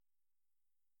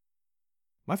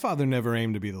My father never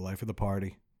aimed to be the life of the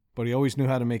party, but he always knew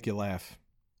how to make you laugh.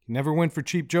 He never went for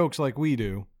cheap jokes like we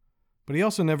do, but he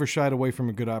also never shied away from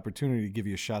a good opportunity to give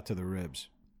you a shot to the ribs.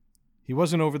 He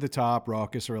wasn't over the top,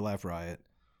 raucous, or a laugh riot.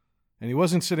 And he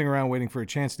wasn't sitting around waiting for a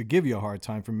chance to give you a hard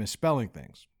time for misspelling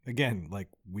things. Again, like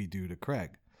we do to Craig.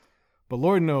 But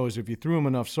Lord knows if you threw him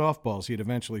enough softballs, he'd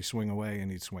eventually swing away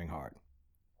and he'd swing hard.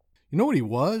 You know what he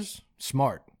was?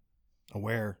 Smart,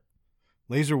 aware,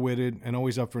 laser-witted, and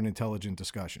always up for an intelligent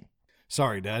discussion.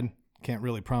 Sorry, Dad. Can't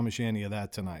really promise you any of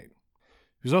that tonight.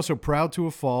 He was also proud to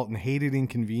a fault and hated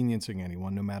inconveniencing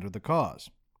anyone, no matter the cause.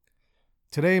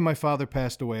 Today, my father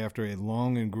passed away after a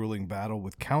long and grueling battle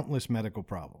with countless medical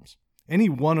problems. Any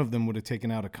one of them would have taken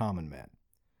out a common man.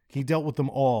 He dealt with them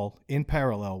all in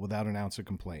parallel without an ounce of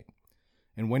complaint.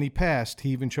 And when he passed,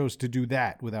 he even chose to do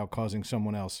that without causing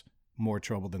someone else more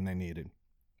trouble than they needed.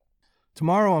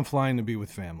 Tomorrow, I'm flying to be with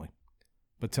family.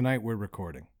 But tonight, we're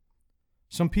recording.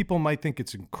 Some people might think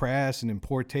it's crass and in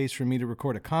poor taste for me to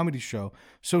record a comedy show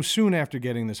so soon after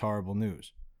getting this horrible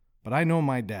news. But I know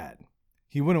my dad.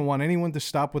 He wouldn't want anyone to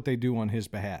stop what they do on his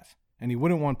behalf, and he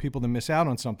wouldn't want people to miss out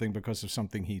on something because of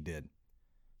something he did.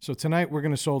 So tonight we're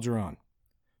going to soldier on,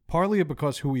 partly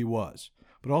because who he was,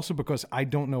 but also because I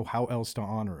don't know how else to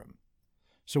honor him.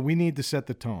 So we need to set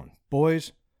the tone.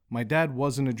 Boys, my dad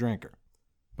wasn't a drinker,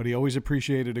 but he always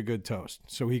appreciated a good toast,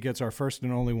 so he gets our first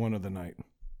and only one of the night.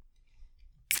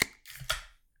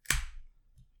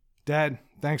 Dad,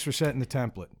 thanks for setting the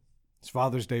template. It's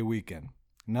Father's Day weekend.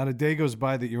 Not a day goes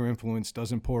by that your influence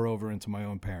doesn't pour over into my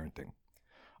own parenting.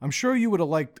 I'm sure you would have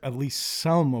liked at least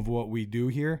some of what we do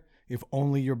here if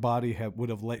only your body would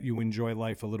have let you enjoy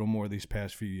life a little more these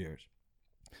past few years.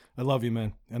 I love you,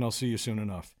 man, and I'll see you soon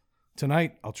enough.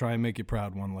 Tonight, I'll try and make you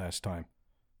proud one last time.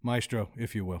 Maestro,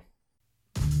 if you will.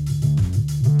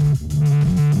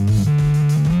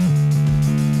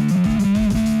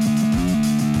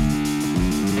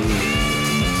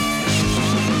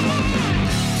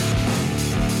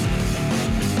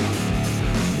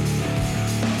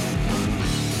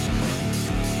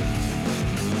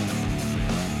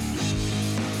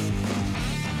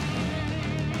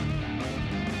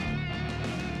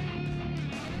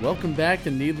 Welcome back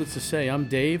to Needless to Say. I'm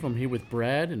Dave. I'm here with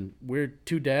Brad, and we're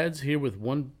two dads here with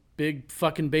one big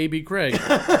fucking baby, Craig.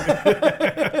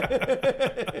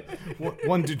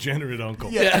 One degenerate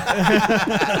uncle. Yeah.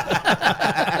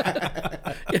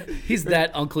 He's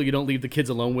that uncle you don't leave the kids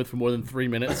alone with for more than 3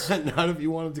 minutes. Not if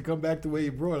you want him to come back the way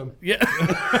you brought him. Yeah.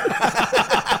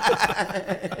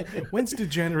 When's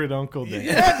Degenerate Uncle Day?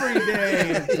 Every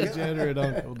day. Degenerate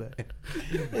Uncle Day.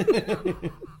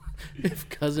 If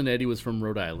Cousin Eddie was from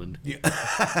Rhode Island. Yeah.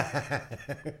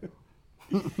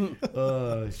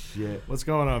 Oh, shit. What's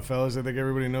going on, fellas? I think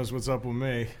everybody knows what's up with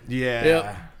me.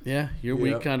 Yeah. Yeah, your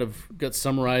week kind of got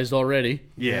summarized already.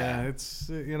 Yeah, it's,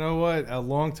 you know what, a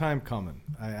long time coming.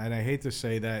 And I hate to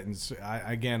say that. And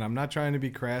again, I'm not trying to be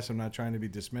crass. I'm not trying to be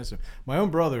dismissive. My own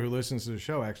brother, who listens to the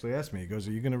show, actually asked me, he goes,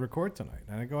 are you going to record tonight?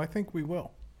 And I go, I think we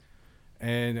will.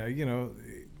 And, you know,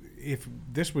 if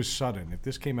this was sudden, if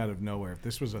this came out of nowhere, if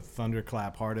this was a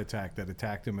thunderclap heart attack that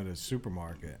attacked him at a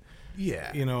supermarket,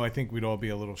 yeah, you know, I think we'd all be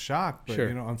a little shocked. But, sure.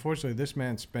 you know, unfortunately, this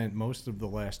man spent most of the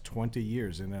last 20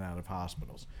 years in and out of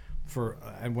hospitals.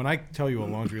 And when I tell you a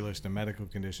laundry list of medical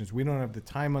conditions, we don't have the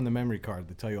time on the memory card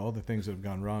to tell you all the things that have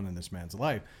gone wrong in this man's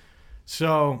life.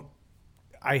 So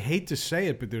I hate to say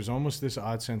it, but there's almost this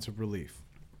odd sense of relief.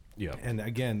 Yeah. And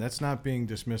again, that's not being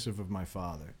dismissive of my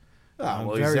father. Oh,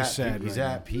 well, very sad. He's right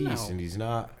at peace, and he's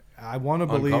not. I want to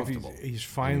believe he's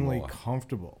finally anymore.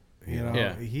 comfortable. You know,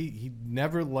 Yeah. he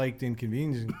never liked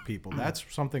inconveniencing people. That's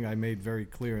something I made very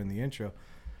clear in the intro.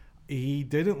 He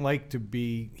didn't like to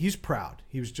be. He's proud.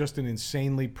 He was just an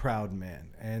insanely proud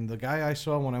man. And the guy I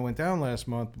saw when I went down last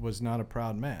month was not a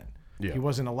proud man. Yeah. He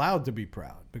wasn't allowed to be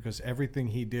proud because everything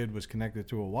he did was connected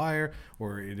to a wire,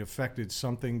 or it affected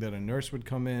something that a nurse would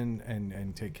come in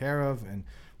and take care of. And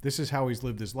this is how he's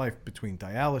lived his life, between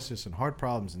dialysis and heart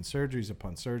problems and surgeries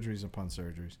upon surgeries upon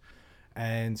surgeries.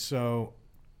 And so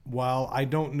while I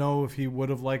don't know if he would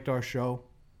have liked our show,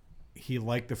 he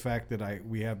liked the fact that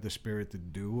we have the spirit to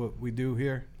do what we do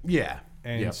here. Yeah.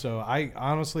 And so I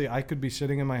honestly could be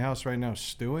sitting in my house right now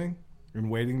stewing and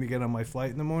waiting to get on my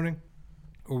flight in the morning,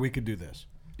 or we could do this.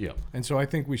 Yeah. And so I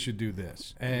think we should do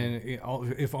this. And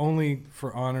if only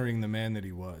for honoring the man that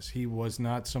he was. He was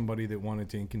not somebody that wanted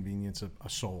to inconvenience a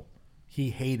soul. He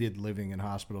hated living in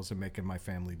hospitals and making my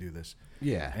family do this.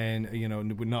 Yeah. And, you know,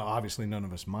 obviously none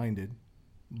of us minded.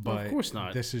 But Well, of course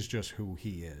not. This is just who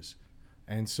he is.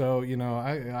 And so, you know,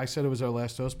 I said it was our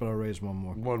last toast, but I'll raise one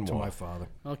more. To my father.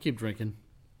 I'll keep drinking.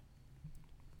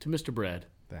 To Mr. Brad.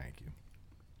 Thank you.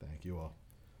 Thank you all.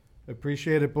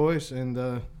 Appreciate it, boys, and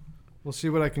we'll see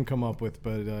what I can come up with.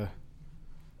 But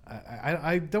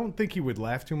I don't think he would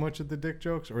laugh too much at the dick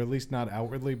jokes, or at least not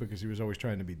outwardly, because he was always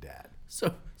trying to be dad.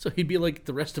 So he'd be like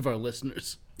the rest of our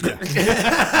listeners. Yeah.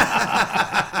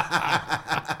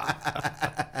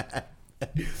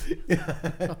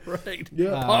 All right.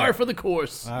 Par for the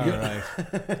course. All right.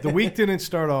 The week didn't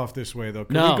start off this way, though.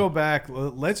 Can we go back?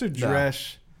 Let's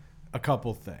address a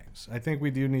couple things. I think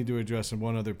we do need to address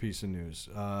one other piece of news.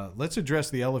 Let's address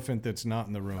the elephant that's not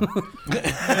in the room.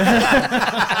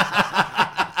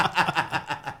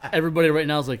 Everybody right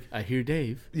now is like, I hear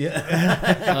Dave.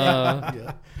 Yeah.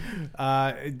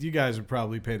 You guys have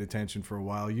probably paid attention for a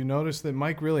while. You notice that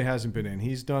Mike really hasn't been in.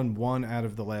 He's done 1 out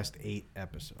of the last 8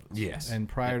 episodes. Yes. And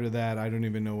prior to that, I don't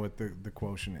even know what the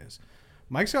quotient is.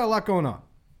 Mike's got a lot going on.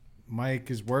 Mike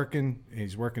is working.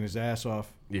 He's working his ass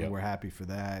off. Yeah. We're happy for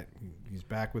that. He's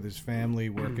back with his family,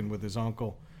 working with his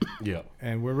uncle. Yeah.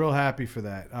 And we're real happy for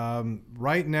that.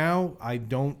 Right now, I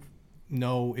don't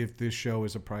know if this show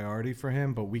is a priority for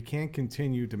him, but we can't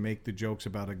continue to make the jokes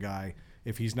about a guy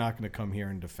if he's not going to come here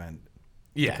and defend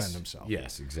himself.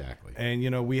 Yes, exactly. And,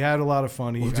 we had a lot of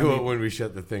fun. We'll do it when we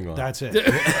shut the thing on. That's it. That's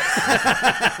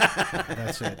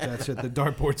it. That's it. The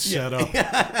dartboard's set up.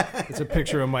 It's a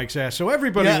picture of Mike's ass, so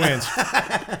everybody wins.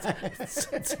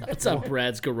 It's on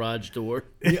Brad's garage door.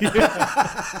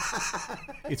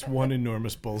 It's one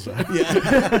enormous bullseye.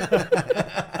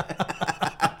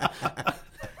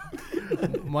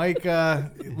 Mike,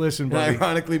 listen, buddy.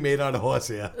 Ironically made out of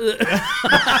horsehair.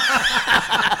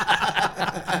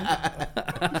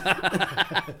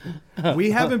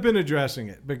 We haven't been addressing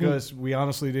it because we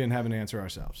honestly didn't have an answer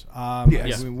ourselves.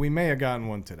 Yes. We may have gotten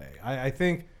one today. I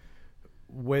think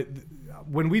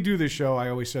when we do this show, I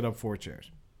always set up 4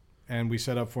 chairs, and we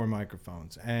set up 4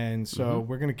 microphones, and so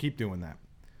we're going to keep doing that.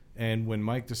 And when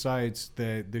Mike decides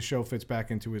that this show fits back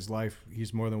into his life,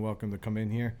 he's more than welcome to come in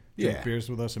here, drink beers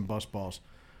with us, and bust balls.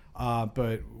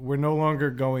 But we're no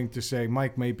longer going to say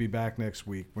Mike may be back next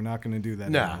week. We're not going to do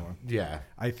that anymore. Yeah.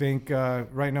 I think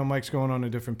right now Mike's going on a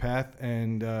different path,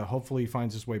 and hopefully he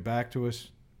finds his way back to us.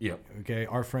 Yep. Okay,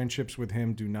 our friendships with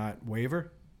him do not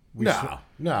waver. We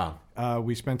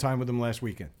spent time with him last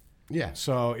weekend. Yeah.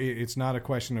 So it's not a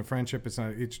question of friendship. It's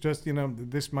not. It's just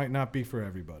this might not be for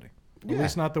everybody. At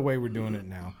least not the way we're doing it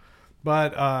now.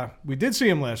 But we did see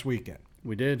him last weekend.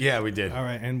 We did. Yeah, we did. All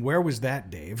right, and where was that,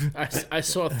 Dave? I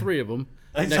saw 3 of them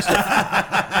next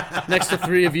to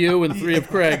 3 of you and 3 of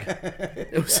Craig.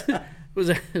 It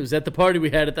was at the party we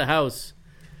had at the house,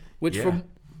 which from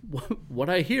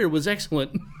what I hear was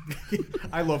excellent.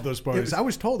 I love those parties. I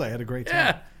was told I had a great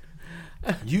time.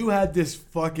 Yeah. You had this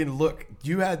fucking look.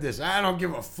 You had this, I don't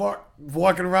give a fuck,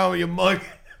 walking around with your mug.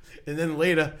 And then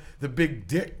later, the big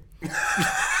dick.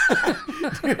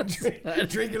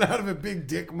 Drinking out of a big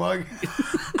dick mug.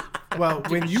 Well,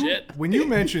 when you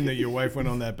mentioned that your wife went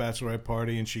on that bachelorette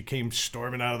party and she came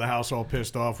storming out of the house all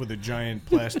pissed off with a giant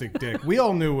plastic dick, we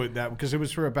all knew what that, because it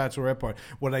was for a bachelorette party.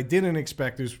 What I didn't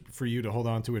expect is for you to hold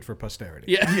on to it for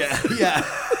posterity. Yeah.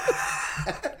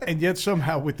 And yet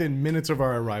somehow within minutes of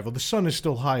our arrival, the sun is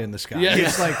still high in the sky. Yeah.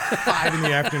 It's like 5 in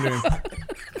the afternoon.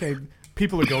 Okay,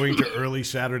 people are going to early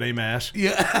Saturday mass.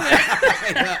 Yeah.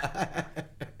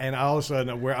 And all of a sudden,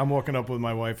 I'm walking up with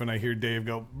my wife, and I hear Dave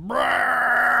go,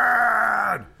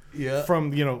 Brad! Yeah.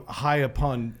 From, high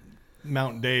upon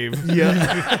Mount Dave.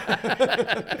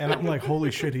 Yeah. And I'm like,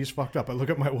 holy shit, he's fucked up. I look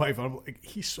at my wife, and I'm like,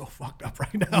 he's so fucked up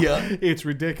right now. Yeah. It's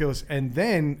ridiculous. And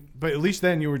then, but at least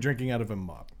then you were drinking out of a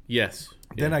mug. Yes.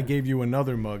 Then I gave you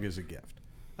another mug as a gift.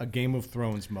 A Game of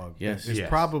Thrones mug. Yes. It's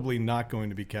probably not going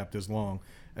to be kept as long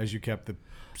as you kept the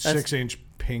 6-inch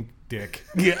pink dick.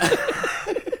 Yeah.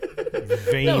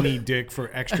 Veiny dick for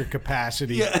extra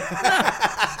capacity.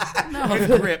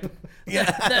 No, Grip. Yeah.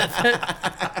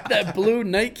 that blue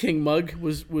Night King mug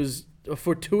was a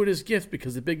fortuitous gift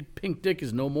because the big pink dick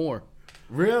is no more.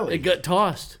 Really? It got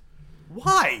tossed.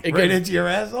 Why? Right into your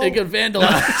asshole? It got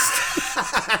vandalized.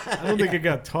 I don't think it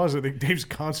got tossed. I think Dave's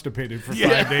constipated for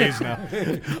 5 days now.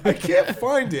 I can't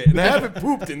find it, and I haven't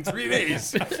pooped in 3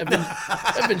 days. I've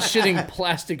been shitting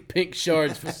plastic pink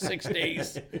shards for 6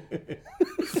 days.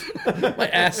 My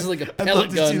ass is like a I'd pellet love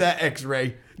to gun. see that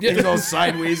X-ray. It's all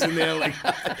sideways in there, like.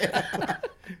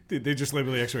 They just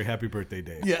label the X-ray "Happy Birthday,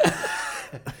 Dave." Yeah.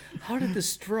 How did the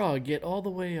straw get all the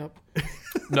way up?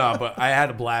 No, but I had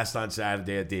a blast on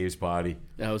Saturday at Dave's party.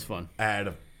 That was fun. I had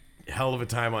a hell of a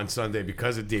time on Sunday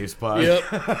because of Dave's party.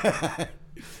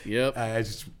 Yep. I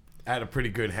had a pretty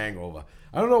good hangover.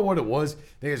 I don't know what it was.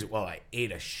 I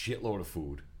ate a shitload of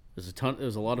food.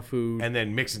 There's a lot of food. And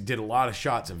then did a lot of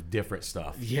shots of different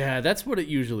stuff. Yeah, that's what it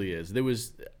usually is.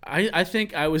 I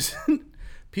think I was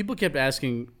people kept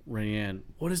asking Rayanne,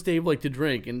 what does Dave like to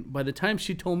drink? And by the time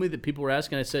she told me that people were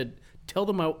asking, I said, tell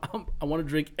them I want to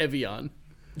drink Evian.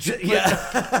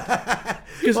 Yeah.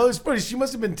 Well, it's funny. She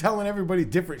must have been telling everybody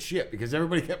different shit because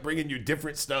everybody kept bringing you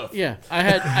different stuff. Yeah. I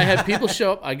had people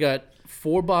show up. I got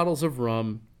 4 bottles of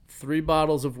rum, 3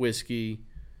 bottles of whiskey,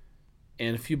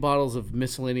 and a few bottles of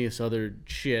miscellaneous other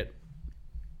shit.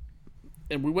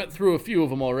 And we went through a few of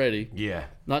them already. Yeah.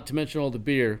 Not to mention all the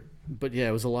beer. But yeah,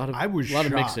 it was a lot of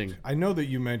shocked. mixing. I know that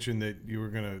you mentioned that you were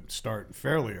going to start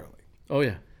fairly early. Oh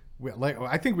yeah.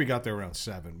 I think we got there around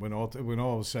 7 when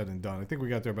all was said and done. I think we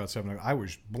got there about 7. I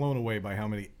was blown away by how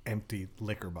many empty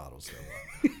liquor bottles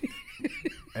there were.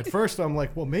 At first, I'm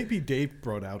like, well, maybe Dave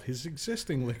brought out his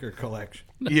existing liquor collection.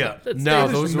 Yeah. No,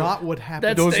 those not what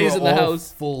happened. That stays in the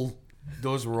house. Full.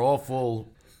 Those were all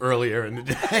full earlier in the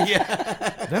day.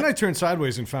 Yeah. Then I turned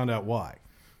sideways and found out why.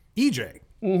 EJ.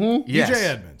 Mm-hmm. Yes. EJ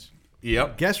Edmonds.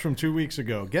 Yep. Guest from 2 weeks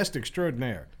ago. Guest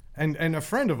extraordinaire. And a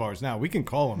friend of ours now. We can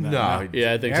call him that. No.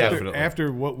 Yeah, I think definitely.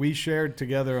 After what we shared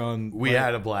together on... We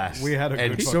had a blast. We had a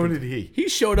and good so fucking- did he. He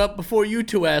showed up before you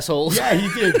two assholes. Yeah,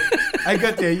 he did. I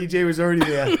got there. EJ was already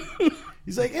there.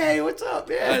 He's like, hey, what's up,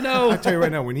 man? I know. I'll tell you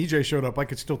right now, when EJ showed up, I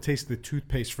could still taste the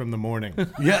toothpaste from the morning.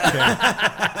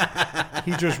 Yeah.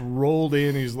 He just rolled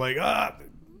in. He's like,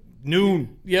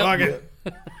 noon. Yep. Fuck it.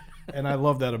 And I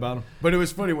love that about him. But it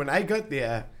was funny when I got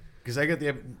there, because I got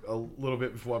there a little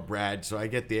bit before Brad, so I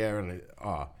get there and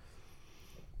I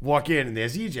walk in and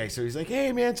there's EJ. So he's like,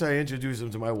 hey, man. So I introduce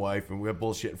him to my wife and we're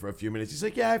bullshitting for a few minutes. He's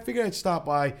like, yeah, I figured I'd stop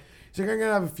by. He's like, I'm going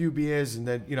to have a few beers and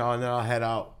then, and then I'll head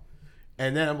out.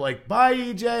 And then I'm like, bye,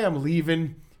 EJ. I'm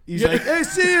leaving. He's like, hey,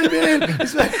 see you, man.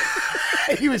 He's like,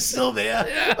 he was still there.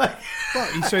 Yeah. Like, Well,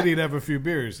 he said he'd have a few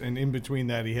beers, and in between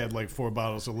that, he had like 4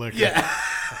 bottles of liquor.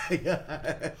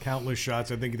 yeah. Countless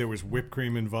shots. I think there was whipped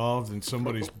cream involved in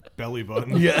somebody's belly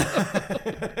button. Yeah.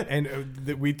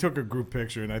 And we took a group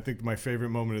picture, and I think my favorite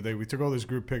moment of the day, we took all this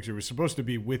group picture. It was supposed to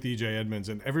be with EJ Edmonds,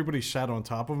 and everybody sat on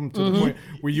top of him to the point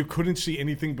where you couldn't see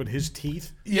anything but his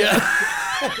teeth. Yeah.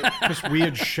 Because we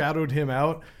had shadowed him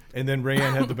out. And then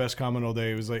Rayanne had the best comment all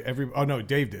day. It was like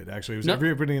Dave did actually. It was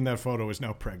everybody in that photo is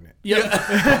now pregnant. Yep.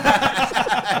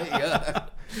 Yeah.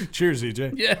 Cheers,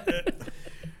 EJ. Yeah.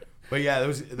 But yeah,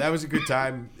 that was a good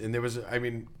time, and there was,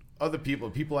 other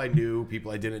people I knew, people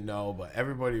I didn't know, but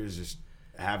everybody was just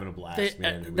having a blast,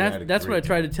 man. We had a That's what I great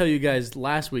tried to tell you guys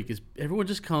last week. Is everyone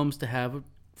just comes to have a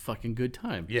fucking good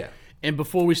time? Yeah. And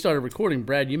before we started recording,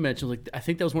 Brad, you mentioned I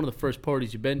think that was one of the first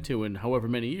parties you've been to in however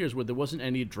many years where there wasn't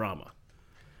any drama.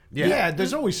 Yeah,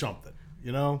 there's always something,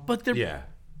 But there, Yeah.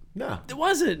 No. there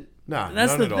wasn't. No, And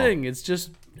that's none the at all. thing. It's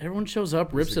just everyone shows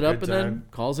up, rips a it up, good and then time.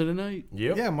 calls it a night.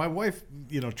 Yep. Yeah, my wife,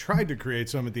 tried to create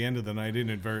some at the end of the night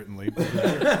inadvertently. But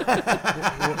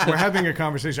we're having a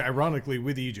conversation, ironically,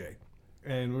 with EJ.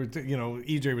 And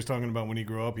EJ was talking about when he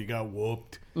grew up, he got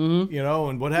whooped. Mm-hmm.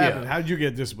 And what happened? Yeah. How'd you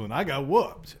get disciplined? I got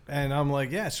whooped. And I'm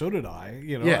like, yeah, so did I.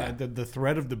 Yeah. The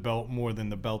threat of the belt more than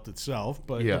the belt itself.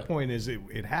 But Yeah. the point is,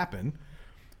 it happened.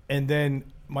 And then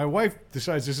my wife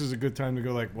decides this is a good time to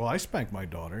go well, I spanked my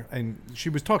daughter. And she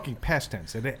was talking past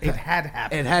tense. It had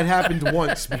happened. It had happened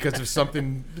once because of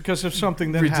something. Because of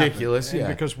something that Ridiculous, happened. And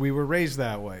yeah. because we were raised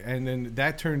that way. And then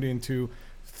that turned into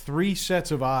 3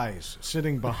 sets of eyes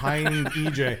sitting behind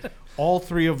EJ. All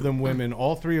 3 of them women,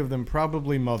 all 3 of them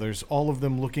probably mothers, all of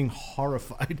them looking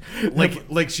horrified.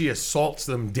 Like she assaults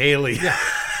them daily. Yeah.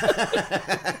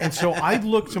 And so I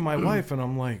look to my wife and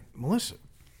I'm like, Melissa,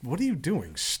 what are you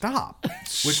doing? Stop.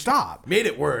 Stop. Made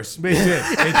it worse. It did.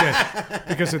 It did.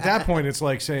 Because at that point, it's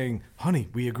like saying, honey,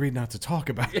 we agreed not to talk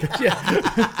about this.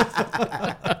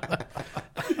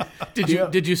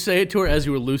 Did you say it to her as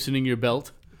you were loosening your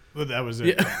belt? But that was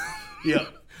it. Yeah.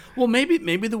 Well, maybe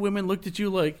the women looked at you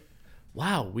like,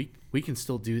 wow, we can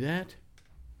still do that?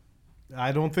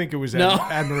 I don't think it was No.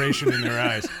 admiration in their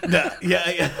eyes.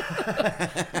 Yeah.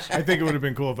 I think it would have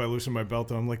been cool if I loosened my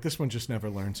belt and I'm like, this one just never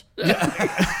learns.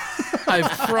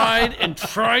 I've tried and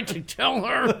tried to tell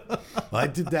her. I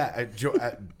did that.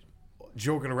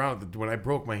 Joking around. When I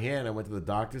broke my hand, I went to the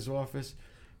doctor's office,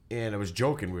 and I was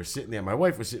joking. We were sitting there. My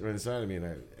wife was sitting right inside of me,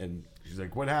 and she's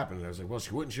like, what happened? And I was like, well,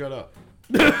 she wouldn't shut up.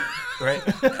 Right?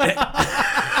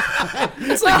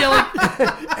 It's like yelling.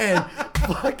 And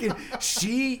fucking,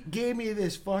 she gave me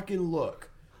this fucking look.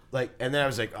 And then I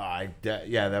was like,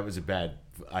 that was a bad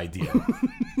idea.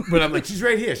 But I'm like, she's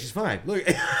right here. She's fine. Look.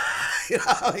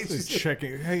 Just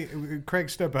checking. Hey, Craig,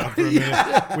 step out for a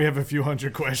minute. We have a few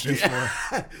hundred questions for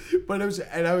her. But I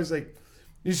was like,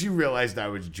 she realized I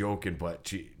was joking, but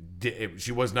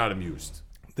she was not amused.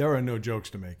 There are no jokes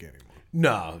to make anymore.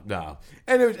 No.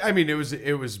 And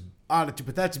it was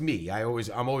but that's me.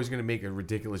 I'm always going to make a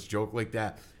ridiculous joke like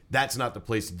that. That's not the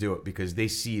place to do it because they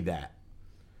see that.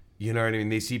 You know what I mean?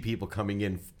 They see people coming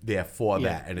in there for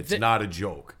that, and it's not a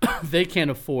joke. They can't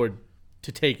afford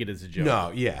to take it as a joke.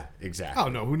 No, yeah, exactly. Oh,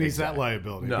 no, who needs that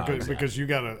liability? No, because you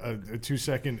got a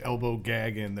 2-second elbow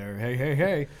gag in there.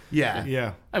 Hey. Yeah.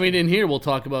 Yeah. I mean, in here we'll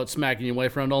talk about smacking your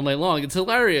wife around all night long. It's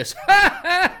hilarious.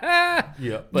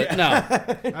 Yeah. But no.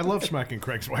 I love smacking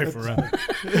Craig's wife around.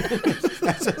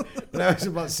 When I was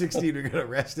about 16, we got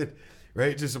arrested,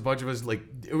 right? Just a bunch of us, like,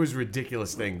 it was a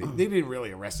ridiculous thing. They didn't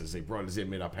really arrest us. They brought us in,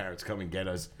 made our parents come and get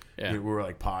us. Yeah. We were,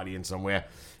 like, partying somewhere.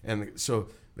 And so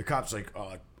the cop's like,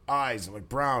 eyes. I'm like,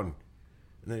 brown.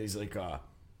 And then he's like,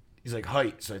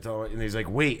 height. So I tell him, and he's like,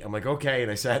 weight. I'm like, okay.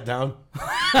 And I sat down.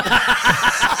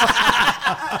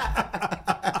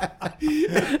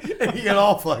 And he got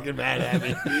all fucking mad at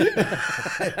me.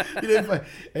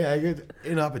 I get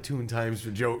inopportune times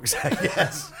for jokes, I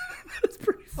guess. That's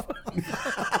pretty funny.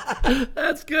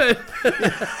 That's good.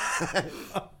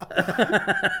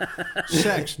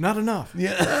 Sex, not enough.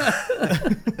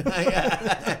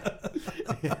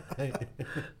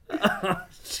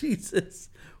 Jesus.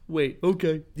 Wait,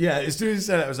 okay. Yeah, as soon as he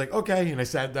said it, I was like, okay. And I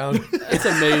sat down. That's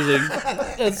amazing.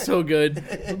 That's so good.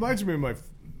 Reminds me of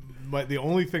the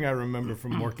only thing I remember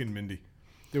from Mork and Mindy.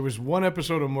 There was one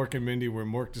episode of Mork and Mindy where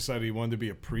Mork decided he wanted to be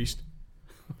a priest.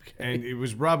 Okay. And it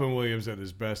was Robin Williams at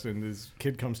his best, and this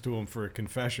kid comes to him for a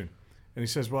confession. And he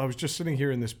says, well, I was just sitting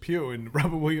here in this pew, and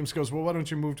Robin Williams goes, well, why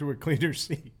don't you move to a cleaner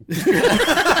seat?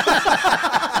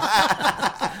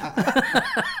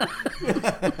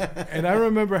 And I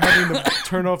remember having to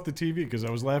turn off the TV because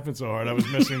I was laughing so hard I was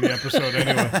missing the episode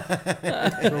anyway.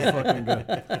 So fucking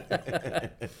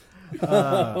good.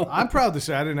 I'm proud to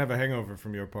say I didn't have a hangover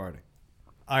from your party.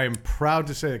 I am proud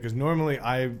to say it because normally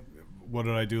what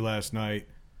did I do last night?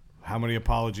 How many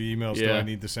apology emails do I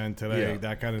need to send today? Yeah.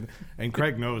 That kind of. And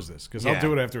Craig knows this because I'll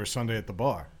do it after a Sunday at the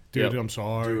bar. Dude, I'm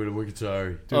sorry. Dude, I'm wicked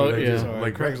sorry. Dude, yeah. sorry.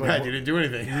 Like, Craig's Brad, you didn't do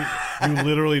anything. you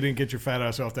literally didn't get your fat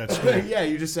ass off that stool. Yeah,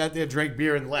 you just sat there, drank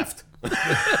beer, and left.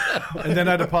 And then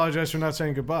I'd apologize for not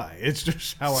saying goodbye. It's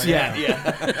just how I am.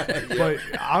 Yeah. But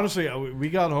honestly, we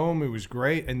got home. It was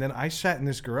great. And then I sat in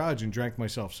this garage and drank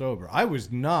myself sober. I was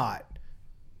not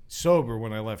sober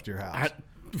when I left your house.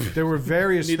 There were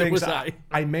various Neither things. was I.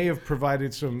 I may have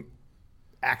provided some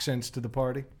accents to the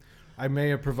party. I may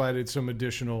have provided some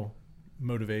additional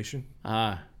motivation.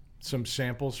 Some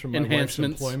samples from my wife's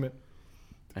Enhancements. employment.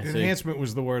 I see. Enhancement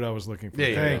was the word I was looking for.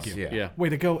 Yeah, Thank yes, you. yeah. Yeah. Way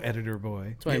to go, editor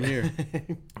boy. That's why I'm here.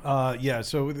 Yeah,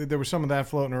 so there was some of that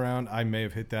floating around. I may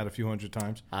have hit that a few hundred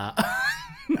times.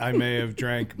 I may have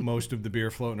drank most of the beer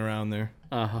floating around there.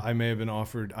 I may have been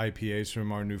offered IPAs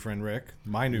from our new friend Rick,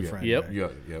 my new friend Yep.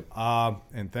 Rick. Yep.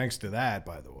 And thanks to that,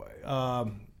 by the way.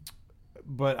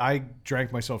 But I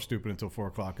drank myself stupid until 4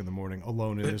 o'clock in the morning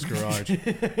alone in this garage,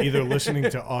 either listening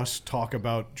to us talk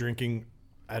about drinking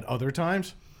at other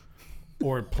times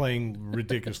or playing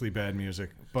ridiculously bad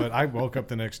music. But I woke up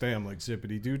the next day, I'm like,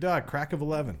 zippity doo dah, crack of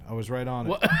 11. I was right on it.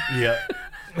 What? Yeah.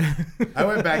 I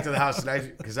went back to the house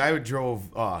because I drove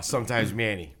sometimes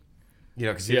Manny,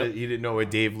 because he didn't know where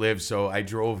Dave lived, so I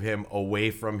drove him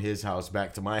away from his house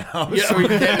back to my house so he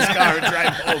could get in his car and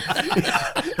drive home.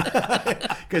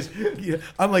 Because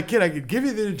I'm like, kid, I could give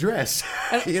you the address.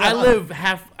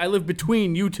 I live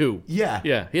between you two. Yeah.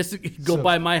 Yeah. He has to go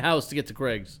by my house to get to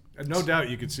Craig's. No doubt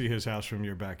you could see his house from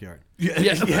your backyard.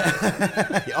 Yeah.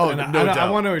 Oh, And no doubt. I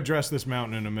want to address this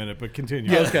mountain in a minute, but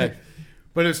continue. Okay.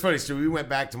 But it was funny. So we went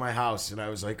back to my house, and I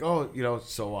was like,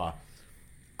 so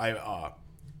I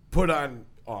put on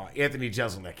Anthony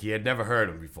Jeselnik. He had never heard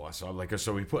him before. So I'm like,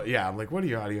 I'm like, what are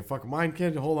you, out of your fucking mind,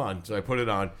 kid? Hold on. So I put it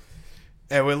on.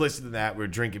 And we're listening to that. We're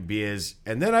drinking beers.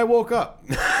 And then I woke up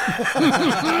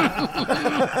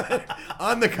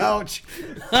on the couch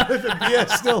with the beer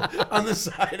still on the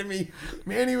side of me.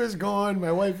 Manny was gone.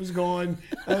 My wife was gone.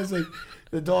 I was like,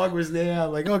 the dog was there.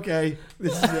 I'm like, okay,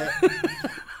 this is it.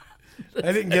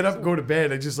 I didn't get up and go to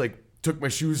bed. I just took my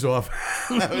shoes off.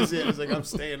 That was it. I was like, I'm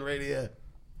staying right here.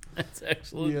 That's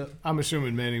excellent. Yeah. I'm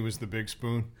assuming Manny was the big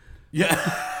spoon. Yeah.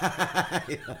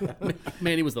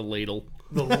 Manny was the ladle.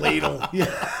 The ladle. Yeah.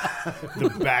 The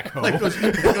backhoe. Like those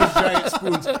giant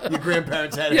spoons your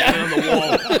grandparents had on the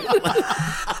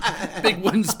wall. Big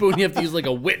wooden spoon. You have to use like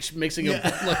a witch mixing it.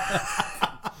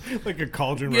 Like a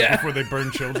cauldron right before they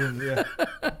burn children. Yeah.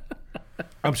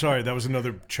 I'm sorry, that was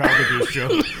another child abuse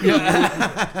joke.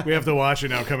 We have to watch it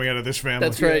now coming out of this family.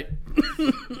 That's right.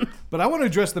 But I want to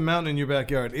address the mountain in your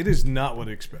backyard. It is not what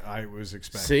I was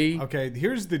expecting. See? Okay,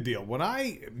 here's the deal. When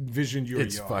I envisioned your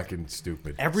It's yard, fucking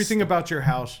stupid. everything about your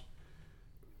house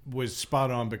was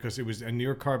spot on because it was a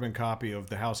near carbon copy of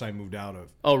the house I moved out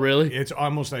of. Oh, really? It's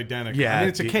almost identical. Yeah, I mean,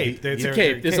 it's a cape. It's a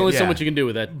cape. There's only so much you can do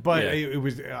with that. But yeah. it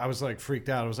was. I was like freaked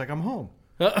out. I was like, I'm home.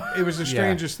 It was the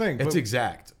strangest thing. It's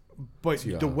exact. But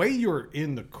the way you're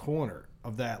in the corner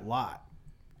of that lot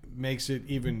makes it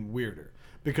even weirder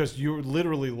because you're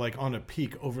literally like on a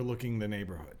peak overlooking the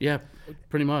neighborhood. Yeah,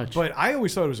 pretty much. But I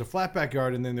always thought it was a flat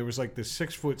backyard, and then there was like this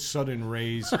 6-foot sudden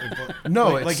raise.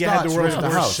 No, like it you had the starts world's right at the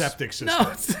worst house. septic system. no,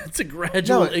 it's a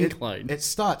gradual incline. It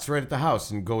starts right at the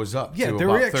house and goes up Yeah, to there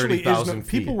about actually is 30,000 no,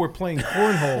 feet. people were playing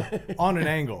cornhole on an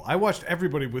angle. I watched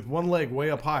everybody with one leg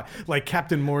way up high, like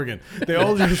Captain Morgan. They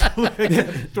all just like,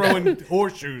 throwing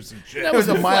horseshoes and shit. There was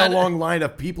a mile-long line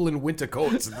of people in winter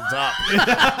coats at the top.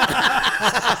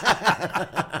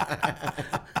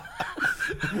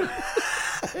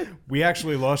 We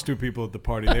actually lost 2 people at the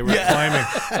party. They were climbing.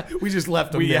 We just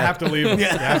left them You there. have to leave them. You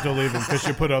have to leave them because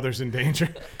you put others in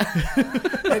danger.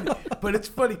 But it's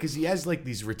funny because he has like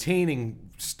these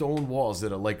retaining stone walls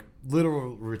that are like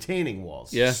literal retaining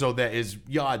walls. Yeah. So that his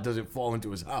yard doesn't fall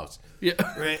into his house. Yeah.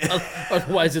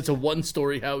 Otherwise, it's a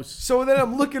 1-story house. So then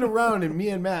I'm looking around and me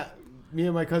and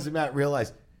my cousin Matt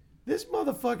realize this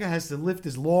motherfucker has to lift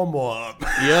his lawnmower up.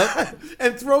 Yep.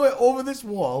 And throw it over this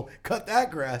wall, cut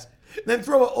that grass, then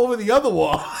throw it over the other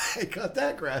wall and cut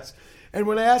that grass. And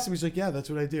when I asked him, he's like, yeah, that's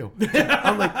what I do.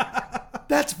 I'm like,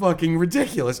 that's fucking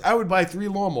ridiculous. I would buy 3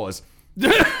 lawnmowers.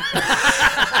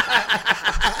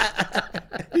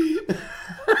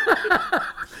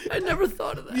 I never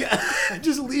thought of that. Yeah,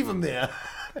 just leave them there.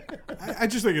 I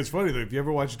just think it's funny, though. If you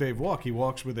ever watch Dave walk, he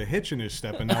walks with a hitch in his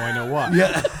step, and now I know why.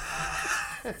 Yeah.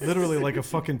 Literally like a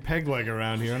fucking peg leg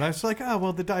around here. And I was like,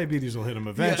 well, the diabetes will hit him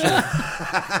eventually.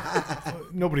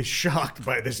 Nobody's shocked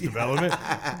by this development.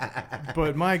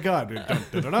 But my God. Dun,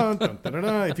 dun, dun, dun, dun, dun,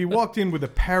 dun. If he walked in with a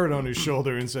parrot on his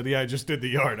shoulder and said, I just did the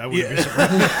yard, I wouldn't be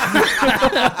surprised.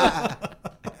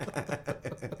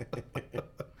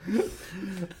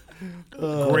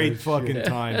 Great fucking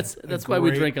time. That's why we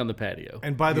drink on the patio.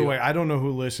 And by the way, I don't know who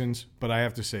listens, but I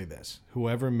have to say this.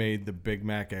 Whoever made the Big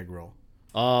Mac egg roll.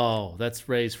 Oh, that's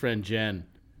Ray's friend Jen.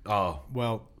 Oh.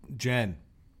 Well, Jen,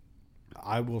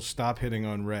 I will stop hitting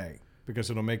on Ray because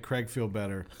it'll make Craig feel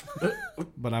better.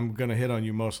 But I'm going to hit on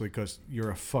you mostly because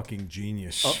you're a fucking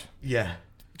genius. Oh. Yeah.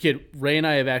 Kid, Ray and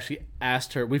I have actually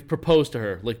asked her, we've proposed to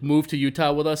her, like, move to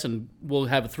Utah with us and we'll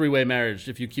have a 3-way marriage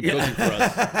if you keep cooking for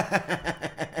us.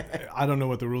 I don't know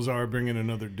what the rules are bringing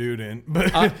another dude in,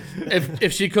 but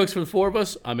If she cooks for the 4 of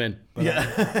us, I'm in.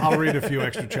 I'll read a few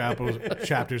extra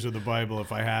chapters of the Bible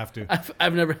if I have to.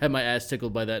 I've never had my ass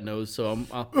tickled by that nose, so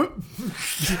I'll... You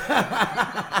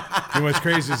know what's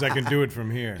crazy is I can do it from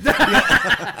here.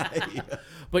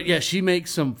 But yeah, she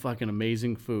makes some fucking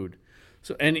amazing food.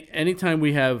 So anytime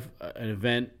we have an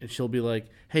event, and she'll be like,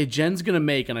 "Hey, Jen's gonna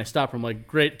make," and I stop her. I'm like,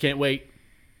 "Great, can't wait."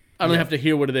 I don't have to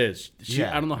hear what it is.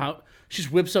 I don't know how. She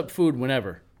just whips up food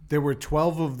whenever. There were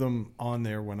 12 of them on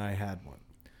there when I had one.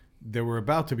 There were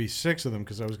about to be 6 of them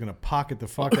because I was going to pocket the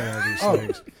fuck out of these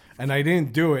things. And I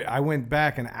didn't do it. I went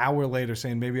back an hour later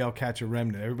saying maybe I'll catch a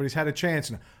remnant. Everybody's had a chance.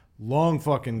 And long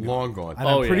fucking Long gone. And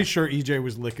I'm pretty sure EJ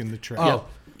was licking the tray. Oh,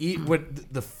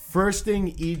 what the first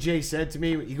thing EJ said to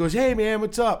me, he goes, "Hey man,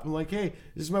 what's up?" I'm like, "Hey,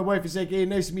 this is my wife." He's like, "Hey,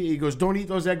 nice to meet you." He goes, "Don't eat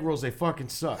those egg rolls; they fucking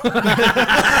suck."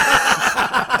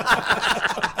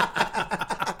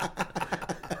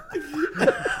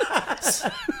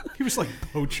 He was like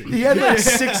poaching. He had like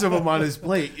 6 of them on his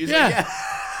plate. He's like,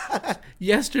 Yeah.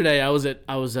 Yesterday I was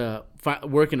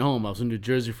working home. I was in New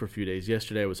Jersey for a few days.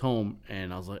 Yesterday I was home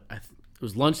and I was like, it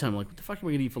was lunchtime. I'm like, what the fuck am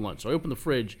I gonna eat for lunch? So I open the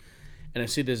fridge and I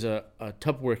see there's a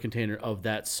Tupperware container of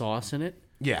that sauce in it.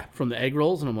 Yeah. From the egg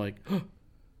rolls, and I'm like,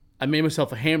 I made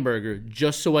myself a hamburger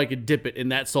just so I could dip it in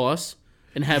that sauce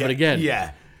and have it again.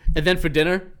 Yeah. And then for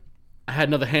dinner, I had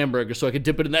another hamburger so I could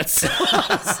dip it in that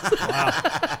sauce.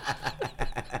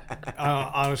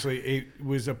 Honestly, it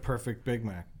was a perfect Big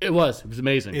Mac. It was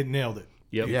amazing. It nailed it.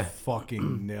 Yep. It Yeah.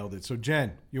 fucking nailed it. So,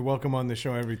 Jen, you're welcome on the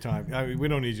show every time. I mean, we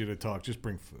don't need you to talk. Just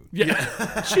bring food.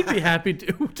 Yeah. She'd be happy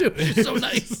to, too. She's so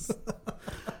nice.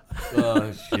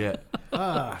 Oh shit.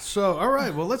 So, all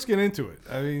right. Well, let's get into it.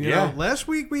 I mean, you know, last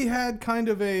week we had kind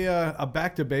of a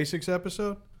back to basics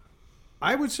episode.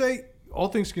 I would say, all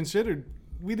things considered,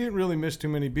 we didn't really miss too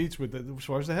many beats with it as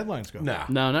far as the headlines go. Nah.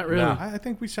 No, not really. I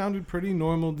think we sounded pretty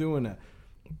normal doing that.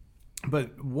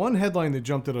 But one headline that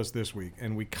jumped at us this week,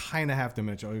 and we kind of have to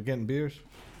mention, are you getting beers?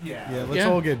 Yeah, let's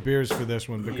all get beers for this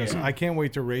one because I can't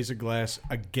wait to raise a glass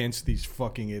against these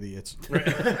fucking idiots.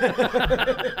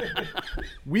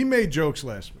 We made jokes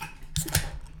last week.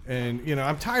 And, you know,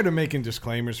 I'm tired of making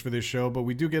disclaimers for this show, but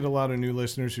we do get a lot of new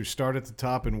listeners who start at the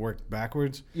top and work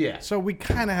backwards. Yeah. So we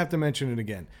kind of have to mention it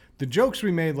again. The jokes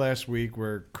we made last week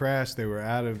were crass. They were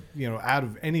out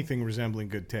of anything resembling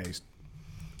good taste.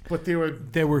 But they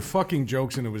were fucking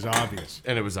jokes, and it was obvious.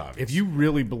 And it was obvious. If you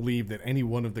really believe that any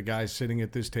one of the guys sitting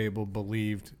at this table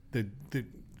believed the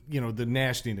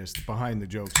nastiness behind the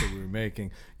jokes that we were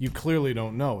making, you clearly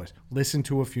don't know us. Listen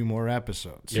to a few more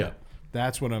episodes. Yeah.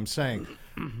 That's what I'm saying.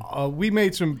 We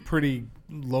made some pretty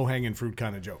low-hanging fruit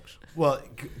kind of jokes. Well,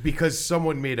 because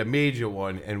someone made a major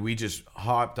one, and we just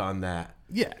hopped on that.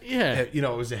 Yeah. Yeah. You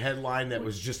know, it was a headline that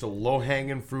was just a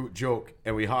low-hanging fruit joke,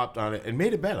 and we hopped on it and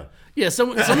made it better. Yeah,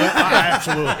 someone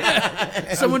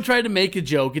Absolutely. someone tried to make a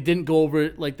joke. It didn't go over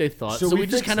it like they thought, So so we we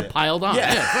just fixed kind of it. piled on.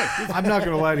 Yeah. Yeah, I'm not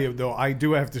going to lie to you, though. I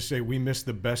do have to say we missed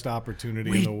the best opportunity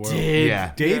in the world. did.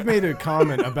 Yeah. Dave made a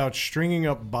comment about stringing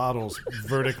up bottles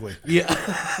vertically. Yeah.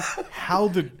 How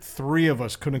the three of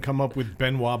us couldn't come up with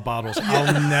Benoit bottles,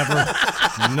 I'll never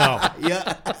know.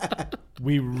 Yeah.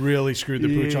 We really screwed the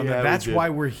pooch on Yeah, that. we That's did. why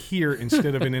we're here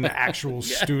instead of in an actual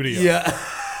studio. Yeah.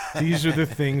 These are the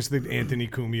things that Anthony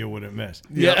Cumia wouldn't miss.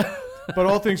 Yeah. But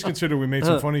all things considered, we made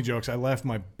some funny jokes. I laughed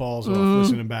my balls off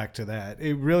listening back to that.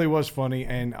 It really was funny,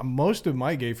 and most of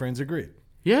my gay friends agreed.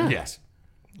 Yeah. Yes.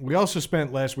 We also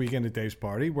spent last weekend at Dave's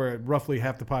party, where roughly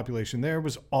half the population there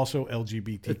was also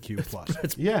LGBTQ+.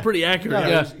 It's Yeah. pretty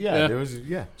accurate. There was.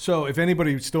 So if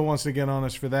anybody still wants to get on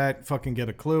us for that, fucking get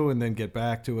a clue and then get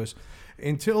back to us.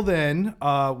 Until then,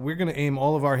 we're going to aim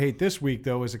all of our hate this week,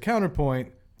 though, as a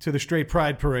counterpoint to the Straight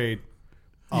Pride Parade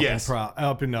up Yes.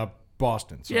 in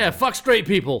Boston. So Yeah, fuck straight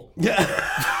people.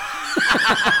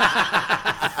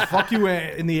 fuck you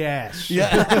in the ass.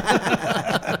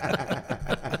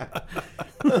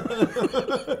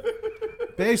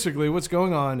 Basically, what's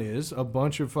going on is a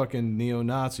bunch of fucking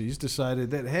neo-Nazis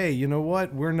decided that, hey, you know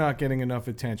what? We're not getting enough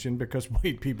attention because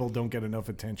white people don't get enough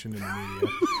attention in the media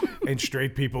and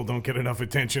straight people don't get enough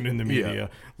attention in the media. Yeah.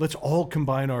 Let's all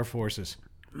combine our forces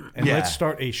and Yeah. let's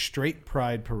start a straight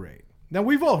pride parade. Now,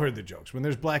 we've all heard the jokes. When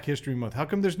there's Black History Month, how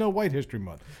come there's no White History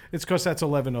Month? It's because that's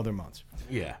 11 other months.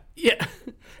 Yeah. Yeah,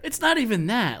 it's not even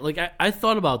that. Like I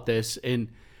thought about this, and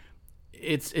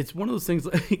it's one of those things.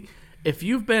 Like, if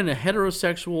you've been a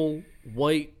heterosexual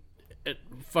white,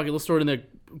 fucking let's throw it in there,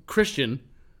 Christian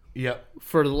Yep.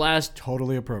 for the last,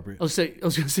 Totally appropriate. I was going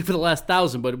to say for the last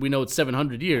 1,000, but we know it's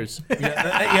 700 years. Right.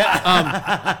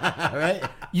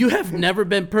 You have never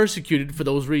been persecuted for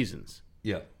those reasons.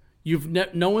 Yep.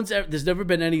 There's never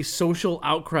been any social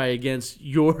outcry against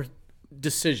your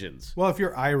decisions. Well, if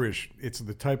you're Irish, it's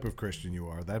the type of Christian you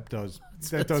are. That does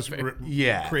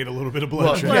Yeah. create a little bit of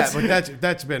Well, bloodshed. yeah, but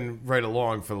that's been right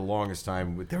along for the longest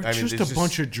time. With, They're I mean, just there's a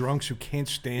bunch of drunks who can't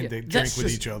stand to drink with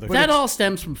each other. That all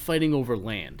stems from fighting over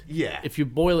land. Yeah. If you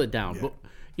boil it down. But,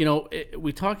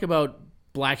 we talk about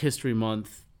Black History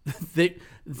Month.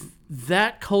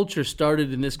 That culture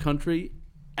started in this country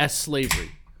as slavery.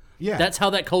 Yeah. That's how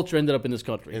that culture ended up in this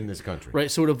country. in this country. Right,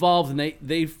 so it evolved, and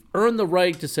they've earned the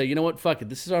right to say, you know what, fuck it,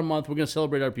 this is our month, we're going to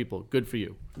celebrate our people. Good for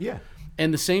you. Yeah.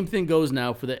 And the same thing goes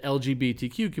now for the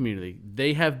LGBTQ community.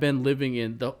 They have been living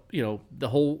in the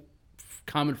whole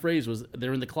common phrase was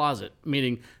they're in the closet,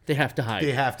 meaning they have to hide.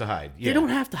 They have to hide. Yeah. They don't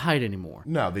have to hide anymore.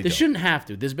 No, they They don't. shouldn't have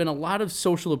to. There's been a lot of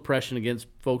social oppression against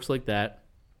folks like that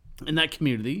in that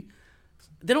community.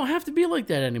 They don't have to be like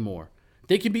that anymore.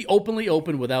 They can be openly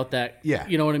open without that. Yeah.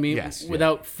 You know what I mean? Yes, yeah.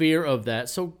 Without fear of that.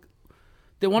 So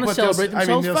they want to But they'll- celebrate I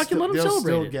mean, themselves. they'll Fucking let them they'll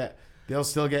celebrate still it. get they'll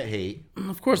still get hate.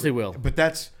 Of course they will. But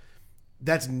that's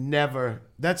never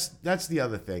that's the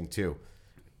other thing too.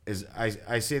 Is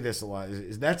I say this a lot.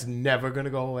 Is that's never going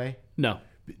to go away. No.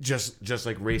 Just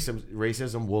like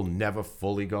racism will never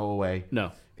fully go away.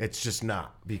 No. It's just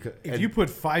not because if you put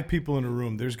 5 people in a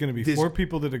room, there's going to be This- 4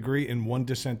 people that agree and 1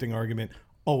 dissenting argument.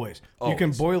 Always. You can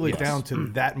Always, boil it yes. down to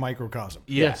that microcosm.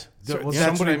 Yes. Well,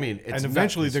 that's what I mean. and It's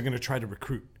eventually not- they're going to try to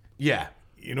recruit. yeah,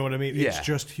 You know what I mean? It's Yeah.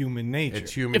 just human nature.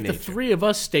 it's human If the nature. 3 of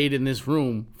us stayed in this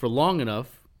room for long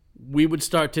enough, we would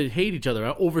start to hate each other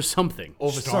over something.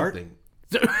 Over Start. something.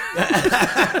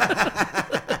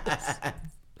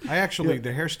 I actually,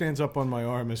 the hair stands up on my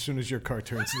arm as soon as your car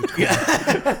turns the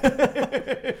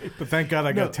corner. But thank God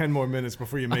I got 10 more minutes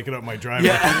before you make it up my driveway.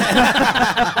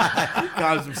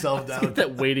 Calms himself down.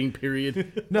 That waiting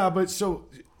period. No, but so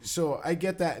I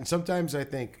get that, and sometimes I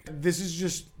think this is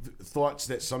just thoughts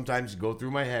that sometimes go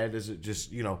through my head. Is it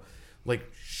just like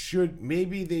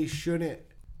maybe they shouldn't?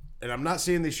 And I'm not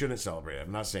saying they shouldn't celebrate it.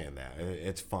 I'm not saying that.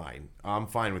 It's fine. I'm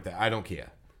fine with that. I don't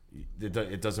care.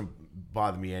 It doesn't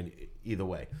bother me either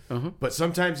way. But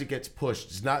sometimes it gets pushed.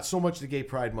 It's not so much the Gay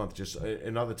Pride Month, just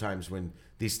in other times when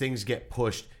these things get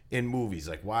pushed in movies.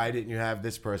 Like, why didn't you have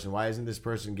this person? Why isn't this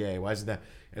person gay? Why isn't that?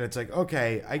 And it's like,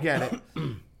 okay, I get it.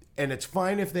 And it's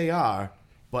fine if they are,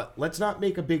 but let's not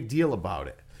make a big deal about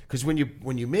it. Because when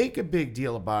you make a big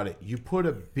deal about it, you put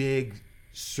a big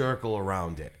circle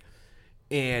around it.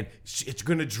 And it's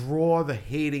going to draw the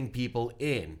hating people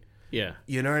in. Yeah.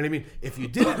 You know what I mean? If you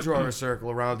didn't draw a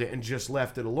circle around it and just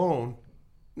left it alone,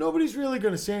 nobody's really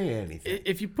going to say anything.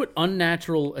 If you put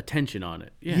unnatural attention on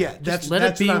it, that's let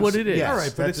it be what it is. Yes, All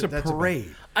right, but it's a that's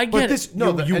parade. I get it.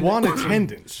 You want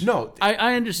attendance. No,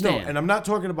 I understand. No, and I'm not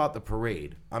talking about the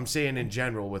parade. I'm saying in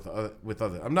general with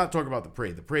other. I'm not talking about the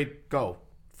parade. The parade, go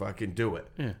fucking do it.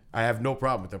 Yeah. I have no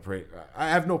problem with the parade. I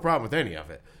have no problem with any of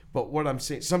it. But what I'm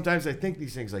saying, sometimes I think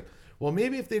these things like, well,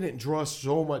 maybe if they didn't draw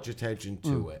so much attention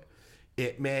to it,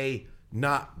 it may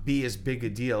not be as big a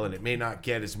deal, and it may not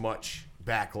get as much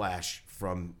backlash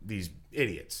from these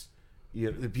idiots.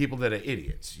 You know, the people that are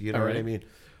idiots. You know what I mean?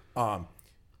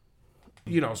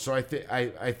 You know, so I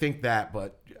think that,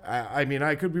 but I mean,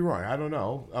 I could be wrong. I don't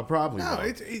know. I'll probably No,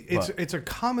 wrong. it's a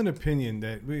common opinion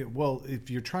that if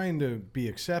you're trying to be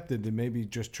accepted, then maybe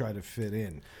just try to fit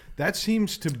in. That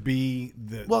seems to be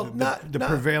the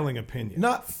prevailing opinion.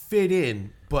 Not fit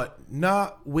in, but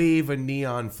not wave a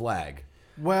neon flag.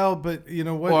 Well, but you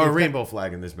know what? Or a rainbow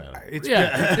flag in this matter. It's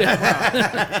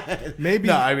maybe.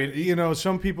 No, I mean, you know,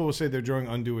 some people will say they're drawing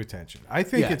undue attention. I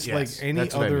think it's like any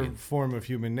that's what I other mean. form of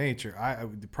human nature.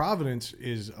 Providence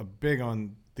is big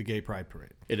on the gay pride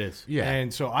parade. It is. Yeah.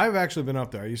 And so I've actually been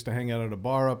up there. I used to hang out at a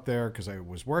bar up there because I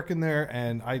was working there,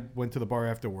 and I went to the bar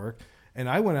after work, and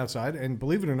I went outside, and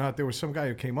believe it or not, there was some guy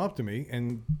who came up to me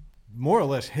and more or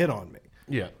less hit on me.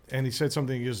 Yeah. And he said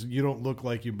something, you don't look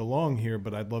like you belong here,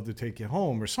 but I'd love to take you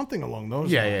home, or something along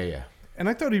those lines. Yeah. And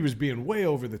I thought he was being way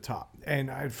over the top. And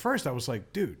at first I was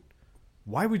like, dude,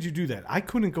 why would you do that? I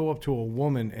couldn't go up to a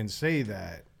woman and say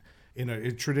that in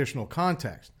a traditional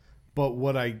context. But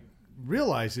what I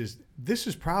realized is this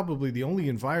is probably the only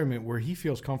environment where he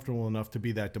feels comfortable enough to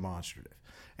be that demonstrative.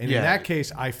 And in that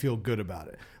case, I feel good about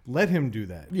it. Let him do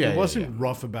that. Yeah, he wasn't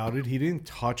rough about it. He didn't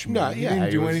touch me. He didn't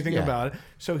do anything about it.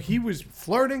 So he was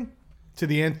flirting to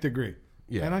the nth degree.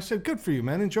 Yeah. And I said, good for you,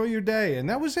 man. Enjoy your day. And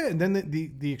that was it. And then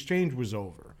the exchange was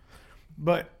over.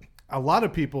 But a lot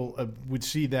of people would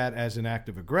see that as an act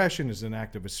of aggression, as an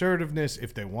act of assertiveness.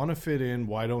 If they want to fit in,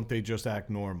 why don't they just act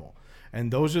normal?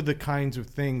 And those are the kinds of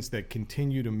things that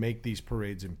continue to make these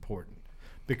parades important.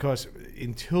 Because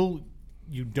until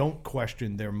you don't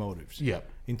question their motives. Yep.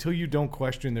 Until you don't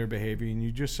question their behavior and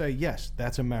you just say, yes,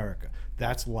 that's America.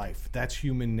 That's life. That's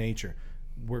human nature.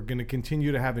 We're going to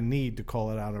continue to have a need to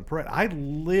call it out on a parade. I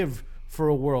live for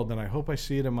a world, and I hope I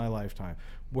see it in my lifetime,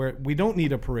 where we don't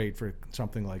need a parade for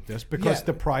something like this because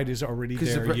the pride is already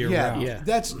there year round. Yeah.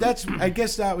 That's. I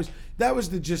guess that was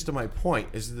the gist of my point.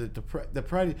 Is that the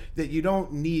pride that you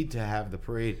don't need to have the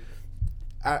parade.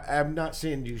 I'm not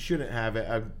saying you shouldn't have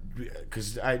it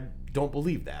because I don't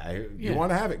believe that. You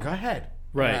want to have it, go ahead.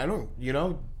 Right. I don't. You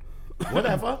know,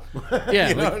 whatever. Yeah.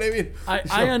 You know what I mean?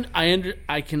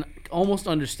 I can almost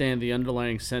understand the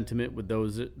underlying sentiment with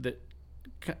those that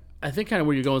I think kind of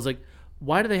where you're going is like,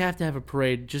 why do they have to have a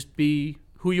parade? Just be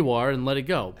who you are and let it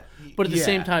go. But at the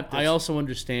same time, I also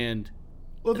understand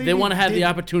they want to have the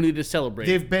opportunity to celebrate.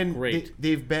 They've been great.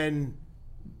 They've been.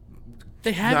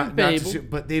 They haven't been able,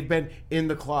 but they've been in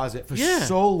the closet for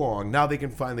so long. Now they can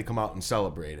finally come out and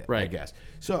celebrate it. Right. I guess.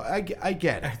 So I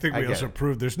get it. I think we also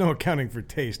proved there's no accounting for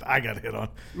taste. I got hit on.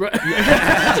 Right.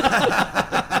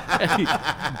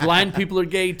 Blind people are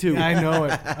gay too. I know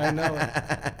it.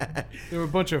 There were a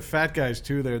bunch of fat guys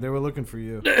too there. They were looking for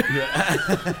you.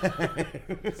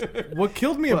 What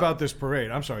killed me about this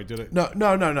parade? I'm sorry. Did it? No.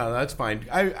 That's fine.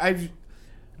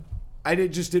 I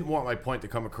just didn't want my point to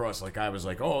come across like I was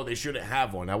like, oh, they shouldn't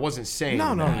have one. I wasn't saying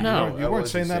No. that. You weren't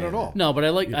saying that at all. No, but I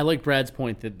like Brad's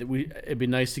point that it'd be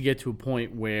nice to get to a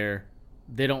point where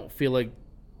they don't feel like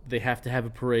they have to have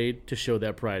a parade to show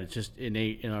that pride. It's just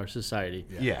innate in our society.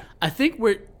 Yeah. I think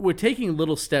we're taking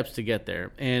little steps to get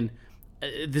there, and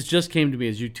this just came to me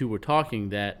as you two were talking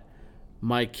that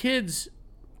my kids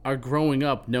are growing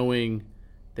up knowing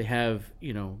they have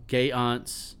gay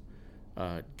aunts,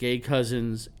 gay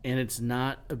cousins, and it's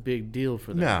not a big deal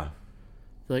for them. No.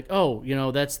 They're like,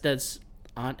 oh, that's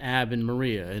Aunt Ab and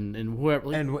Maria and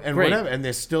whoever, And great. whatever, and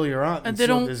they're still your aunt, And they so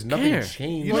don't there's nothing care.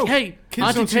 changed. Like, hey, kids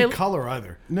Auntie don't Taylor, see color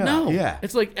either. no, Yeah.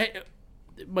 it's like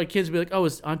my kids will be like, oh,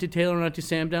 is Auntie Taylor and Auntie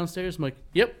Sam downstairs? I'm like,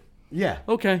 yep, Yeah.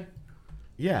 okay,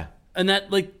 Yeah. and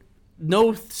that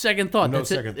No second thought. No That's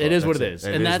second it. thought. It is what it That's is,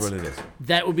 it. and It is that's what it is.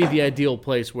 that would be the ideal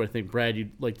place where I think Brad,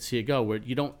 you'd like to see it go, where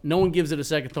you don't. No one gives it a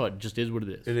second thought. It just is what it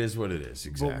is. It is what it is.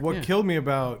 Exactly. But what killed me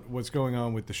about what's going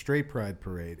on with the Straight Pride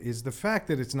Parade is the fact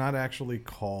that it's not actually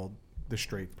called the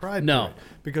Straight Pride No. Parade.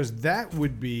 Because that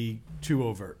would be too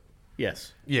overt.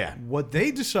 Yes. Yeah. What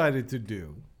they decided to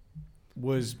do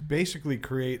was basically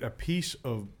create a piece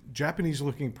of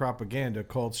Japanese-looking propaganda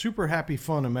called Super Happy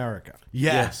Fun America.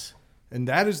 Yes. And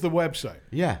that is the website.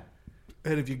 Yeah.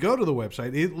 And if you go to the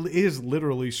website, it is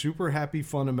literally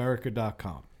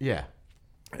superhappyfunamerica.com. Yeah.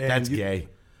 And That's gay.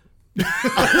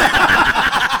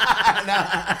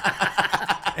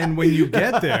 And when you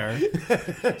get there,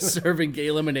 Serving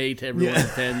gay lemonade to everyone who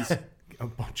attends. a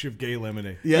bunch of gay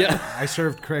lemonade. Yeah. I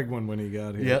served Craig one when he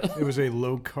got here. Yeah. It was a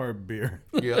low-carb beer.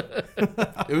 Yeah.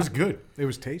 It was good. It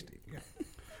was tasty. Yeah.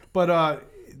 But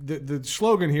the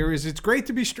slogan here is, it's great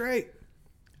to be straight.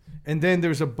 And then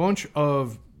there's a bunch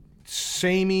of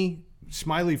samey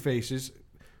smiley faces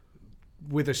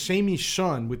with a samey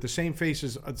sun with the same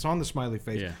faces. It's on the smiley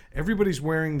face. Yeah. Everybody's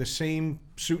wearing the same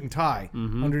suit and tie.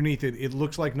 Underneath it, it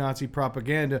looks like Nazi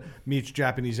propaganda meets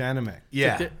Japanese anime.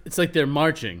 Yeah. It's like they're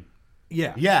marching.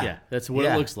 Yeah. Yeah. Yeah, that's what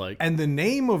Yeah. it looks like. And the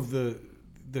name of the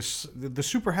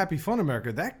Super Happy Fun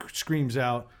America, that screams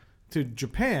out to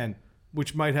Japan,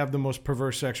 which might have the most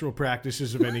perverse sexual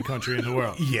practices of any country in the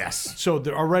world. Yes. So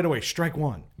there are right away, strike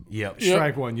one. Yep.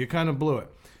 Strike one. You kind of blew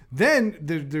it. Then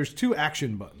there's two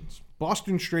action buttons.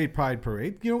 Boston Straight Pride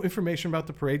Parade. Information about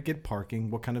the parade, get parking,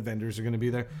 what kind of vendors are going to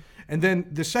be there. And then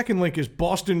the second link is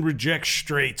Boston Rejects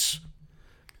Straights.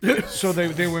 So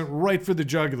they went right for the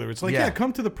jugular. It's like, Yeah. yeah,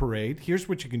 come to the parade. Here's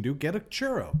what you can do. Get a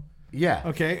churro. Yeah.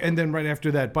 Okay, and then right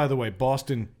after that, by the way,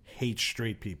 Boston hates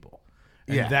straight people.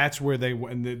 And Yeah. that's where they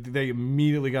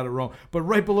immediately got it wrong. But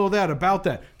right below that, about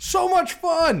that, so much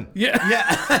fun. Yeah.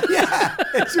 Yeah. Yeah.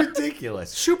 It's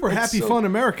ridiculous. Super Happy Fun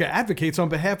America advocates on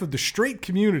behalf of the straight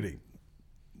community.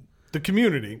 The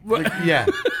community. Yeah.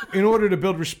 In order to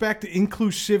build respect,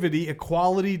 inclusivity,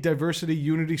 equality, diversity,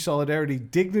 unity, solidarity,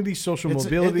 dignity, social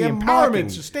mobility, they're empowerment, mocking.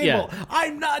 sustainable. Yeah.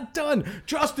 I'm not done.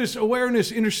 Justice, awareness,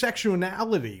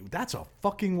 intersectionality. That's a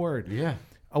fucking word. Yeah.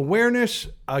 Awareness,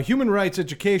 human rights,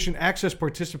 education, access,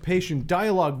 participation,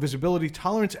 dialogue, visibility,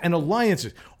 tolerance, and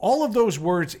alliances. All of those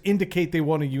words indicate they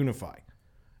want to unify.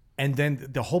 And then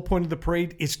the whole point of the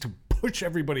parade is to push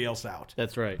everybody else out.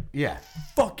 That's right. Yeah.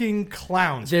 Fucking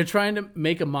clowns. They're trying to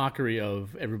make a mockery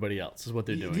of everybody else, is what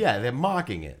they're doing. Yeah. They're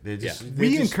mocking it. They're just. Yeah. they're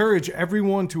We just- encourage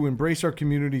everyone to embrace our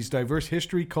community's diverse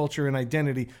history, culture, and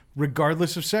identity,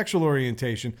 regardless of sexual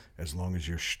orientation, as long as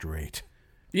you're straight.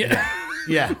 Yeah.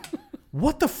 Yeah.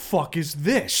 What the fuck is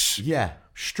this? Yeah.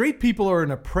 Straight people are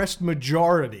an oppressed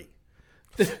majority.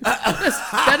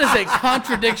 That is a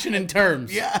contradiction in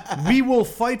terms. Yeah. We will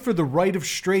fight for the right of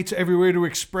straights everywhere to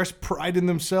express pride in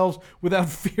themselves without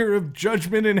fear of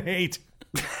judgment and hate.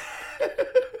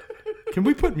 Can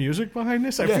we put music behind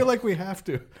this? I feel like we have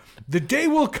to. The day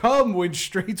will come when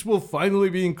straights will finally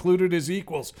be included as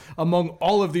equals among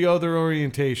all of the other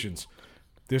orientations.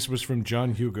 This was from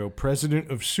John Hugo, president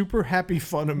of Super Happy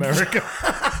Fun America.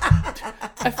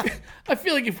 I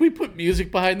feel like if we put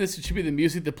music behind this, it should be the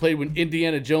music that played when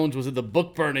Indiana Jones was at the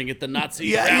book burning at the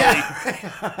Nazi rally.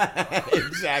 Yeah.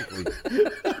 Exactly.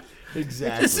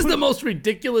 Exactly. This is the most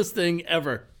ridiculous thing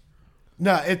ever.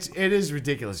 No, it is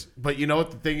ridiculous. But you know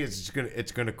what the thing is?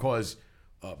 It's gonna cause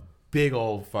a big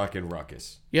old fucking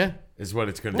ruckus. Yeah. Is what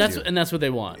it's gonna That's do. and that's what they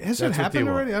want. Has That's it what they happened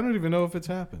want. already? I don't even know if it's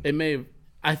happened. It may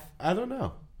have. I don't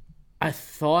know. I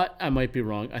thought I might be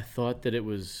wrong. I thought that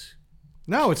it's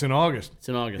No, it's in August.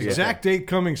 in August. Exact date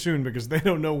coming soon because they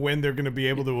don't know when they're going to be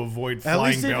able to avoid flying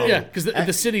least they bells. Yeah, because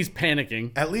the city's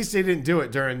panicking. At least they didn't do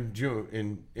it during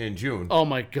June. In June, Oh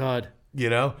my god.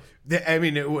 you know. I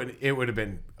mean, it would have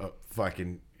been a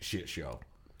fucking shit show.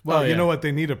 Well, Oh, you yeah. know what?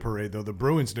 They need a parade, though. The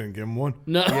Bruins didn't give them one.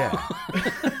 No. Yeah.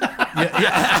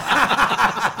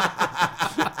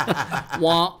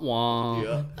 Wah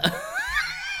wah.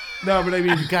 No, but I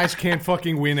mean, You guys can't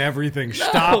fucking win everything.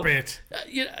 Stop it.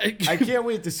 I can't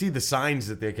wait to see the signs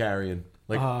that they're carrying.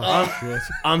 Like, Shit.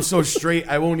 I'm so straight,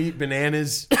 I won't eat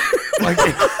bananas. Like,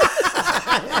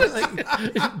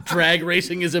 Drag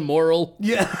racing is immoral.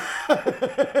 yeah.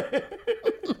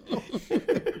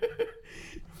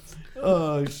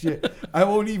 Oh shit! I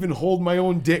won't even hold my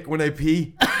own dick when I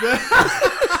pee.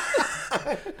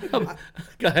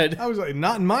 Go ahead. I was like,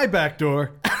 not in my back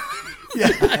door.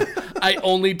 I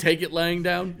only take it laying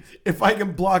down. If I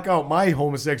can block out my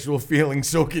homosexual feelings,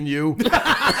 so can you.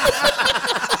 I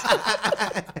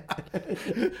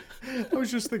was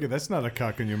just thinking, that's not a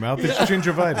cock in your mouth. It's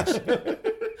gingivitis.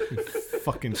 You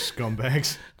Fucking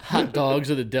scumbags. Hot dogs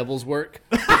are the devil's work.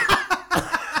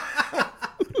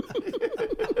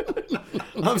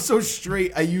 I'm so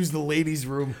straight, I use the ladies'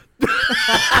 room.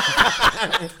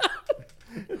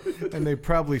 And they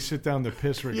probably sit down to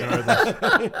piss regardless.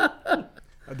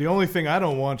 The only thing I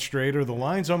don't want straight are the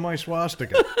lines on my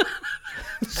swastika.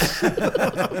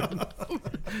 How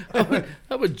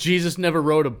about Jesus never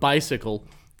rode a bicycle?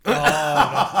 You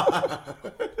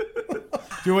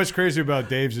know what's crazy about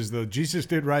Dave's is, though, Jesus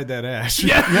did ride that ass.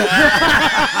 Yeah.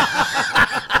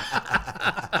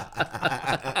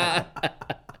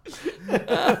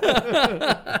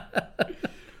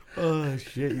 Oh,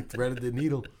 shit, you threaded the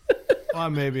needle. Well,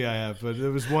 maybe I have, but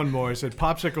there was one more. I said,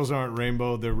 popsicles aren't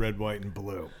rainbow, they're red, white, and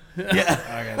blue.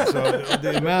 Yeah. Okay, so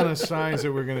the amount of signs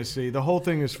that we're going to see, the whole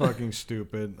thing is fucking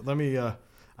stupid. Let me,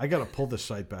 I got to pull the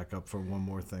site back up for one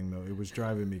more thing, though. It was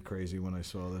driving me crazy when I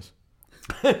saw this.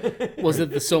 Was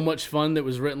it the So Much Fun that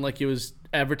was written like it was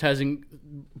advertising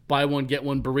buy one, get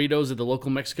one burritos at the local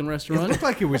Mexican It restaurant? looked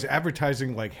like it was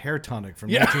advertising like hair tonic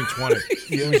from 1920.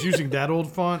 It was using that old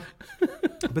font.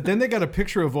 But then they got a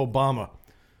picture of Obama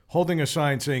holding a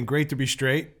sign saying, "Great to be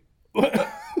straight."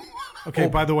 Okay,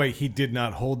 by the way, he did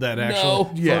not hold that actual.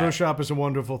 No. Yeah. Photoshop is a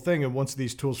wonderful thing, and once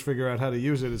these tools figure out how to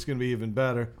use it, it's going to be even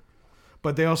better.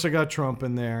 But they also got Trump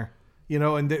in there, you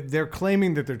know, and they're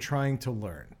claiming that they're trying to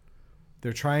learn.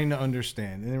 They're trying to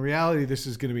understand. And in reality, this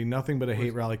is going to be nothing but a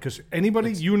hate rally. Because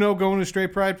anybody you know going to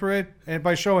Straight Pride Parade, and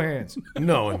by show of hands,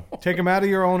 No one. take them out of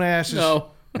your own asses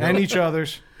No. and each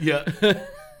other's. Yeah.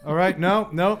 All right?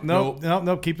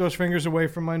 No. Keep those fingers away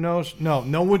from my nose. No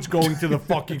one's going to the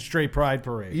fucking Straight Pride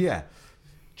Parade. Yeah.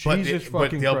 Jesus but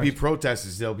fucking there'll be Christ.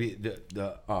 protesters. There'll be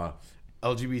the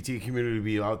LGBT community will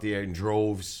be out there in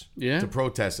droves to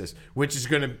protest this, which is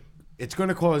it's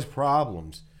gonna cause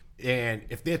problems. And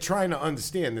if they're trying to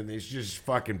understand, then they just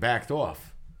fucking backed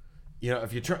off. You know,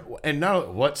 if you try, and now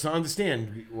what's to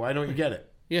understand? Why don't you get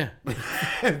it? Yeah.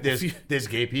 there's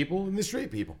gay people and there's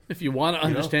straight people. If you want to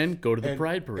understand, go to the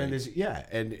Pride Parade. And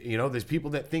there's people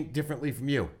that think differently from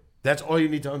you. That's all you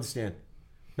need to understand.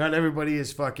 Not everybody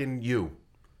is fucking you.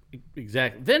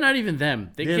 Exactly. They're not even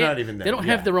them. They're not even them, They don't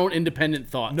have their own independent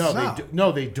thoughts.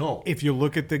 No, they don't. If you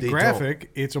look at the They graphic,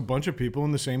 it's a bunch of people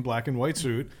in the same black and white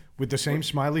suit with the same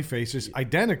smiley faces,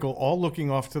 identical, all looking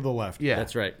off to the left. Yeah,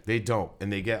 That's right. They don't,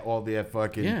 and they get all their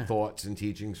fucking Yeah. thoughts and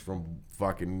teachings from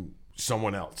fucking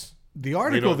someone else. The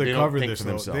article they that don't covered think this, for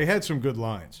though, themselves. they had some good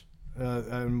lines.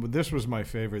 And this was my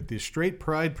favorite. The Straight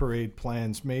Pride Parade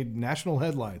plans made national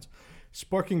headlines,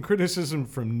 sparking criticism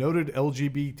from noted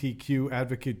LGBTQ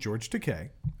advocate George Takei,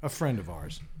 a friend of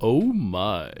ours. Oh,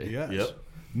 my. Yes. Yep.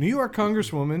 New York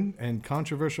Congresswoman and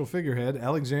controversial figurehead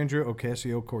Alexandria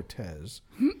Ocasio-Cortez.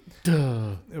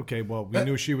 Okay, well, we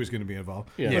knew she was going to be involved.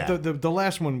 Yeah. But the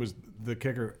last one was the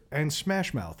kicker. And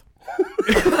Smash Mouth.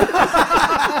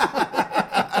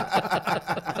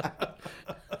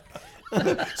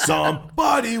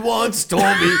 Somebody once told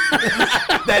me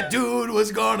that dude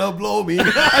was gonna blow me.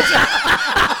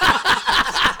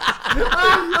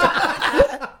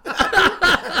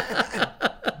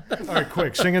 All right,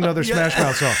 quick, sing another Smash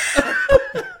Mouth song.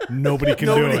 Nobody can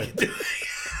do it.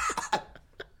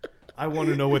 I want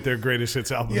to know what their greatest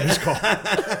hits album is called.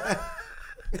 I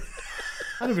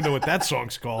don't even know what that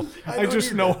song's called. I don't just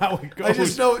either. know how it goes. I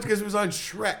just know it because it was on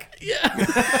Shrek.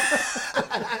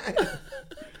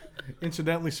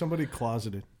 Incidentally, somebody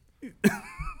closeted.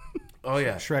 Oh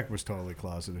yeah. Shrek was totally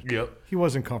closeted. Yep. He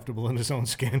wasn't comfortable in his own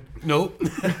skin. Nope.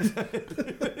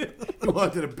 He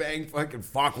wanted to bang fucking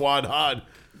Farquaad hard.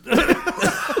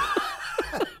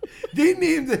 They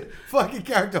named the fucking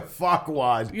character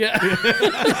Farquaad Yeah.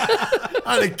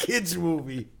 on a kids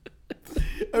movie.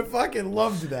 I fucking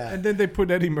loved that. And then they put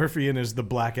Eddie Murphy in as the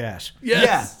black ass.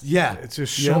 Yes. Yeah. It's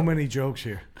just so many jokes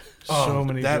here. So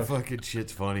many That jokes. fucking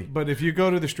shit's funny. But if you go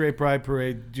to the Straight Pride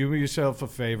Parade, do yourself a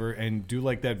favor and do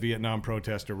like that Vietnam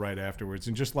protester right afterwards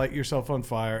and just light yourself on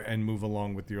fire and move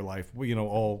along with your life. You know,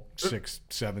 all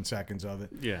 6-7 seconds of it.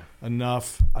 Yeah.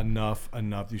 Enough.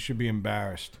 You should be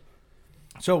embarrassed.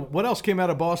 So what else came out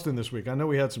of Boston this week? I know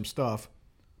we had some stuff.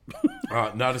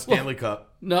 Not a Stanley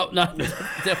Cup. No,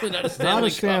 definitely not a Stanley Not a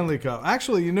Cup. Stanley Cup.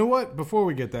 Actually, you know what? Before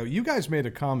we get that, you guys made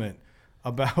a comment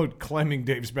about climbing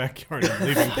Dave's backyard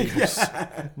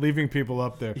and leaving people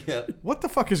up there. Yeah. What the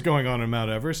fuck is going on in Mount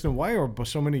Everest, and why are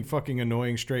so many fucking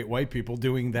annoying straight white people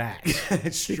doing that?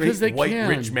 Straight Because they white can.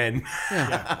 rich men.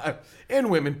 And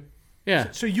women.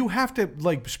 Yeah. So you have to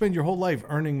like spend your whole life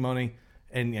earning money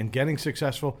and getting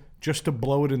successful just to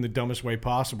blow it in the dumbest way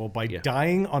possible by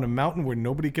dying on a mountain where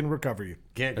nobody can recover you.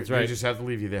 That's right. They just have to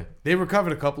leave you there. They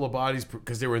recovered a couple of bodies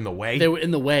because they were in the way. They were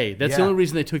in the way. That's the only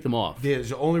reason they took them off. There's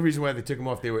the only reason why they took them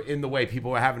off. They were in the way.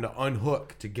 People were having to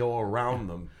unhook to go around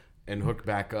them and hook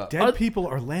back up. Dead people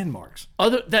are landmarks. I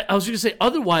was going to say,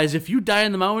 otherwise, if you die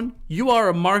on the mountain, you are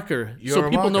a marker, so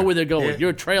people know where they're going.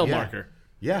 You're a trail marker.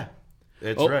 Yeah,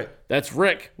 that's right. That's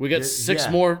Rick. We got 6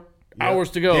 more hours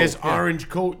to go. There's orange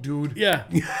coat, dude. Yeah.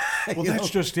 Well, that's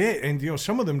just it. And,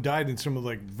 some of them died in some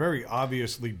of, very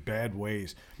obviously bad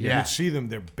ways. Yeah. You can see them.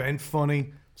 They're bent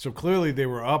funny. So clearly they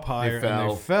were up higher and they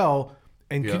fell. fell.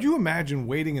 And could you imagine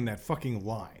waiting in that fucking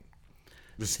line?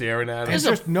 Just staring at them. And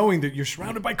just knowing that you're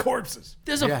surrounded by corpses.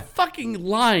 There's a fucking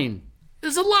line.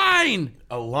 There's a line.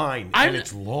 A line. And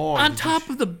it's long. On top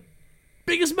of the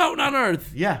biggest mountain on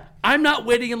earth. Yeah. I'm not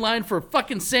waiting in line for a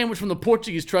fucking sandwich from the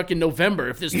Portuguese truck in November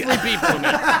if there's 3 people in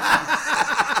it.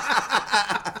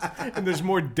 And there's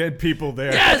more dead people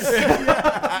there.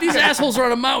 Yes! These assholes are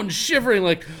on a mountain shivering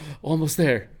like, almost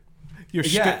there. You're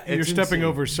stepping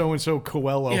over so-and-so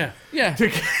Coelho Yeah. to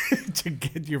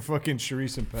get your fucking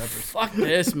chorizo and peppers. Fuck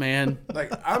this, man.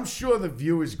 I'm sure the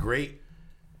view is great.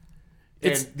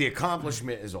 And the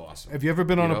accomplishment is awesome. Have you ever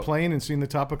been on a plane and seen the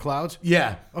top of clouds?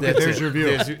 Yeah. Okay, there's your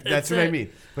view. That's what I mean.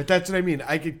 But that's what I mean.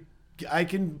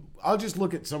 I'll just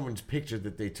look at someone's picture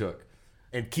that they took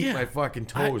and keep my fucking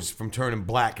toes from turning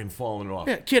black and falling off.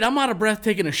 Yeah, kid, I'm out of breath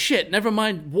taking a shit. Never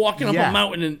mind walking up a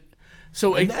mountain and...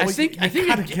 So I think you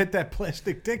gotta get that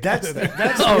plastic dick out of there.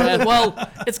 Well,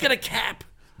 it's got a cap.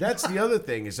 That's the other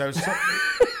thing is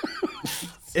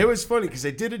it was funny because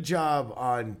I did a job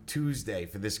on Tuesday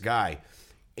for this guy,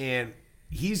 and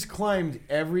he's climbed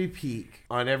every peak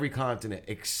on every continent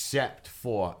except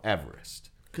for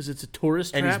Everest. Because it's a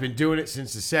tourist trap? And he's been doing it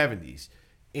since the 70s.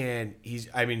 And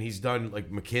he's done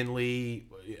like McKinley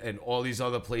and all these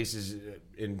other places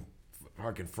in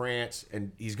fucking France,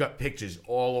 and he's got pictures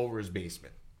all over his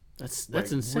basement. That's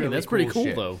insane. Really That's pretty cool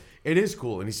shit. though. It is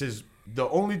cool. And he says the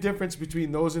only difference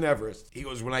between those and Everest, he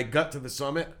goes, when I got to the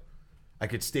summit, I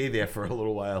could stay there for a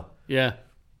little while. Yeah.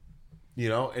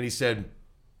 And he said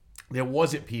there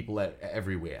wasn't people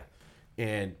everywhere.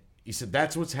 And he said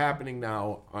that's what's happening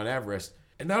now on Everest.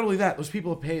 And not only that, those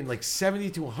people are paying like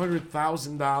 $70,000 to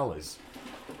 $100,000.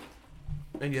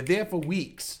 And you're there for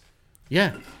weeks.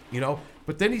 Yeah.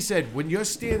 But then he said, when you're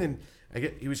standing, I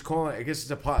guess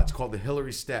it's a pot. It's called the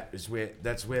Hillary Step. That's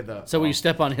where the. So when you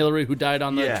step on Hillary, who died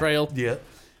on the trail. Yeah.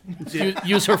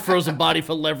 Use her frozen body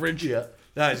for leverage. Yeah.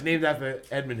 No, it's named after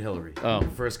Edmund Hillary. Oh. The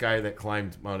first guy that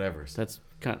climbed Mount Everest. That's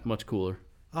kind of much cooler.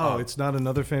 Oh, it's not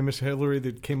another famous Hillary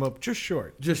that came up just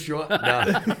short. Just short?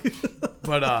 No.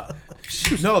 But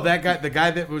no, the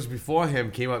guy that was before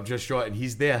him came up just short, and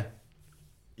he's there.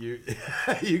 You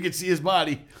can see his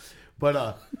body.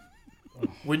 But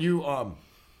when you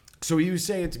so he was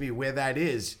saying to me where that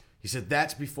is, he said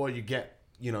that's before you get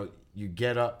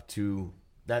up to,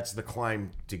 that's the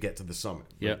climb to get to the summit.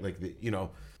 Yeah.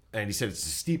 And he said it's the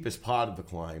steepest part of the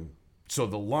climb. So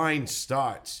the line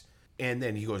starts, and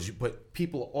then he goes, but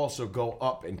people also go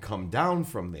up and come down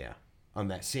from there on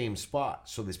that same spot.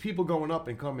 So there's people going up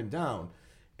and coming down,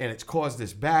 and it's caused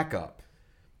this backup.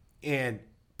 And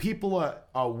people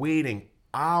are waiting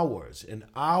hours and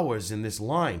hours in this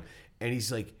line. And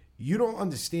he's like, you don't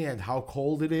understand how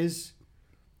cold it is,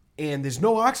 and there's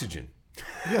no oxygen.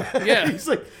 Yeah. He's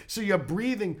like, so you're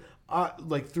breathing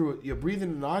you're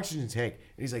breathing in an oxygen tank,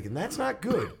 and he's like, and that's not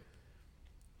good.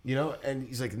 And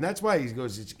he's like, and that's why he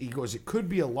goes, it could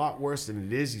be a lot worse than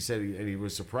it is. He said, and he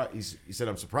was surprised. He said,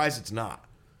 I'm surprised it's not.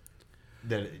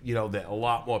 That that a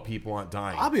lot more people aren't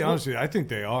dying. I'll be honest with you, I think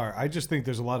they are. I just think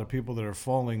there's a lot of people that are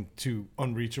falling to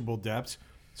unreachable depths.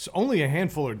 So only a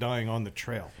handful are dying on the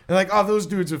trail. And like, oh, those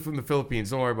dudes are from the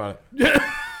Philippines. Don't worry about it.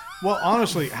 Well,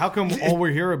 honestly, how come all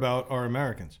we hear about are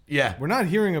Americans? Yeah. We're not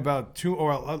hearing about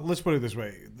let's put it this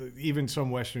way, even some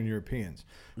Western Europeans.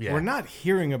 Yeah. We're not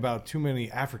hearing about too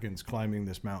many Africans climbing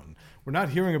this mountain. We're not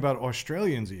hearing about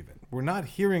Australians even. We're not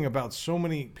hearing about so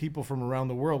many people from around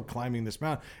the world climbing this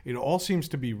mountain. It all seems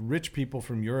to be rich people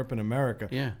from Europe and America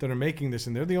that are making this,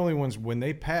 and they're the only ones, when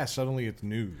they pass, suddenly it's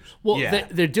news. Well,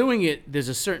 they're doing it. There's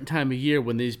a certain time of year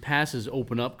when these passes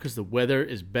open up because the weather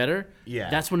is better. Yeah.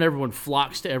 That's when everyone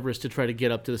flocks to Everest to try to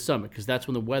get up to the summit because that's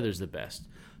when the weather's the best.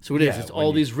 So it is. It's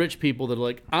all these rich people that are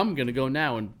like, I'm going to go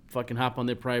now and fucking hop on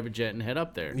their private jet and head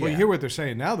up there. Well, you hear what they're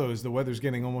saying now, though, is the weather's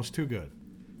getting almost too good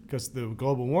because the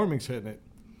global warming's hitting it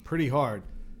pretty hard.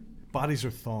 Bodies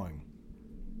are thawing.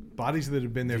 Bodies that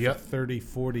have been there for 30,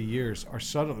 40 years are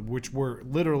suddenly, which were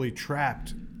literally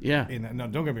trapped Yeah. And now,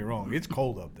 don't get me wrong, it's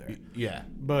cold up there. Yeah.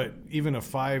 But even a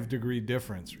 5-degree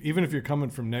difference, even if you're coming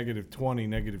from -20,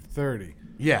 -30,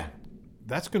 Yeah.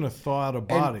 that's going to thaw out a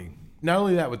body. Not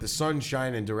only that, with the sun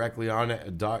shining directly on it,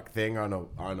 a dark thing on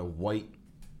a white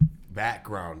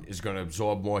background is going to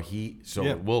absorb more heat, so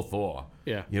Yeah. it will thaw.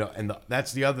 Yeah. You know, and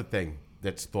that's the other thing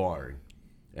that's thawing,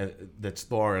 that's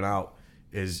thawing out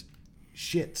is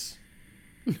shits.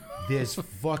 There's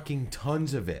fucking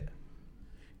tons of it.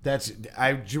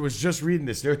 I was just reading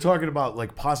this. They're talking about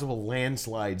like possible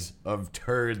landslides of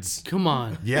turds. Come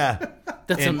on. Yeah,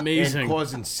 That's amazing. And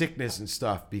causing sickness and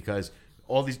stuff because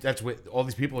all these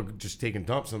people are just taking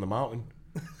dumps on the mountain.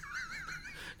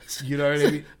 You know what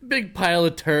I mean? Big pile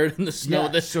of turd in the snow. Yeah,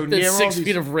 There's so near all 6 these-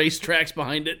 feet of racetracks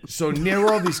behind it. So near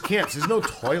all these camps, there's no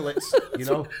toilets. You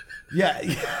know? Yeah.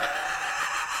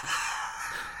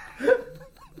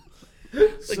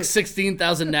 It's like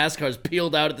 16,000 NASCARs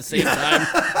peeled out at the same time.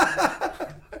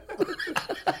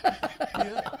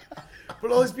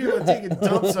 But all these people are taking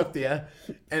dumps up there,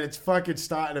 and it's fucking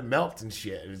starting to melt and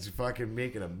shit, and it's fucking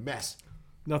making a mess.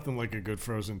 Nothing like a good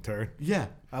frozen turd. Yeah.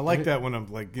 I like that when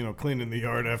I'm like, cleaning the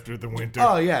yard after the winter.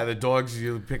 Oh, yeah, the dogs,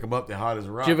 you pick them up, they're hot as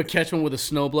a rock. Do you ever catch one with a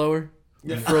snowblower?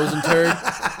 Frozen turd?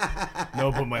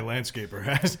 No, but my landscaper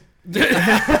has.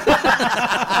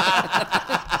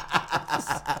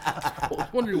 I was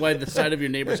wondering why the side of your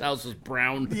neighbor's house is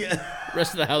brown. Yeah. The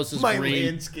rest of the house is My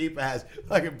green. landscaper has,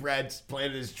 fucking Brad's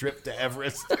planning his trip to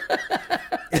Everest.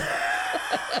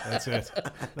 That's it.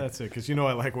 That's it. Because I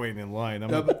like waiting in line.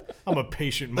 I'm a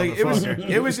patient Like, motherfucker.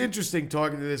 it was interesting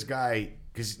talking to this guy,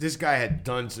 because this guy had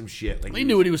done some shit. Like He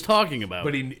knew what he was talking about.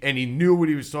 But he knew what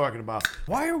he was talking about.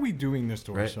 Why are we doing this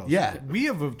to ourselves? Yeah. We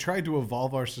have tried to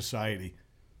evolve our society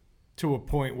to a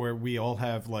point where we all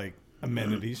have, like,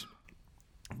 amenities.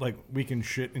 Like, we can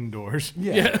shit indoors.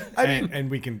 Yeah. I mean,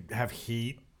 and we can have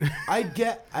heat. I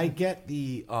get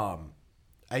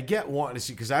wanting to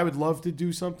see, because I would love to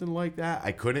do something like that.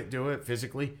 I couldn't do it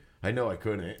physically. I know I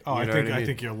couldn't. Oh, You know what I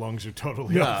think your lungs are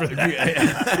totally up for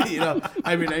that.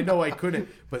 I mean, I know I couldn't,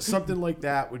 but something like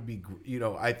that would be,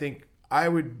 I think I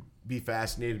would be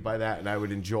fascinated by that, and I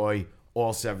would enjoy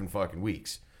all 7 fucking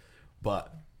weeks.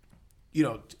 But,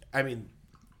 I mean,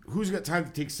 who's got time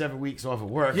to take 7 weeks off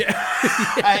of work? Yeah.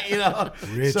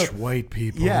 Rich So- white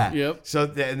people. Yeah. Yep. So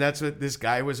and that's what this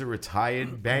guy was, a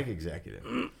retired bank executive,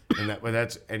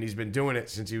 and he's been doing it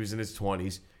since he was in his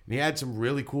 20s. And he had some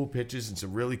really cool pictures and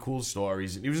some really cool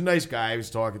stories. And he was a nice guy. He was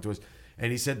talking to us,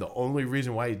 and he said the only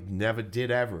reason why he never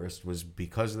did Everest was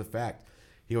because of the fact,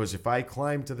 he goes, if I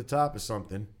climb to the top of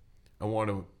something, I want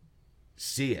to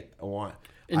see it. Enjoy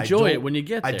I it don't- when you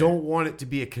get there. I don't want it to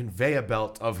be a conveyor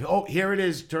belt of, oh, here it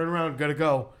is, turn around, gotta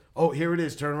go. Oh, here it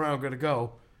is, turn around, gotta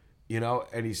go.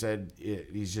 And he said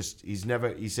he's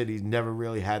never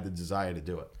really had the desire to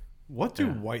do it. What do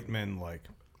white men like?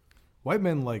 White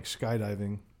men like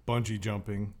skydiving, bungee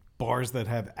jumping, bars that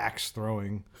have axe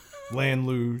throwing, land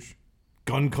luge,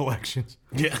 gun collections.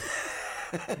 Yeah.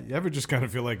 You ever just kind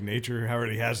of feel like nature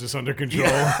already has this under control?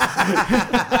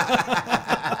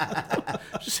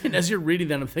 Just saying, as you're reading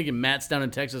that, I'm thinking Matt's down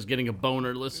in Texas getting a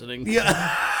boner listening. Yeah.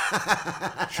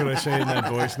 Should I say it in that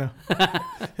voice now?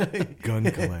 Gun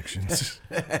collections,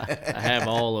 I have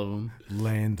all of them.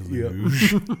 land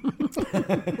luge.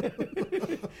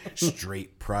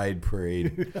 Straight pride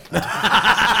parade.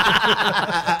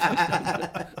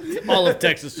 All of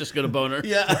Texas just got a boner.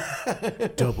 Yeah.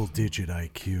 Double-digit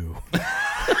IQ.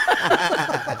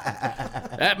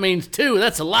 That means 2.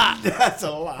 That's a lot. That's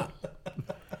a lot.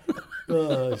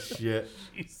 Oh, shit.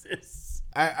 Jesus.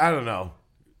 I don't know.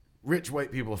 Rich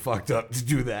white people are fucked up to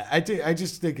do that. I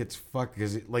just think it's fucked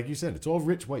because, like you said, it's all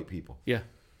rich white people. Yeah.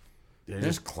 They're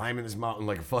just climbing this mountain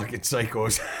like a fucking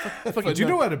psychos. But you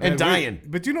know what? And dying.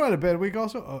 But you know what? A bad week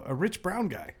also a rich brown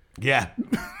guy. Yeah.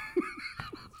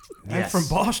 And from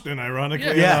Boston, ironically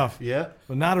Yeah. enough. Yeah.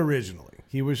 But not originally.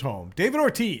 He was home. David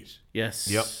Ortiz, Yes.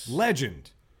 Yep.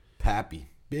 legend. Pappy.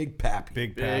 Big Pappy.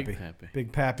 Big Big Pappy. Pappy.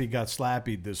 Big Pappy got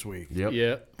slappied this week. Yep.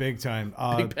 Yeah. Big time.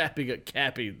 Big Pappy got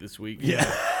Cappy this week. Yeah.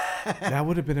 That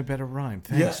would have been a better rhyme.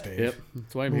 Thanks, Dave. Yep.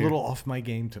 That's why I'm I'm a here. little off my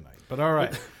game tonight. But all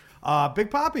right. Big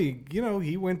Pappy,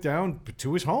 he went down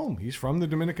to his home. He's from the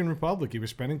Dominican Republic. He was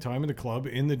spending time in a club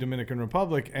in the Dominican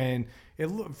Republic. And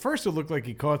first it looked like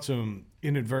he caught some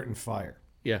inadvertent fire.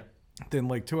 Yeah. Then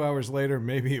like 2 hours later,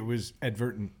 maybe it was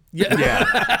advertent. Yeah.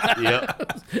 Yeah.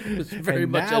 Yep. It's very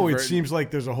And much now it advertent. seems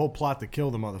like there's a whole plot to kill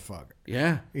the motherfucker.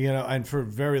 Yeah. And for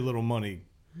very little money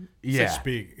Yeah. to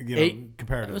speak, It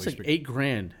comparatively was like speaking.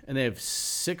 $8,000, and they have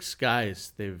 6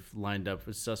 guys they've lined up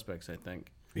as suspects, I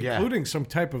think. Yeah. Including some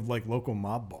type of like local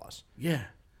mob boss. Yeah.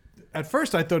 At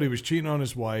first, I thought he was cheating on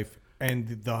his wife and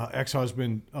the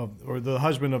ex-husband or the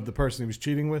husband of the person he was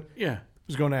cheating with Yeah.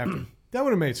 was going after him. That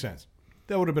would have made sense.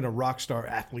 That would have been a rock star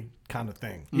athlete kind of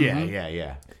thing. Yeah, Mm-hmm.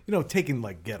 yeah. Taken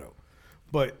like ghetto.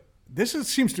 But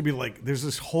seems to be like there's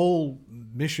this whole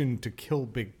mission to kill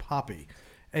Big Papi.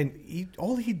 And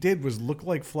all he did was look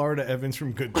like Florida Evans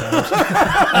from Good Times.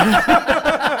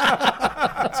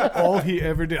 That's all he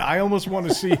ever did. I almost want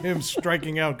to see him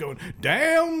striking out, going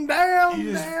down, down,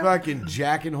 He just down. fucking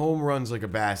jacking home runs like a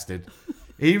bastard.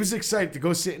 He was excited to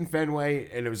go sit in Fenway,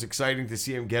 and it was exciting to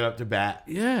see him get up to bat.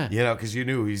 Yeah. Because you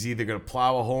knew he's either going to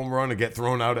plow a home run or get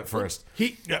thrown out at first.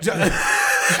 He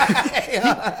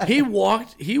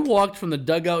walked from the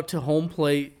dugout to home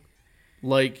plate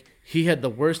like he had the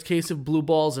worst case of blue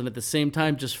balls, and at the same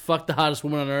time just fucked the hottest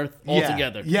woman on earth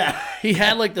altogether. Yeah. He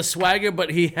had like the swagger, but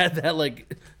he had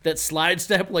that slide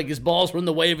step, like his balls were in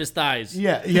the way of his thighs.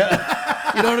 Yeah. You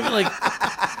know what I mean?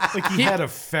 Like he had a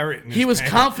ferret in his He was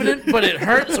pants. confident, but it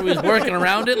hurt, so he was working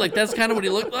around it. Like that's kind of what he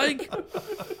looked like.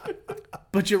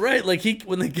 But you're right. Like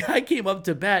when the guy came up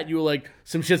to bat, you were like,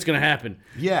 some shit's gonna happen.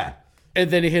 Yeah. And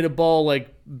then he hit a ball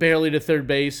like barely to third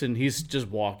base, and he's just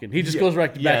walking. He just goes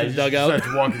right back to the dugout. He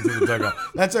starts walking to the dugout.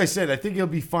 That's what I said. I think he'll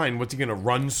be fine. What's he going to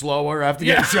run slower after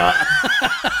getting shot?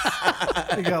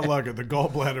 He got lucky. The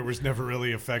gallbladder was never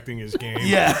really affecting his game.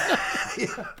 Yeah.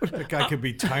 That guy could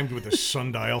be timed with a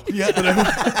sundial.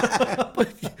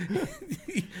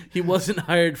 He wasn't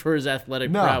hired for his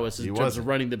athletic No, prowess in he terms wasn't. of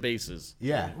running the bases.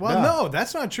 Yeah. Well, no,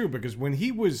 that's not true because when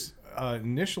he was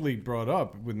initially brought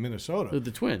up with Minnesota, With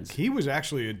the Twins. he was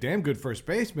actually a damn good first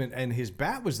baseman, and his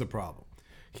bat was the problem.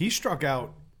 He struck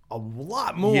out a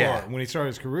lot more when he started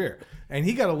his career, and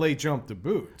he got a late jump to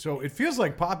boot. So it feels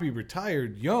like Papi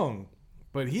retired young,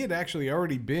 but he had actually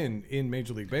already been in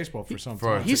Major League Baseball for some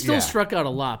time. He still Yeah. struck out a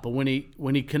lot, but when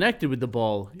he connected with the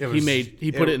ball, he was-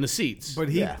 put it in the seats. But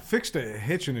he Yeah. fixed a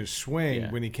hitch in his swing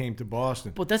Yeah. when he came to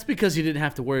Boston. But that's because he didn't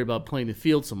have to worry about playing the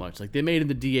field so much. Like they made him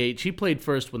the DH. He played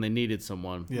first when they needed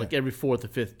someone, like every fourth or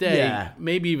fifth day, Yeah.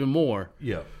 maybe even more.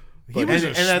 Yeah. He was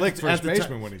a slick first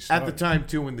baseman when he At started. the time,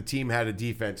 too, when the team had a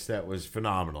defense that was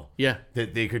phenomenal. Yeah.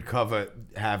 That they could cover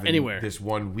having Anywhere. this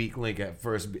one weak link at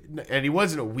first. And he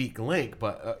wasn't a weak link,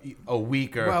 but a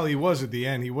weaker. Well, he was at the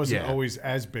end. He wasn't Yeah. always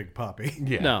as big Papi.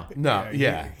 yeah. No.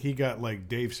 Yeah. He got like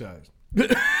Dave size.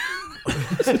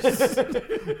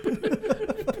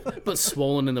 But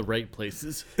swollen in the right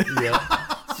places. Yeah.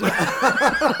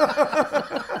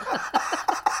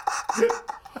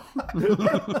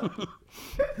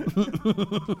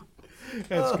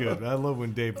 That's good. I love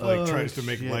when Dave tries to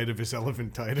make light of his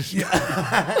elephantitis.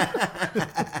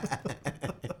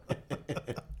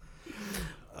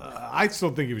 I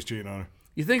still think he was cheating on her.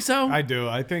 You think so? I do.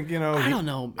 I think, I don't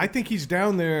know. I think he's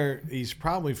down there. He's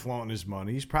probably flaunting his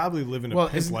money. He's probably living a Well,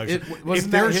 pimp isn't life. it- If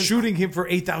wasn't they're that his- shooting him for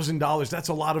 $8,000, that's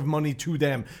a lot of money to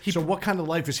them. So what kind of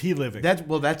life is he living?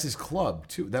 That's his club,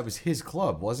 too. That was his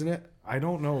club, wasn't it? I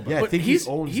don't know about Yeah, I that. think he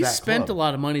owns he's that spent club. a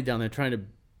lot of money down there trying to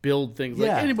build things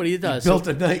like anybody does. He built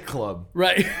a nightclub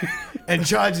right. and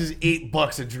charges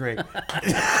 $8 a drink.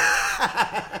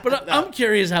 But I'm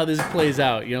curious how this plays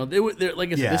out. You know, there like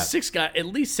I said, Yeah. there's at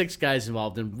least six guys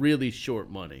involved in really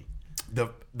short money. The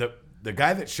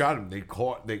guy that shot him, the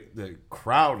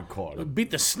crowd caught him. Beat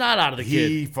the snot out of the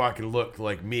kid. He fucking looked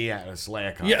like me at a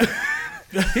Slayer concert.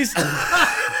 Yeah. He's,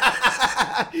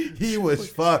 He was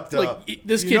fucked up. like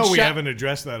this You kid know we shot, haven't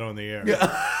addressed that on the air.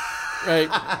 right?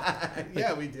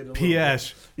 Yeah, we did.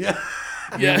 P.S. Yeah.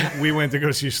 Yeah. We went to go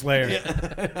see Slayer.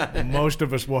 Most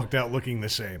of us walked out looking the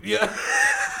same. Yeah.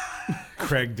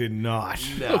 Craig did not.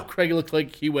 Craig looked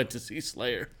like he went to see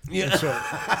Slayer. So,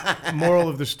 moral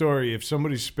of the story: if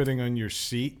somebody's spitting on your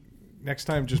seat, next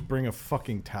time just bring a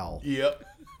fucking towel Yep.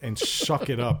 and suck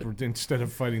it up instead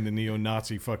of fighting the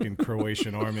neo-Nazi fucking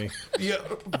Croatian army.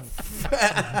 Yep.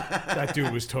 That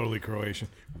dude was totally Croatian.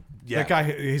 Yeah. That guy,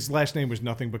 his last name was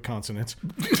nothing but consonants.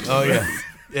 Oh yeah.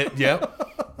 Yep.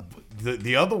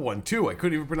 The other one too. I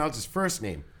couldn't even pronounce his first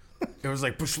name. It was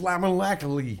like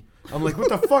Pushlamalakali. I'm like, what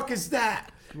the fuck is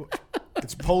that?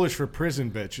 It's Polish for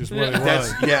prison bitch, is what it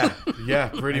was.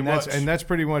 That's pretty much. And that's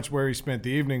pretty much where he spent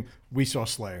the evening. We saw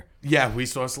Slayer. Yeah, we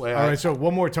saw Slayer. All right, so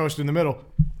one more toast in the middle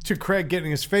to Craig getting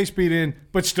his face beat in,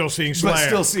 but still seeing Slayer. but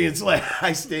still seeing Slayer.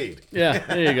 I stayed. Yeah,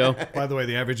 there you go. By the way,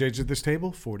 the average age at this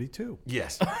table, 42.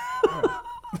 Yes.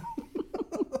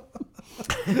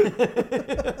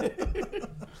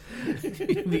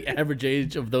 The average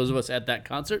age of those of us at that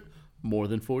concert, more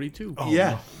than 42.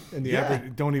 Yeah. And the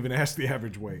average, don't even ask the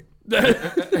average weight. Less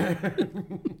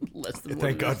than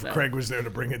Thank God for Craig was there to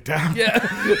bring it down.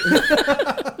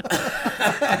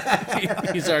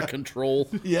 He's our control.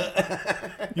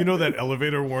 Yeah. You know that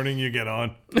elevator warning you get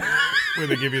on where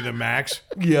they give you the max?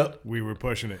 Yep. We were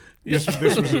pushing it. This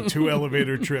was a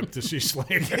 2-elevator trip to see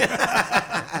Slater.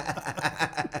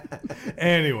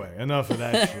 Anyway, enough of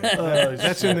that shit.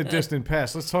 That's in the distant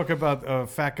past. Let's talk about a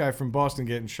fat guy from Boston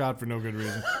getting shot for no good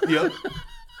reason. Yep.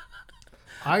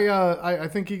 I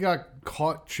think he got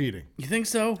caught cheating. You think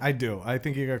so? I do. I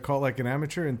think he got caught like an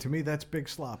amateur, and to me, that's big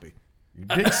sloppy.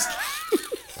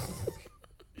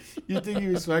 You think he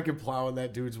was fucking plowing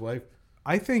that dude's wife?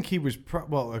 I think he was,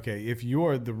 well, okay, if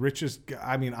you're the richest guy,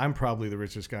 I mean, I'm probably the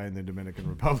richest guy in the Dominican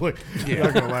Republic. Yeah.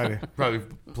 Not going to lie to you. Probably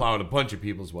plowing a bunch of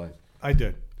people's wives. I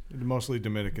did. Mostly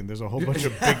Dominican. There's a whole bunch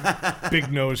of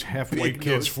big nose, half white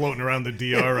kids floating around the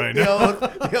DR right now.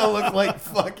 They all look like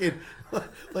fucking,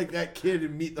 like that kid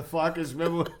in Meet the Fockers.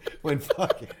 Remember when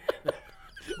fucking,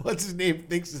 what's his name,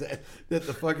 thinks that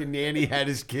the fucking nanny had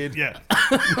his kid? Yeah.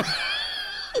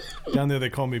 Down there they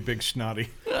call me Big Snotty.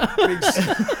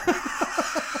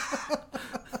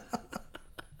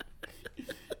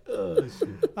 Oh, shit.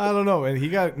 I don't know. And he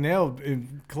got nailed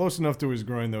close enough to his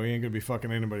groin, though. He ain't going to be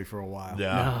fucking anybody for a while.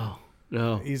 Yeah.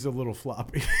 No. He's a little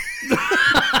floppy.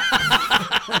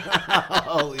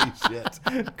 Holy shit.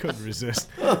 Couldn't resist.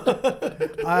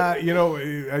 I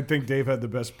think Dave had the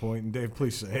best point. And Dave,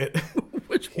 please say it.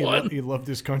 Which one? He loved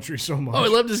his country so much. Oh, he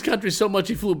loved his country so much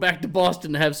he flew back to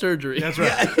Boston to have surgery. That's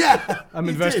right. Yeah. I'm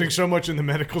investing so much in the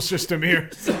medical system here.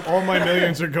 All my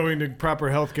millions are going to proper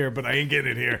health care, but I ain't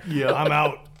getting it here. Yeah. I'm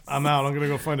out. I'm going to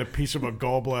go find a piece of a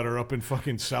gallbladder up in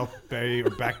fucking South Bay or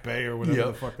Back Bay or whatever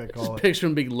the fuck they call it. Picture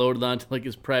him being loaded onto like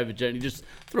his private jet. And he just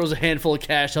throws a handful of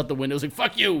cash out the window. He's like,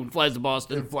 "Fuck you," and flies to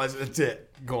Boston. That's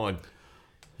it. Gone.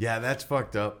 Yeah, that's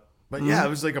fucked up. But yeah, it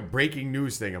was like a breaking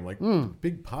news thing. I'm like,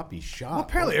 Big Poppy shot. Well,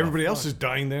 apparently everybody else is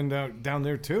dying then down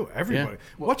there too. Everybody.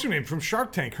 Yeah. What's her name from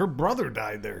Shark Tank? Her brother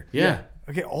died there. Yeah.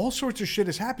 Okay, all sorts of shit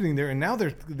is happening there, and now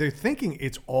they're thinking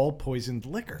it's all poisoned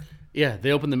liquor. Yeah,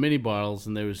 they opened the mini bottles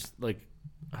and there was like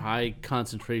high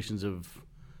concentrations of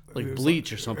like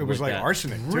bleach or something. It was like that.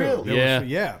 arsenic too. Really?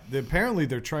 Yeah. Apparently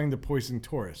they're trying to poison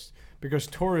tourists because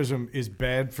tourism is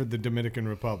bad for the Dominican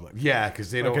Republic. Yeah,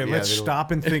 because they don't. Okay, let's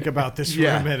stop and think about this for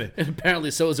a minute. And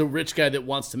apparently so is a rich guy that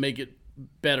wants to make it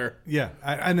better. Yeah,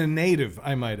 and a native,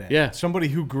 I might add. Yeah. Somebody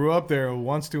who grew up there who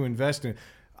wants to invest in.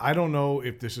 I don't know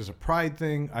if this is a pride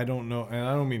thing. I don't know, and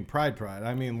I don't mean pride.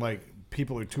 I mean like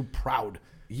people are too proud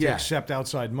to accept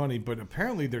outside money, but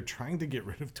apparently they're trying to get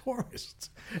rid of tourists,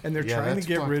 and they're trying to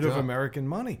get rid of American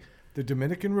money. The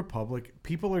Dominican Republic,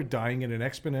 people are dying at an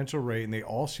exponential rate, and they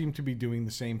all seem to be doing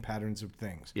the same patterns of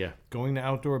things. Yeah. Going to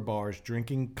outdoor bars,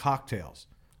 drinking cocktails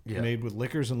made with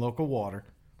liquors and local water,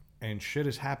 and shit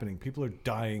is happening. People are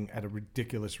dying at a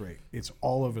ridiculous rate. It's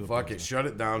all over the place. Fuck it. Shut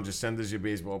it down. Just send us your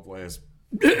baseball players.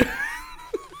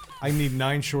 I need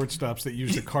 9 shortstops that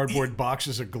used a cardboard box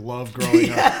as a glove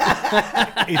growing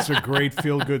up. It's a great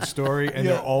feel-good story, and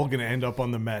they're all going to end up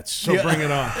on the Mets. So bring it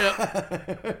on.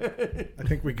 I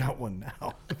think we got one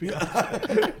now.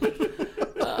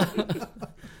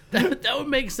 That would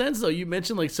make sense, though. You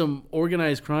mentioned like some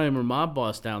organized crime or mob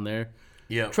boss down there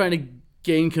trying to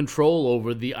gain control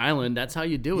over the island. That's how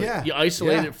you do it. Yeah. You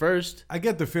isolate it first. I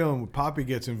get the feeling Poppy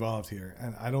gets involved here,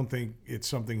 and I don't think it's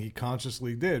something he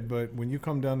consciously did, but when you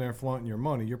come down there flaunting your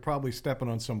money, you're probably stepping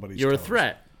on somebody's You're toes. a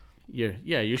threat.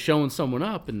 You're showing someone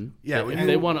up, and Yeah, if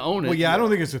they want to own it. Well, yeah, I don't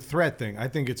think it's a threat thing. I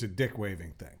think it's a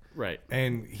dick-waving thing. Right.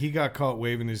 And he got caught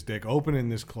waving his dick, opening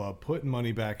this club, putting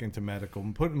money back into medical,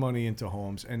 and putting money into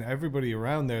homes, and everybody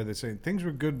around there that's saying things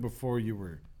were good before you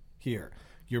were here.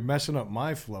 You're messing up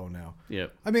my flow now.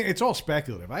 Yep. I mean, it's all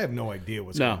speculative. I have no idea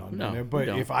what's going on down there. But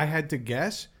don't. if I had to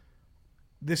guess,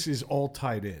 this is all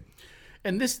tied in.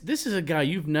 And this is a guy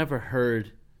you've never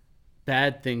heard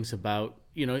bad things about.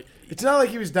 You know, It's not like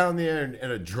he was down there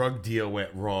and a drug deal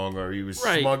went wrong or he was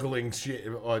Right. smuggling shit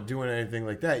or doing anything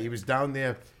like that. He was down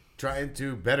there trying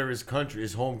to better his country,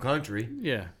 his home country.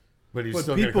 yeah. But he's But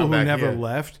still gonna people come who back never here.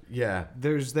 left, Yeah.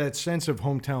 there's that sense of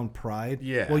hometown pride.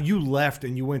 Yeah. Well, you left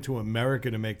and you went to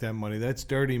America to make that money. That's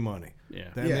dirty money. Yeah.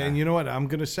 And you know what? I'm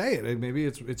going to say it. Maybe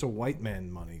it's a white man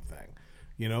money thing.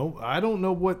 You know, I don't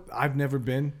know what. I've never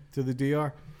been to the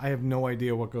DR. I have no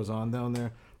idea what goes on down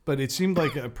there. But it seemed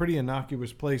like a pretty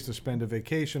innocuous place to spend a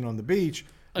vacation on the beach.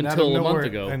 and out of Until a month nowhere-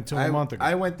 ago. Until a month ago.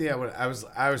 I went there when I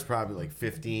was probably like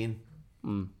 15.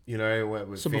 You know, I went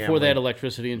with So family. before they had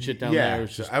electricity and shit down yeah, there, it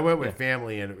was so just I went with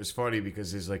family, and it was funny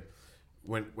because there's like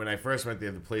when I first went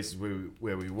there, the places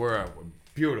where we were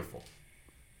beautiful,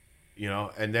 you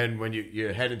know, and then when you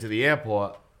head into the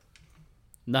airport,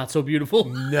 not so beautiful.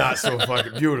 not so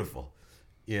fucking beautiful,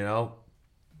 you know.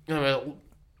 I mean,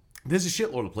 there's a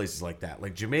shitload of places like that,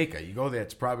 like Jamaica. You go there,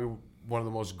 it's probably one of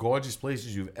the most gorgeous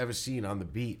places you've ever seen on the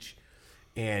beach,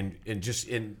 and just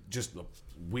the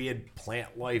weird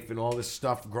plant life and all this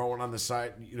stuff growing on the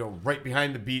side. You know, right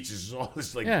behind the beach is all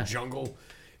this jungle,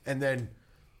 and then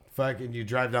fucking you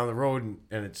drive down the road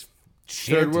and it's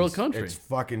Third world country. It's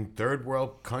fucking third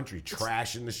world country.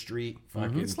 Trash in the street.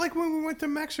 Fucking. It's like when we went to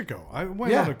Mexico. I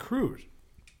went on a cruise,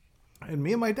 and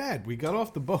me and my dad, we got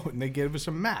off the boat, and they gave us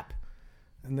a map.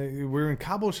 And we were in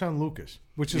Cabo San Lucas,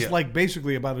 which is like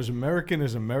basically about as American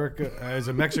as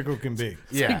Mexico can be.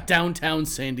 It's like downtown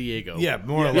San Diego. Yeah,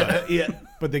 more or less.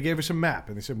 But they gave us a map,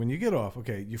 and they said, when you get off,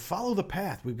 okay, you follow the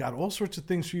path. We've got all sorts of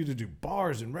things for you to do,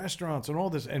 bars and restaurants and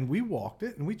all this. And we walked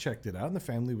it, and we checked it out, and the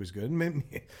family was good. And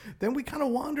then we kind of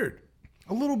wandered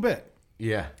a little bit.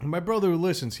 Yeah. And my brother who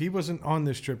listens, he wasn't on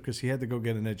this trip because he had to go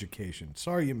get an education.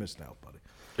 Sorry you missed out, buddy.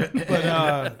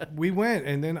 But we went,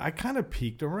 and then I kind of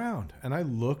peeked around, and I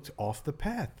looked off the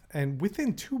path. And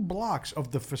within 2 blocks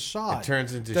of the facade It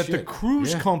turns into that shit. the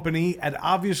cruise company had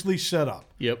obviously set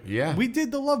up. Yep. Yeah. We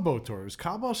did the Love Boat tour. It was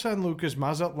Cabo San Lucas,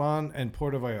 Mazatlan, and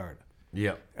Puerto Vallarta.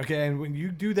 Yep. Okay, and when you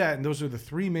do that, and those are the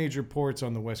 3 major ports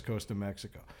on the west coast of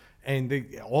Mexico, and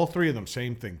all 3 of them,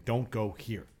 same thing. Don't go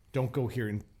here. Don't go here,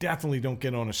 and definitely don't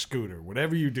get on a scooter.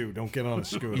 Whatever you do, don't get on a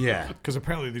scooter. Yeah. Because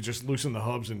apparently they just loosen the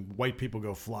hubs and white people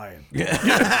go flying. In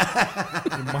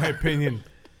my opinion,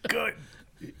 good.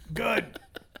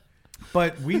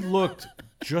 But we looked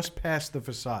just past the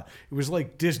facade. It was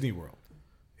like Disney World.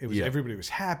 It was everybody was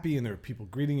happy, and there were people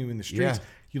greeting you in the streets. Yeah.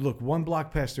 You look 1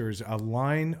 block past, there is a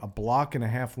line, a block and a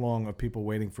half long of people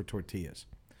waiting for tortillas.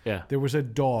 Yeah. There was a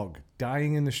dog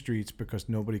dying in the streets because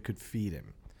nobody could feed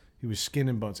him. He was skin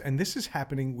and bones. And this is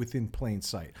happening within plain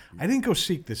sight. I didn't go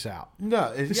seek this out.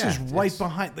 No, This is right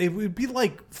behind. It would be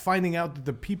like finding out that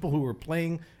the people who were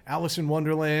playing Alice in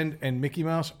Wonderland and Mickey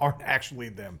Mouse aren't actually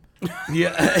them. Yeah.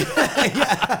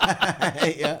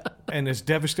 And as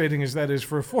devastating as that is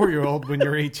for a 4-year-old when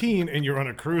you're 18 and you're on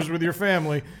a cruise with your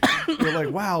family, you're like,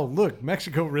 wow, look,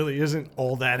 Mexico really isn't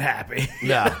all that happy.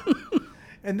 Yeah.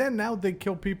 And then now they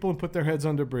kill people and put their heads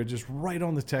under bridges right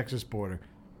on the Texas border.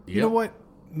 You know what?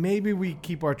 Maybe we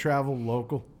keep our travel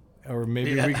local, or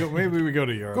maybe we go. Maybe we go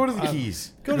to Europe. Go to the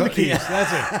Keys. Go to the Keys.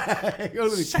 That's it. Go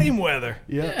to the Same weather.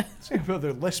 Yeah. Same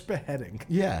weather. Less beheading.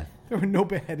 Yeah. There were no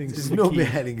beheadings. There's in the no Keys.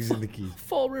 beheadings in the Keys.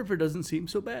 Fall River doesn't seem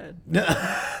so bad.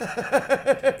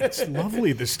 It's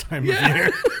lovely this time of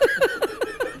year.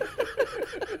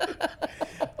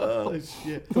 Oh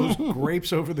shit. Those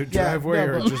grapes over the driveway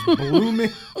no, are but- just blooming.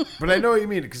 But I know what you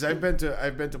mean, because I've been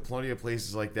to plenty of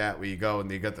places like that where you go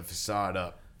and they got the facade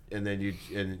up, and then you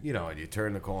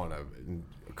turn the corner. And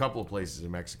a couple of places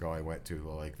in Mexico I went to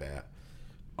were like that.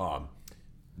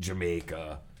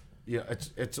 Jamaica, yeah,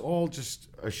 it's all just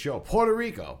a show. Puerto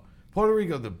Rico,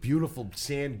 the beautiful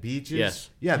sand beaches. Yes.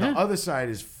 Yeah, the other side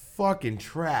is fucking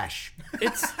trash.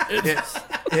 It's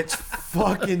It's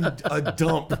fucking a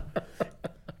dump.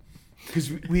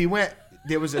 Because we went,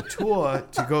 there was a tour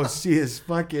to go see his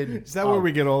fucking. Is that where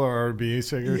we get all our RBA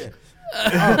singers? Yeah.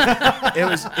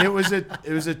 It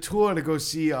was a tour to go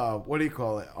see what do you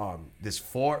call it? This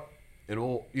fort, an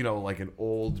old like an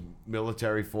old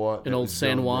military fort, An old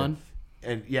San Juan?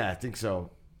 and yeah, I think so.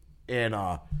 And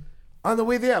on the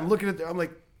way there, I'm looking at I'm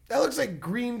like, that looks like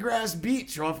Green Grass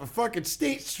Beach off of fucking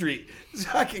State Street. It's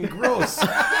fucking gross.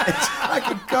 It's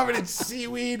fucking covered in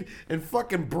seaweed and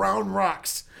fucking brown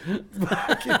rocks.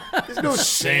 Fucking, there's no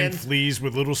Sand sand. fleas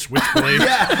with little switchblades.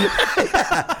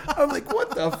 Yeah. I'm like, what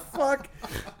the fuck?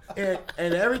 And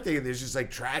everything. There's just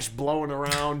like trash blowing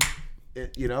around.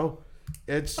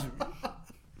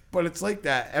 But it's like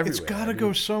that everywhere. It's got to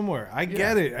go somewhere. I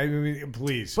get it. I mean,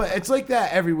 please. But it's like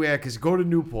that everywhere, because go to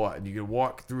Newport and you can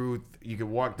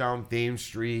walk down Thames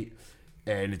Street,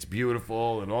 and it's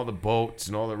beautiful, and all the boats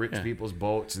and all the rich people's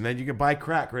boats, and then you can buy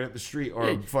crack right up the street or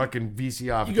a fucking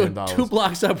VCR for you $10. go 2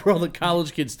 blocks up where all the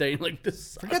college kids stay. Like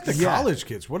this. Forget the college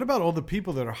kids. What about all the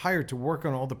people that are hired to work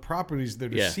on all the properties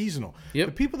that are seasonal? Yep.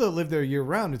 The people that live there year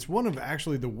round, it's one of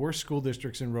actually the worst school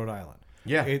districts in Rhode Island.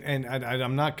 Yeah. And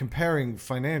I'm not comparing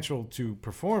financial to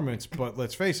performance, but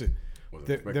let's face it,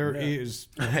 there is...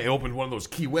 I opened one of those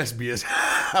Key West beers.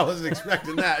 I wasn't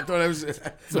expecting that. I thought I was.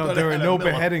 No, there are no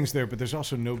beheadings there, but there's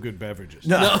also no good beverages.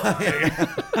 No.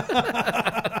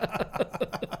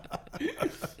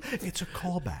 It's a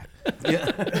callback.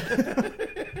 Yeah.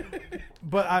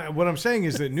 But what I'm saying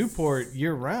is that Newport,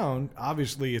 year-round,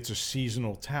 obviously it's a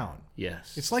seasonal town.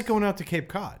 Yes. It's like going out to Cape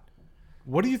Cod.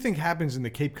 What do you think happens in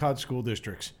the Cape Cod school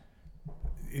districts?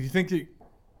 You think that...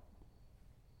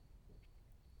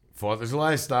 4th of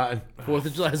July is starting. 4th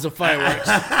of July is the fireworks.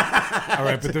 All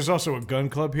right, but there's also a gun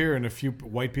club here and a few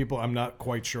white people I'm not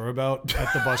quite sure about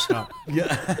at the bus stop.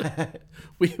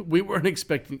 We weren't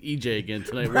expecting EJ again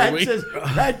tonight, were we?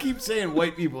 Brad keeps saying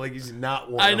white people like he's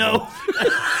not one. I know.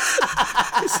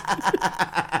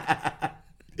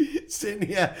 Sitting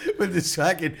here with this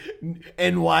fucking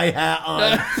NY hat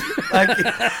on, like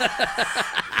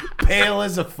pale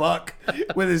as a fuck,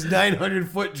 with his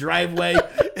 900-foot driveway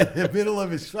in the middle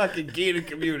of his fucking gated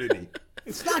community.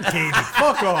 It's not gated.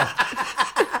 Fuck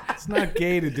off. It's not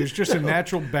gated. There's just a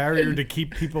natural barrier to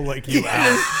keep people like you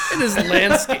out. And his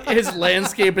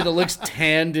landscaper that looks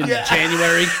tanned in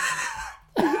January.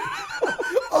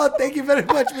 Oh, thank you very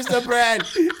much, Mr. Brad.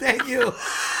 Thank you.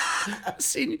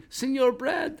 Senor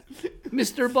Brad,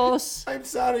 Mr. Boss. I'm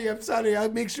sorry. I'll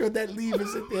make sure that leave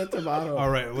isn't there tomorrow. All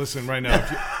right, listen, right now,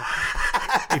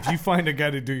 if you find a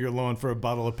guy to do your lawn for a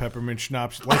bottle of peppermint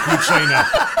schnapps, like you'd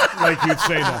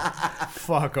say no,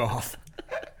 fuck off.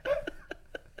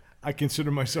 I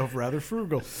consider myself rather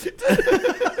frugal.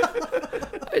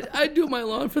 I do my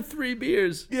lawn for 3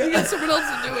 beers. You get someone else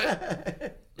to do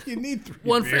it. You need 3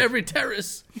 One beers. for every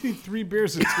terrace. You need 3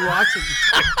 beers and 2 oxygen.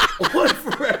 One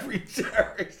for every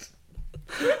terrace.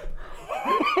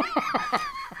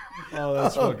 Oh,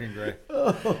 that's fucking great.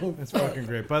 That's fucking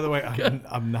great. By the way,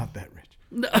 I'm not that rich.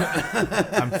 No.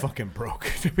 I'm fucking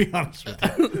broke, to be honest with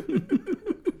you.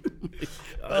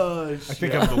 Oh, I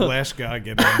think I'm the last guy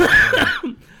getting on the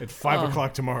plane. At 5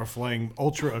 o'clock tomorrow, flying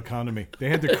ultra economy. They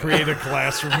had to create a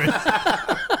class for me.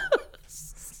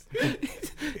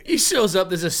 He shows up.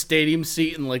 There's a stadium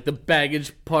seat in like the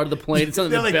baggage part of the plane. It's on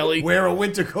They're the like, belly. wear a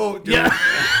winter coat, dude. Yeah.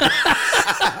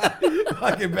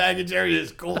 Fucking baggage area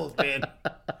is cold, man.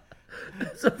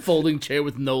 It's a folding chair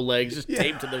with no legs, just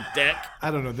taped to the deck.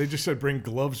 I don't know. They just said bring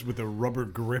gloves with a rubber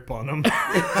grip on them.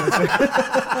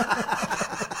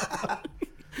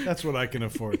 That's what I can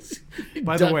afford.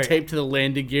 By the way, taped to the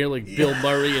landing gear like Bill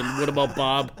Murray and What About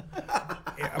Bob?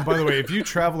 by the way, if you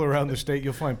travel around the state,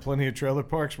 you'll find plenty of trailer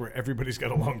parks where everybody's got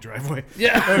a long driveway.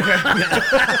 Yeah.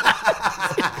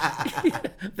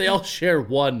 They all share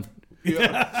one.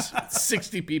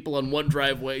 60 people on one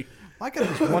driveway. I got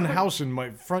this one house in my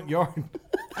front yard.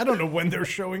 I don't know when they're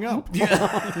showing up.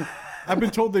 I've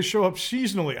been told they show up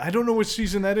seasonally. I don't know what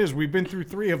season that is. We've been through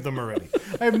 3 of them already.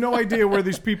 I have no idea where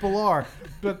these people are.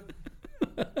 But,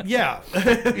 yeah,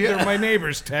 they're my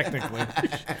neighbors, technically.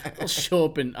 They'll show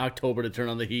up in October to turn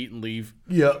on the heat and leave.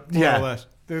 Yep. More or less.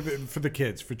 They're for the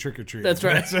kids, for trick-or-treat. That's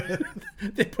right.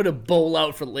 They put a bowl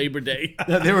out for Labor Day.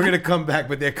 No, they were going to come back,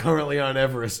 but they're currently on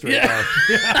Everest right now.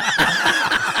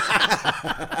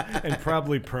 And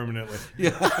probably permanently.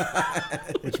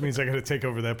 Which means I got to take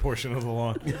over that portion of the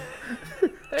lawn.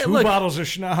 Hey, 2 look, bottles of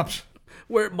schnapps.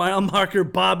 we're at mile marker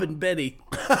Bob and Betty.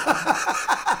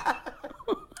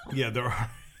 Yeah, there are.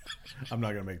 I'm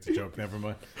not going to make the joke. Never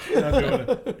mind. Not doing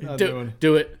it. Not doing it.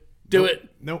 Do it. Do it.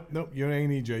 Nope. You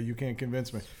ain't EJ. You can't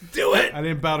convince me. Do it. I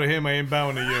didn't bow to him. I ain't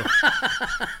bowing to you.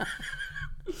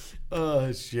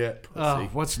 Oh, shit.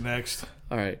 What's next?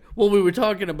 All right. Well, we were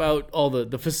talking about all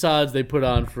the facades they put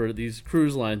on for these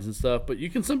cruise lines and stuff, but you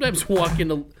can sometimes walk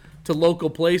into local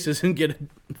places and get a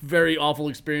very awful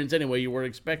experience anyway you weren't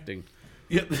expecting.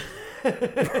 Yep.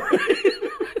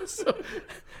 So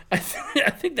I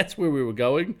think that's where we were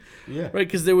going. Yeah. Right?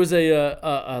 Because there was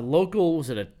a local, was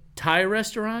it a Thai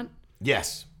restaurant?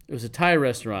 Yes. It was a Thai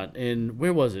restaurant. And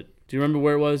where was it? Do you remember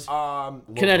where it was?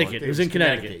 Connecticut. It was in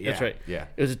Connecticut. That's right. Yeah.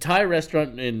 It was a Thai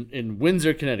restaurant in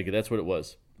Windsor, Connecticut. That's what it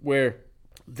was. Where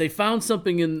they found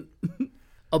something in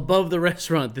above the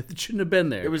restaurant that shouldn't have been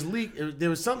there. It was there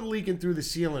was something leaking through the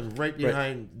ceiling right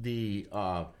behind the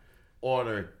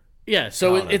order. Yeah,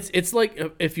 so it's like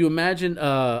if you imagine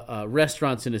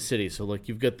restaurants in a city. So like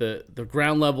you've got the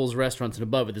ground levels restaurants, and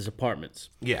above it there's apartments.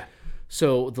 Yeah.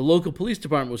 So the local police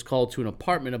department was called to an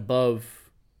apartment above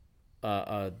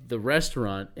the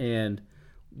restaurant, and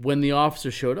when the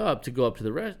officer showed up to go up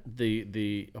to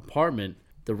the apartment,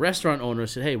 the restaurant owner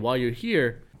said, "Hey, while you're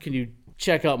here, can you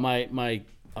check out my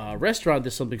restaurant?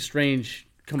 There's something strange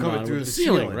coming on through with the the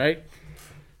ceiling, ceiling." right?"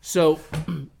 So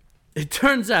it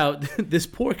turns out this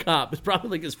poor cop, it's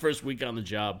probably like his first week on the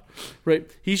job, right?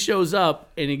 He shows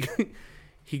up and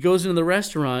he goes into the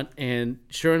restaurant, and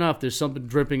sure enough, there's something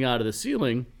dripping out of the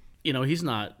ceiling. You know, he's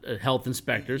not a health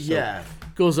inspector, so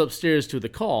goes upstairs to the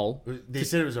call. They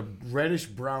said it was a reddish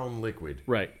brown liquid.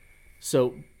 Right.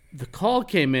 So the call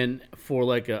came in for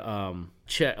like a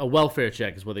welfare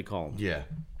check is what they call them. Yeah.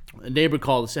 A neighbor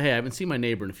called and said, "Hey, I haven't seen my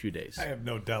neighbor in a few days." I have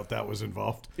no doubt that was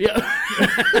involved. Yeah.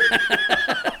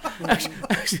 Actually,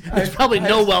 there's probably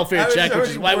no welfare check, which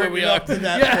is why where we are. To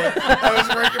that point. I was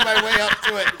working my way up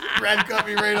to it. Brad cut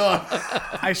me right off.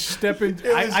 I stepped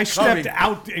coming.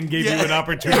 out and gave you an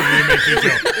opportunity to make your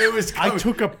joke. It was I coming.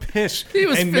 took a piss. He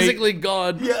was and physically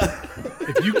gone.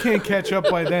 If you can't catch up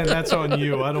by then, that's on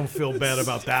you. I don't feel bad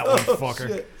about that one, fucker.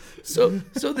 Shit. So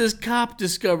this cop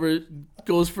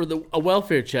goes for a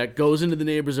welfare check, goes into the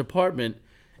neighbor's apartment,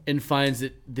 and finds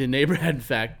that the neighbor had in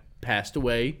fact passed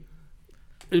away.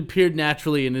 It appeared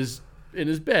naturally in his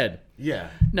bed. Yeah.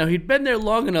 Now he'd been there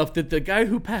long enough that the guy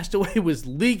who passed away was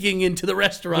leaking into the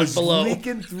restaurant below.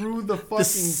 Leaking through the fucking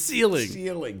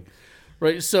ceiling.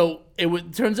 Right, so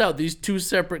turns out these two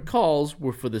separate calls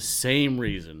were for the same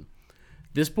reason.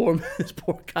 This poor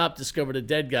cop discovered a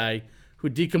dead guy who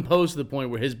decomposed to the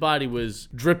point where his body was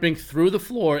dripping through the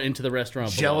floor into the restaurant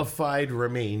below. Jellified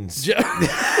remains.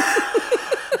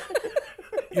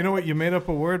 You know what? You made up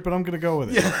a word, but I'm going to go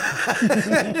with it.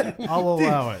 I'll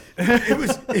allow it.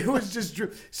 It was just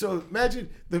drip. So imagine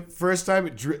the first time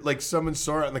it dripped, like someone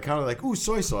saw it on the counter, like, ooh,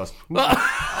 soy sauce. That's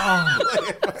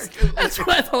what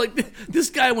I thought. Like this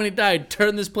guy, when he died,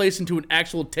 turned this place into an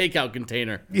actual takeout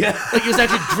container. Yeah. Like he was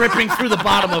actually dripping through the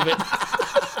bottom of it.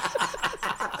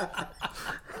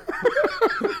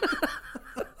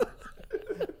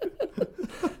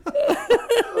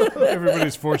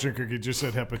 Everybody's fortune cookie just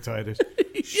said hepatitis.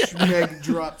 Schmeg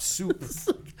drop soup.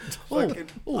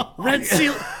 Red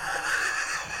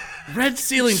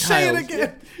ceiling tiles. Say it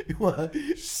again. What?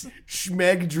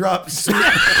 Schmeg drop soup.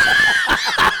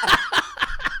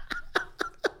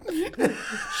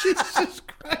 Jesus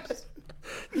Christ.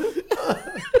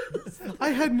 I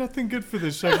had nothing good for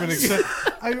this segment except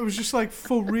I was just like,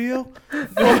 for real? I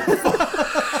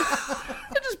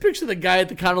just picture the guy at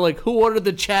the counter like, who ordered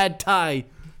the Chad Thai?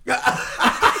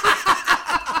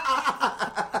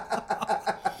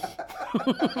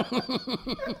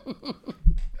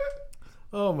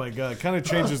 Oh my God. Kind of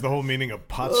changes the whole meaning of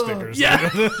pot stickers. Yeah.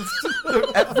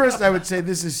 At first, I would say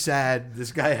this is sad.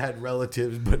 This guy had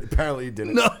relatives, but apparently he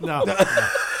didn't. No.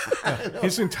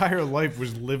 His entire life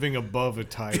was living above a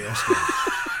Thai restaurant.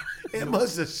 It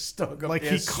must have stuck up Like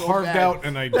there he so carved bad. out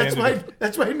an identity.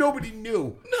 That's why nobody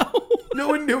knew. No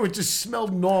one knew. It just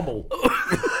smelled normal.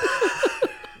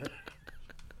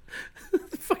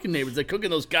 The fucking neighbors, they're cooking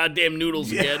those goddamn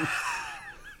noodles again.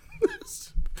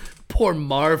 Poor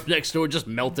Marv next door just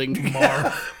melting.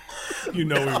 Marv. You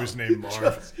know he was named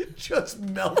Marv. Just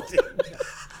melting.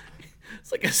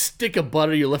 It's like a stick of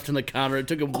butter you left on the counter. It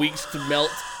took him weeks to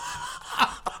melt.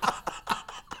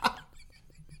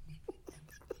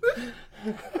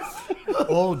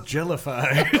 All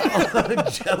jellified.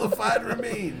 Jellified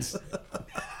remains.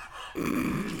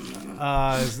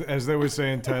 As they would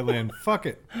say in Thailand, fuck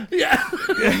it. Yeah.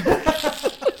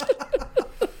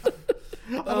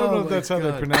 I don't know if that's how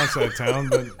they pronounce that town,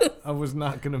 but I was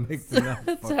not going to make the note.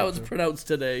 That's how it's pronounced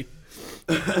today.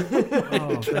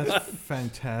 Oh, that's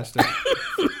fantastic.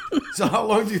 So how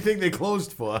long do you think they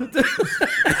closed for?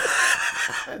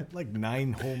 Like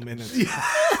 9 whole minutes.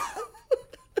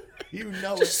 You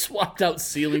know it. Just swapped out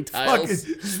ceiling tiles.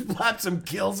 Fucking slap some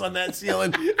kills on that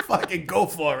ceiling. Fucking go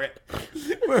for it.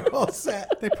 We're all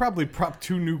set. They probably propped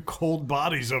 2 new cold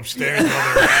bodies upstairs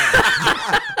while they're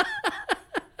at it.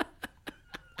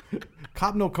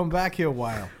 Cop no come back here a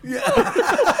while. Yeah.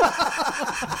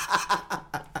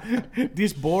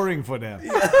 This boring for them.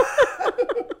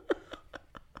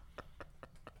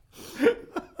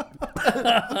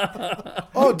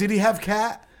 Oh, did he have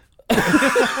cat?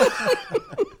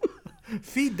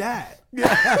 Feed that.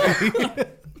 Yeah.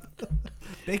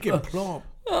 Make it plump.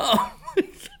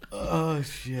 Oh,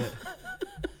 shit.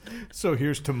 So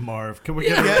here's to Marv. Can we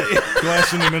get a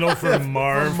glass in the middle for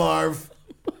Marv? Marv.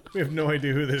 We have no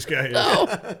idea who this guy is.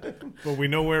 But we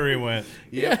know where he went.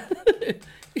 Yeah.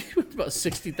 About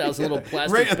 60,000 little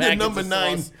plastic Right at the packets number of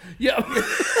 9. sauce. Yeah.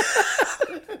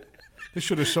 They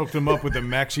should have soaked him up with a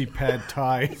maxi pad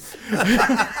Thai.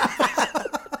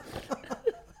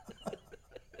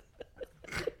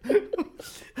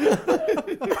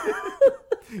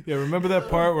 Yeah, remember that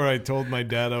part where I told my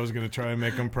dad I was going to try and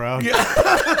make him proud? Yeah.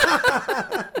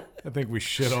 I think we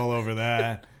shit all over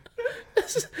that.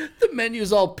 The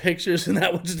menu's all pictures, and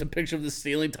that was just a picture of the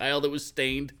ceiling tile that was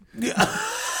stained.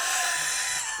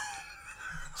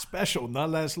 Special, not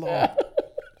last long.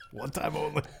 One time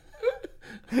only.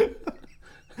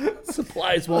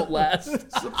 Supplies won't last.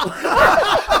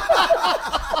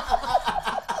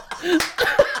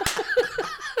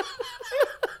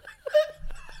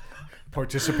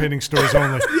 Participating stores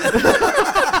only.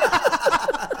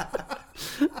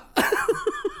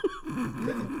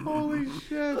 Holy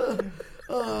shit.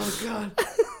 Oh, God.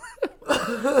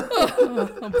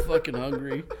 I'm fucking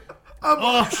hungry.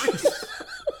 Oh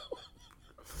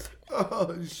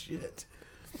shit.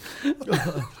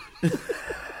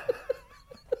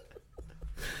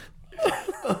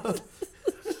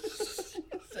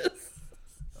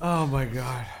 Oh my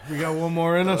God. We got one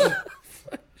more in us?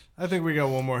 I think we got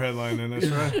one more headline in us,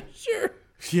 right? Sure.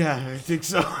 Yeah, I think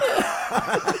so.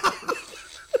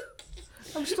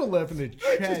 I'm still laughing at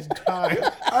Chad Time.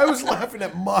 I was laughing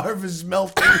at Marvin's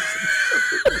melting.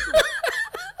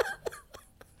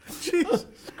 Jesus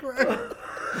Christ.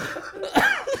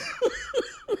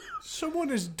 Someone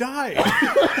has died.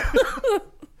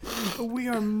 But we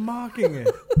are mocking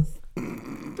it.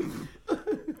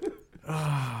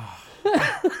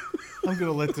 I'm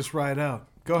going to let this ride out.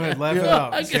 Go ahead, laugh it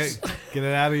out. I guess- Get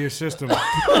it out of your system.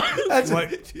 That's What?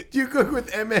 do you cook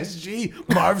with MSG?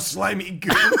 Marv slimy goo.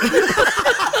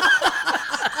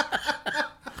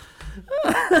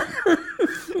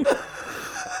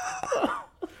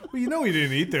 Well, you know he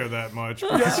didn't eat there that much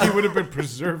because he would have been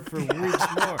preserved for weeks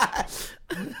more.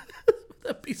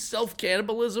 That'd be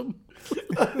self-cannibalism.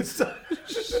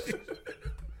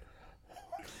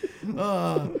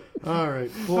 All right.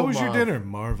 How was your dinner?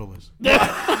 Marvelous.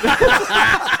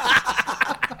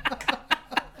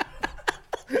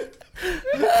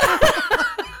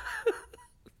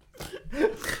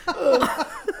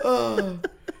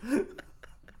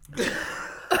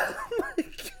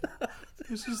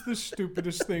 This is the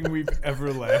stupidest thing we've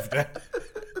ever laughed at.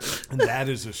 And that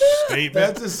is a statement.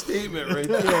 That's a statement right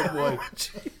there, boy.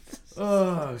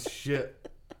 Oh, shit.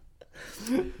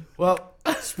 Well,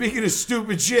 speaking of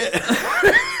stupid shit,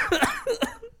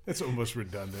 That's almost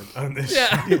redundant on this.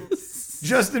 Yeah.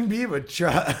 Justin Bieber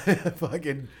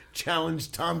fucking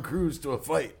challenged Tom Cruise to a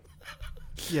fight.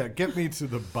 Yeah, get me to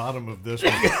the bottom of this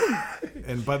one.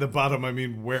 And by the bottom, I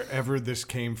mean wherever this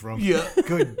came from. Yeah.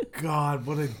 Good God,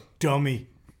 what a dummy.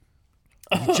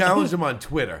 He challenged him on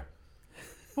Twitter.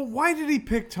 But why did he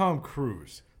pick Tom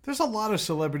Cruise? There's a lot of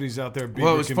celebrities out there. Bieber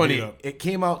Well, it was can funny. beat up. It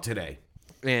came out today,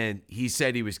 and he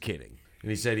said he was kidding. And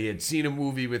he said he had seen a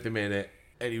movie with him in it,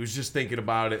 and he was just thinking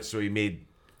about it, so he made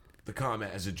the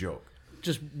comment as a joke.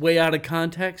 Just way out of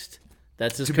context.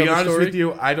 That's his To be cover honest story? with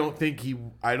you, I don't think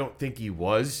he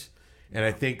was, and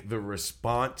I think the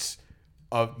response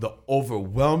of the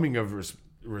overwhelming of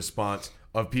response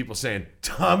of people saying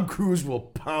Tom Cruise will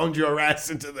pound your ass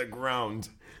into the ground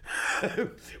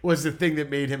was the thing that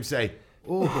made him say,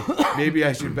 "Oh, maybe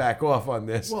I should back off on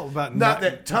this." Well, about not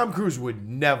that Tom Cruise would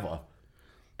never,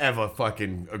 ever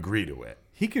fucking agree to it.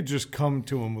 He could just come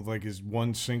to him with like his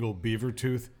one single beaver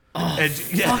tooth And,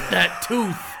 Fuck that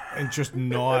tooth. and just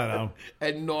gnaw at him.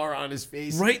 and gnaw on his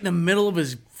face. Right in the middle of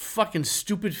his fucking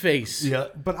stupid face. Yeah.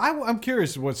 But I'm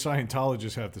curious what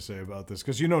Scientologists have to say about this,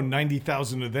 because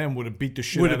 90,000 of them would have beat the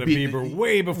shit Would out have of beat Bieber the-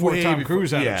 way before Tom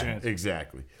Cruise had yeah, a chance.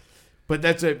 Exactly. But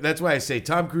that's why I say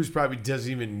Tom Cruise probably doesn't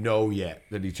even know yet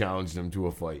that he challenged him to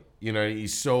a fight.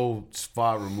 He's so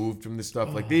far removed from this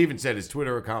stuff. Like they even said his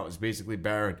Twitter account is basically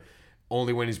barren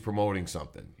only when he's promoting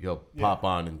something. He'll pop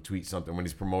on and tweet something when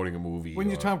he's promoting a movie. When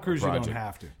you're or Tom a Cruise, you don't project.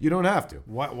 have to. You don't have to.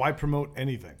 Why promote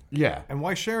anything? Yeah. And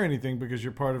why share anything? Because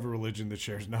you're part of a religion that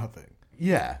shares nothing.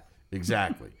 Yeah.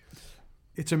 Exactly.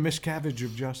 It's a miscavige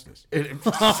of justice.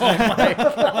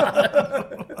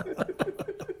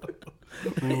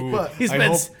 Ooh,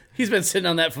 He's been sitting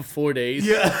on that for 4 days.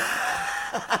 Yeah.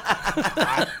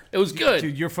 It was good.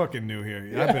 Dude, you're fucking new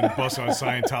here. I've been busting on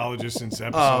Scientologists since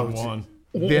episode 1.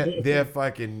 They're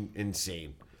fucking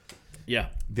insane. Yeah.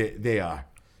 They are.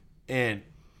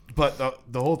 But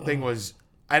the whole thing was,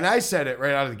 and I said it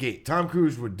right out of the gate, Tom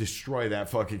Cruise would destroy that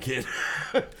fucking kid.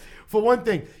 For one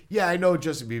thing, yeah, I know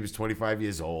Justin Bieber's 25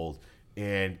 years old,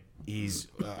 and he's,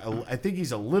 I think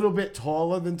he's a little bit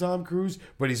taller than Tom Cruise,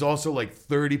 but he's also like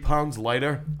 30 pounds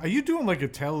lighter. Are you doing like a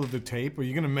tell of the tape? Are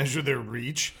you going to measure their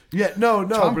reach? Yeah, no,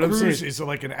 Tom but I'm Cruise saying, is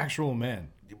like an actual man.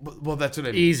 well, that's what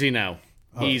I mean. Easy now.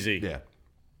 Easy. Yeah.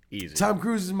 Easy. Tom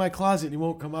Cruise is in my closet and he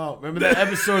won't come out. Remember that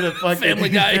episode of fucking Family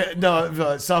Guy?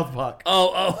 No, South Park.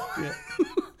 Oh.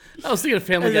 I was thinking of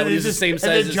Family Guy when then he's the same and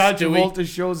size then as John Stewie. Travolta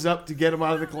shows up to get him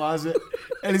out of the closet,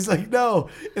 and he's like, "No."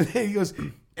 And then he goes,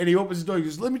 and he opens the door. He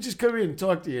goes, "Let me just come in and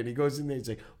talk to you." And he goes in there. He's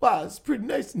like, "Wow, it's pretty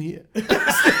nice in here."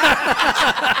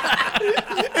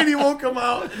 And he won't come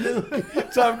out. And then,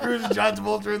 like, Tom Cruise and John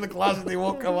Travolta are in the closet. They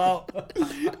won't come out.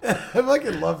 I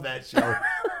fucking love that show.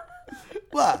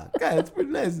 Wow, God, it's pretty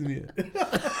nice in here.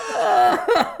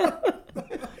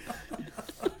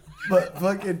 But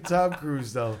fucking Tom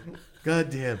Cruise, though. God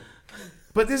damn.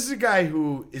 But this is a guy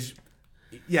who is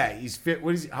Yeah, he's fit.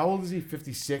 What is he? How old is he?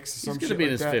 56. He's gonna be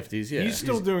in his 50s. Yeah, He's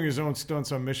still doing his own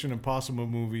stunts on Mission Impossible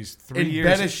movies. 3 in years.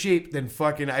 better shape than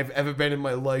fucking I've ever been in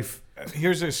my life.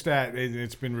 Here's a stat.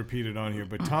 It's been repeated on here,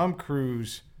 but Tom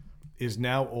Cruise is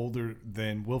now older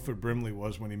than Wilford Brimley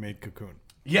was when he made Cocoon.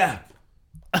 Yeah.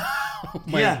 Oh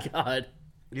my Yeah. God.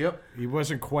 Yep. He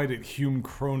wasn't quite at Hume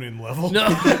Cronin level. No.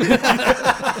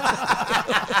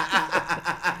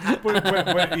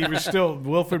 but he was still.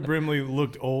 Wilford Brimley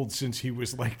looked old since he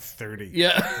was like 30.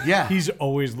 Yeah. Yeah. He's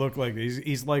always looked like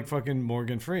he's like fucking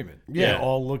Morgan Freeman. Yeah. They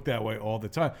all look that way all the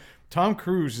time. Tom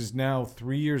Cruise is now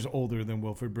 3 years older than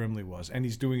Wilford Brimley was, and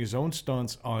he's doing his own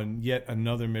stunts on yet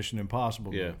another Mission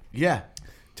Impossible movie. Yeah.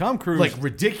 Tom Cruise, Like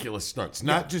ridiculous stunts.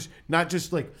 Not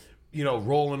just like,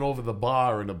 rolling over the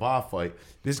bar in a bar fight.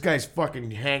 This guy's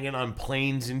fucking hanging on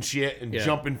planes and shit and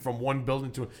jumping from one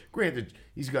building to Granted,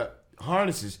 he's got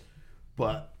harnesses,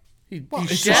 but He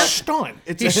it's a stunt.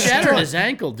 it's He a shattered stunt. his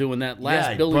ankle doing that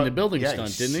last building to building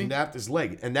stunt, didn't he? Snapped his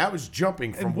leg, and that was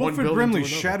jumping from And one Wilford building Brimley to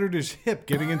another. shattered his hip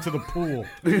getting into the pool.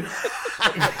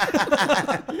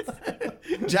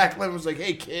 Jack Lemmon was like,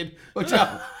 "Hey kid, watch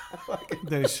out!"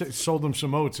 Then he sold him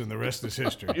some oats, and the rest is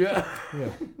history. Yeah,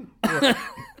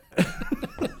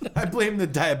 I blame the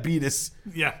diabetes.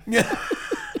 Yeah.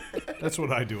 That's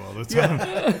what I do all the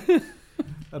time.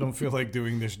 I don't feel like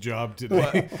doing this job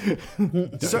today.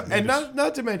 So, and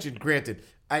not to mention, granted,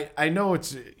 I know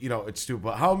it's it's stupid,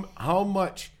 but how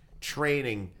much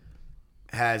training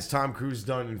has Tom Cruise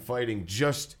done in fighting?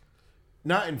 Just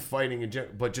not in fighting,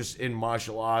 but just in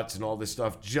martial arts and all this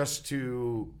stuff, just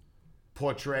to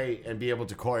portray and be able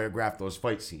to choreograph those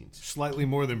fight scenes. Slightly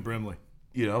more than Brimley.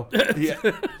 Yeah.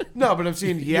 No, but I'm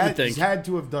saying he's had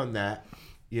to have done that.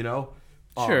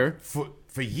 Sure.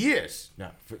 For years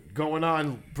now, going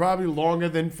on probably longer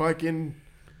than fucking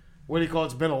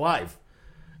it's been alive.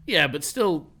 Yeah, but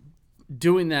still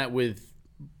doing that with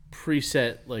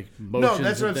preset like motions. No,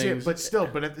 that's what I'm and saying. things.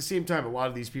 But at the same time, a lot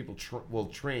of these people will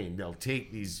train. They'll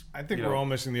take these. I think we're all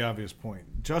missing the obvious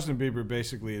point. Justin Bieber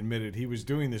basically admitted he was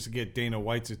doing this to get Dana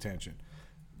White's attention.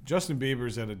 Justin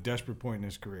Bieber's at a desperate point in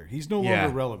his career. He's no longer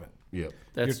relevant. Yep.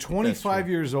 You're 25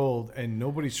 years old and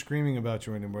nobody's screaming about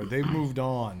you anymore. They've moved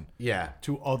on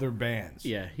to other bands.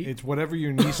 Yeah, it's whatever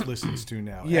your niece listens to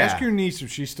now. Yeah. Ask your niece if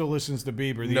she still listens to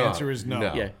Bieber. The answer is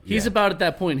no. Yeah, he's about at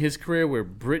that point in his career where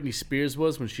Britney Spears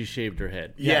was when she shaved her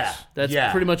head. Yes. That's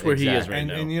Yeah, pretty much where he is exactly. right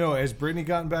now. And has Britney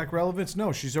gotten back relevance?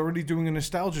 No, she's already doing a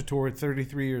nostalgia tour at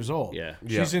 33 years old. Yeah.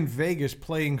 She's in Vegas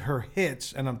playing her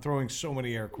hits, and I'm throwing so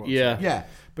many air quotes. Yeah. Yeah.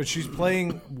 But she's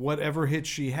playing whatever hits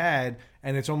she had,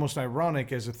 and it's almost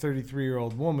ironic as a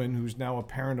 33-year-old woman who's now a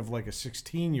parent of like a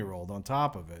 16-year-old on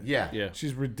top of it. Yeah. Yeah.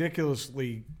 She's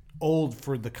ridiculously old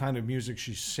for the kind of music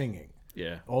she's singing.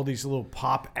 Yeah. All these little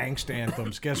pop angst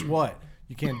anthems. Guess what?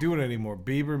 You can't do it anymore.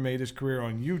 Bieber made his career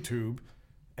on YouTube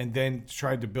and then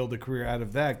tried to build a career out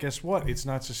of that. Guess what? It's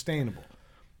not sustainable.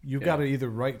 You got to either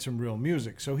write some real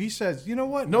music. So he says, you know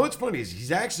what? No, what's funny is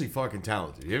he's actually fucking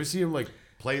talented. You ever see him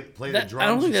play the drums? I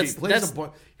don't think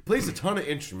He plays a ton of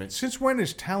instruments. Since when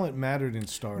has talent mattered in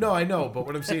stardom? No, I know, but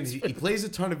what I'm saying is he plays a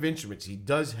ton of instruments. He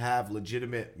does have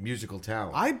legitimate musical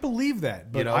talent. I believe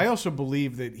that, but I also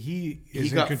believe that he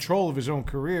is in control of his own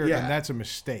career, and that's a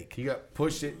mistake. He got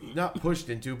not pushed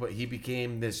into, but he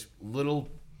became this little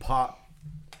pop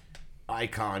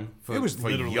icon for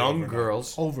young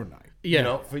girls. Overnight.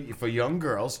 Yeah. For young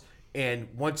girls. And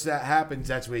once that happens,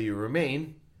 that's where you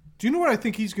remain. Do you know what I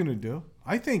think he's going to do?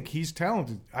 I think he's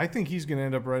talented. I think he's going to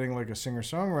end up writing like a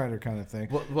singer-songwriter kind of thing,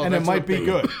 Well, and it that's what might I'm be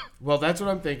thinking. good. Well, that's what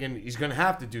I'm thinking. He's going to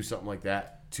have to do something like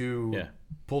that to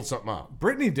pull something out.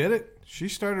 Britney did it. She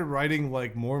started writing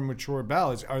like more mature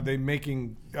ballads. Are they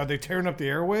tearing up the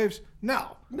airwaves?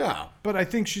 No. But I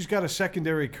think she's got a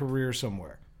secondary career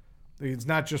somewhere. It's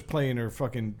not just playing her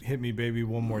fucking "Hit Me Baby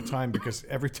One More Time" because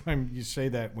every time you say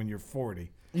that when you're 40,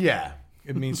 Yeah.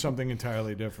 it means something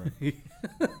entirely different.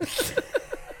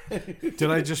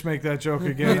 Did I just make that joke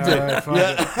again? All right, fuck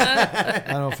it.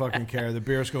 I don't fucking care. The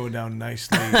beer's going down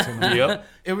nicely tonight. Yep.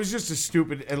 It was just a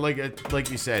stupid, and like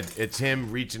you said, it's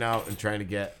him reaching out and trying to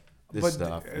get this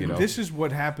stuff. This is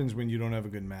what happens when you don't have a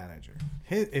good manager.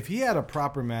 If he had a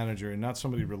proper manager and not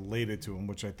somebody related to him,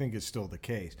 which I think is still the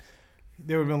case,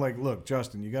 they would have been like, "Look,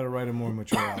 Justin, you got to write a more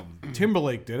mature album."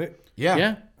 Timberlake did it. Yeah.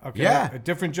 Yeah. Okay. Yeah. A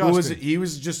different Justin. He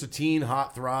was just a teen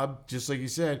hot throb, just like you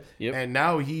said. Yep. And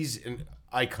now he's an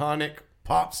iconic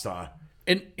pop star.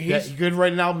 And You could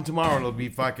write an album tomorrow and it'll be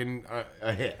fucking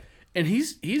a hit. And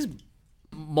he's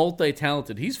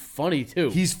multi-talented. He's funny too.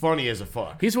 He's funny as a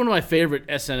fuck. He's one of my favorite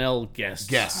SNL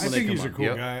guests. Yes. I when they think come he's a on. cool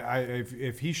Yep. guy.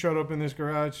 If he showed up in this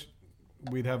garage,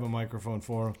 we'd have a microphone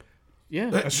for him. Yeah.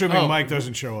 Assuming Mike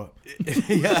doesn't show up.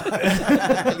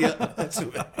 Yeah,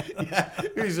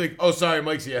 he's like, oh, sorry,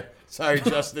 Mike's here. Sorry,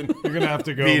 Justin. You're going to have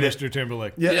to go, Beat it. Mr.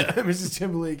 Timberlake. Yeah, Mrs.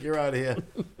 Timberlake, you're out of here.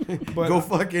 But, Go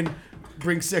fucking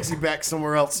bring Sexy back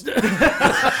somewhere else.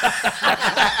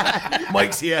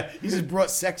 Mike's here. He just brought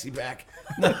Sexy back.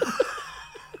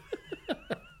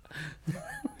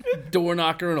 Door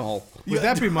knocker and all. would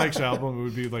that be Mike's album? It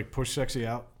would be like Push Sexy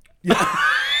Out?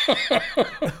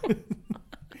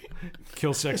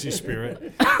 Kill Sexy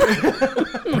Spirit.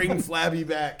 Bring Flabby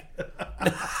back.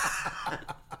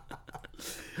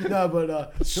 No, but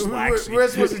we're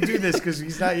supposed to do this because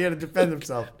he's not here to defend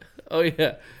himself. Oh,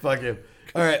 yeah. Fuck him.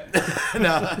 All right.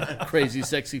 No. Crazy,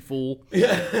 sexy fool.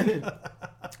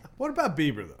 What about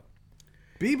Bieber, though?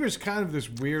 Bieber's kind of this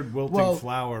weird wilting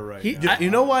flower right now.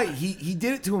 You know why? He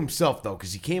did it to himself, though,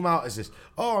 because he came out as this,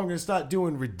 I'm going to start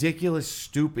doing ridiculous,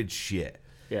 stupid shit.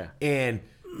 Yeah. And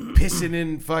pissing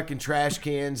in fucking trash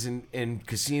cans and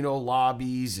casino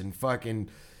lobbies and fucking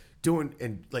doing,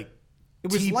 and like,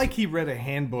 It was like he read a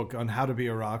handbook on how to be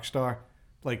a rock star,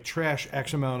 like trash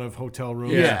X amount of hotel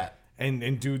rooms, Yeah.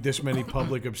 and do this many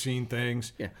public obscene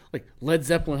things. Yeah. Like Led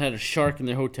Zeppelin had a shark in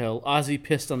their hotel. Ozzy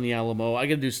pissed on the Alamo. I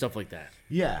got to do stuff like that.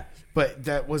 Yeah, but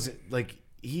that wasn't like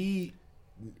I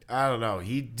don't know.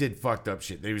 He did fucked up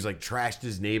shit. He was like trashed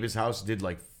his neighbor's house. Did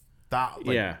like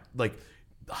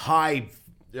high.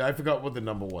 I forgot what the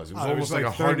number was. It was It almost was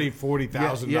like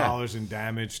 $40,000 Yeah. in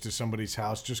damage to somebody's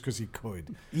house just because he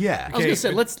could. Yeah, I was gonna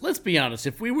say, let's be honest.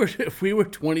 If we were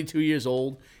 22 years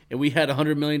old and we had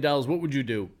 $100 million, what would you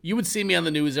do? You would see me on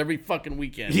the news every fucking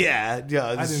weekend. yeah. I'd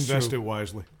invest it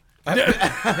wisely.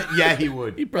 Yeah, he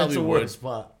would. He probably That's a would. word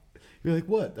spot. You're like,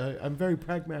 what? I'm very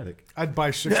pragmatic. I'd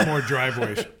buy 6 more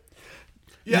driveways.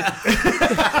 Yeah.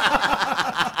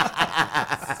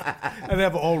 I'd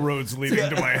have all roads leading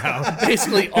to my house.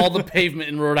 Basically, all the pavement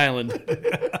in Rhode Island.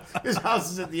 His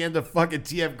house is at the end of fucking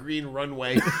TF Green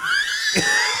runway.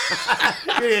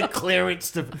 Get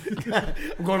clearance to.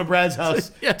 I'm going to Brad's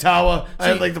house. Yeah. Tower.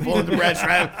 I'd like to pull into Brad's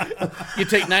drive. You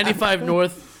take 95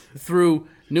 north through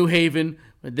New Haven,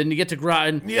 and then you get to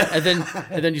Groton, Yeah.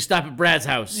 and then you stop at Brad's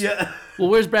house. Yeah. Well,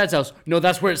 where's Brad's house? No,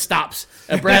 that's where it stops,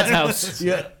 at Brad's house.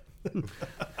 Yeah.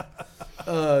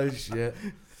 Oh shit.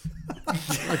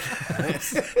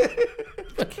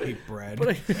 Hate Brad.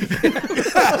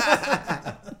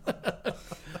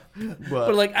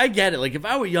 But like, I get it. Like, if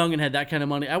I were young and had that kind of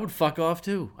money, I would fuck off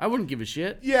too. I wouldn't give a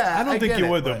shit. Yeah. I don't think get you it,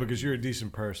 would, though, but- because you're a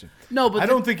decent person. No, but I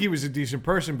don't think he was a decent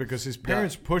person because his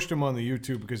parents pushed him on the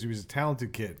YouTube because he was a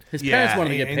talented kid. his Yeah, parents wanted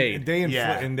to get And paid. they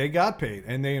Yeah. and they got paid,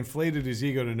 and they inflated his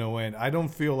ego to no end. I don't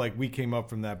feel like we came up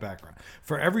from that background.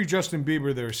 For every Justin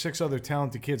Bieber, there are 6 other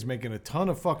talented kids making a ton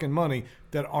of fucking money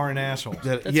that aren't assholes.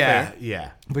 Yeah. fair.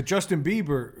 Yeah. But Justin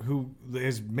Bieber, who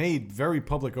has made very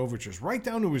public overtures, right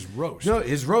down to his roast. No,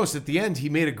 his roast at the end, he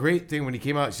made a great thing when he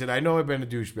came out. He said, "I know I've been a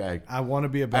douchebag. I want to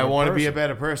be a better I want to be a person."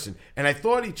 better person." And I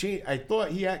thought he changed. I thought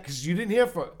he had, because you didn't hear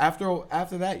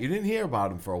after that, you didn't hear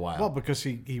about him for a while. Well, because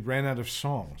he ran out of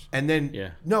songs. And then, Yeah.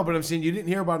 no, but I'm saying you didn't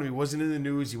hear about him. He wasn't in the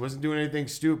news. He wasn't doing anything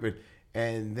stupid.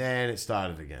 And then it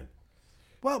started again.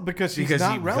 Well, because he's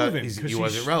not relevant. He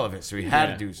wasn't relevant, so he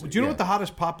had to do something. Do you know what the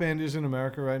hottest pop band is in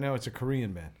America right now? It's a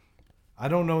Korean band. I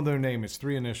don't know their name. It's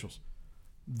 3 initials.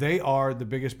 They are the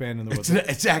biggest band in the world.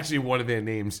 It's actually one of their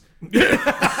names. It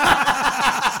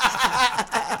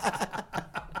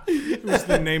was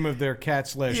the name of their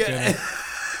cat / dinner.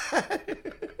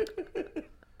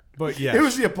 But yeah, It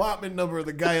was the apartment number of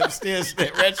the guy upstairs at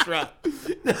that restaurant.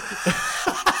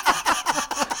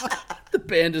 The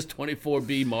band is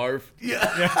 24B Marv.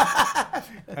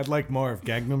 I'd like more of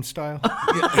Gangnam Style.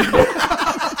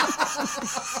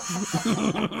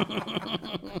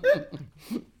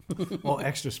 Oh,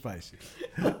 extra spicy.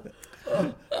 Not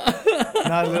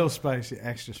a little spicy,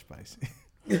 extra spicy.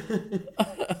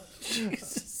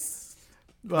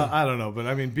 Well, I don't know, but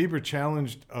I mean, Bieber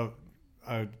challenged a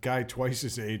guy twice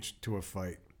his age to a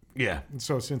fight. Yeah. And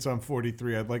so since I'm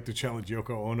 43, I'd like to challenge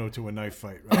Yoko Ono to a knife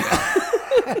fight.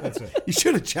 Right? That's it. You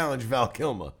should have challenged Val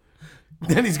Kilmer.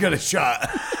 Then he's got a shot.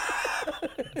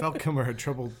 Val Kilmer had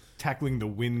trouble tackling the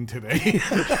wind today.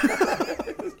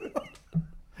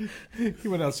 He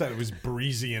went outside. It was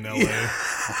breezy in L.A.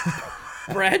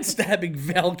 Brad stabbing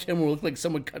Val Kilmer looked like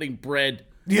someone cutting bread.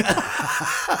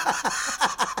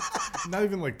 Not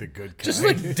even like the good kind. Just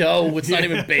like dough. It's not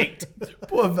even baked.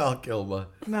 Poor Val Kilmer.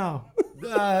 No.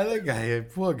 That guy,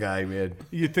 poor guy, man.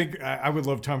 You think I would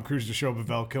love Tom Cruise to show up at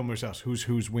Val Kilmer's house. Who's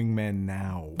wingman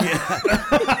now? Does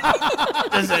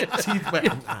that teeth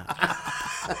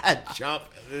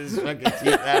chop his fucking teeth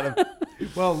at him?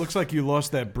 Well, it looks like you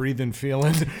lost that breathing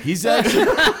feeling. He's actually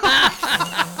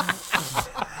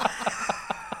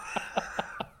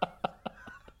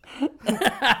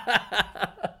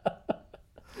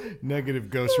Negative,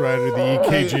 Ghost Rider. The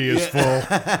EKG is full.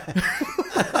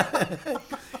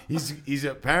 He's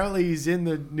apparently he's in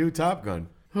the new Top Gun.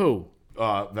 Who?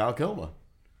 Val Kilmer.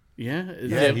 Yeah?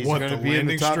 Is Yeah, that- he's what, going to the be in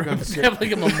the landing Top strip? Gun. Does he have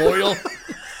like a memorial?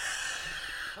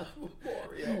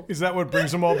 Is that what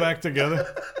brings them all back together?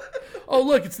 Oh,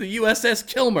 look, it's the USS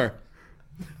Kilmer.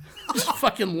 Just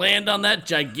fucking land on that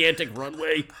gigantic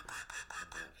runway.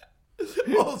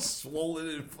 All swollen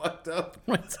and fucked up.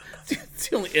 Right. It's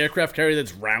the only aircraft carrier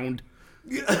that's round.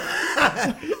 It's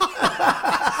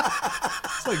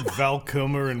like Val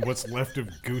Kilmer and what's left of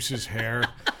Goose's hair.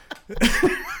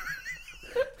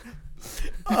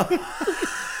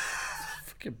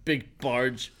 Fucking big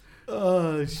barge.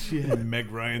 Oh, shit. And Meg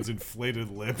Ryan's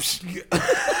inflated lips.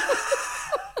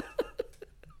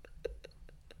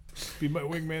 Be my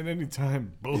wingman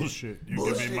anytime. Bullshit.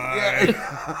 You can be mine.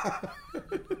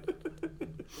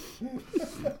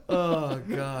 Oh,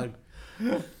 God.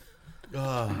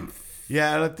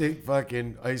 Yeah, I don't think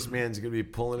fucking Iceman's going to be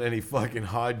pulling any fucking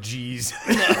hard G's.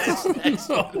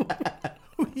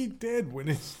 He did when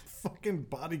his fucking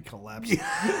body collapsed.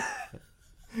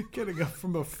 Getting up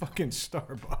from a fucking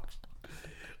Starbucks.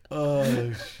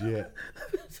 Oh, shit.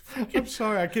 I'm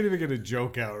sorry, I can't even get a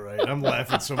joke out right. I'm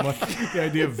laughing so much. The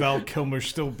idea of Val Kilmer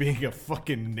still being a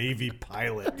fucking Navy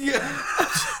pilot. Yeah.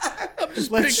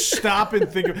 Let's stop and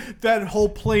think of that whole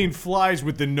plane flies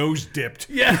with the nose dipped.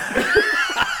 Yeah.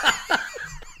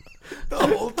 The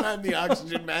whole time the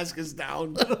oxygen mask is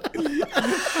down.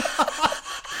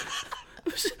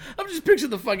 I'm just picturing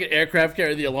the fucking aircraft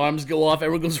carrier. The alarms go off.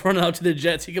 Everyone goes running out to the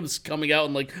jets. He comes coming out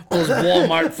in like those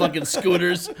Walmart fucking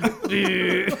scooters.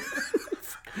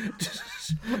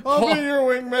 I'll be your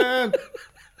wingman.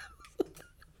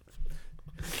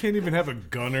 Can't even have a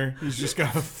gunner. He's just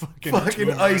got a fucking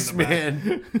tumor in the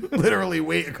Iceman. Literally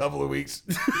wait a couple of weeks.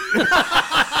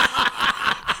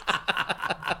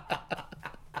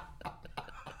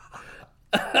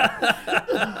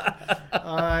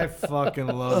 I fucking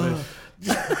love it.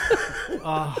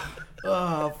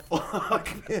 Oh,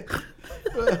 fuck, man.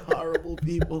 Horrible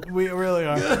people. We really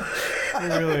are. We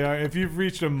really are. If you've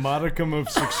reached a modicum of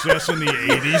success in the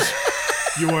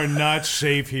 80s, you are not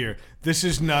safe here. This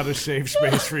is not a safe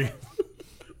space for you.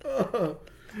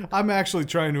 I'm actually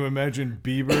trying to imagine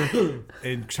Bieber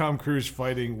and Tom Cruise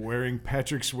fighting wearing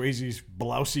Patrick Swayze's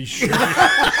blousey shirt.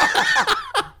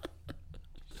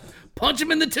 Punch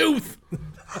him in the tooth.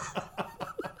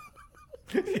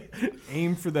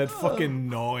 Aim for that fucking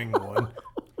gnawing one.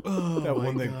 That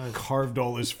one that carved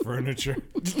all his furniture.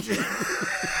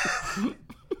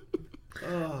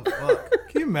 Oh, fuck.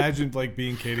 Can you imagine like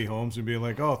being Katie Holmes and being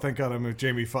like, "Oh, thank God I'm with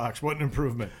Jamie Foxx. What an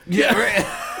improvement!" Yeah, right.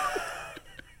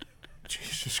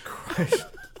 Jesus Christ.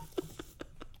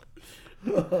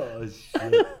 Oh,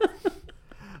 shit.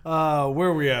 Where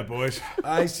are we at, boys?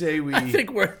 I say we... I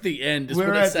think we're at the end. Is we're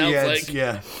what it at sounds the end. like.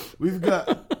 Yeah. We've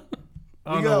got...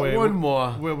 Oh, We no, got wait. one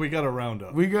more. Well, we got a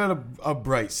roundup. We got a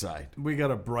bright side. We got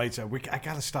a bright side. I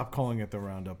gotta stop calling it the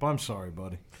roundup. I'm sorry,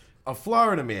 buddy. A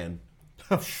Florida man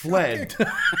fled.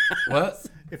 What?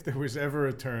 If there was ever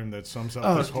a term that sums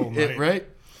up this whole night, Right?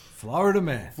 Florida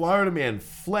man. Florida man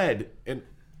fled in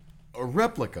a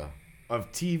replica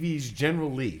of TV's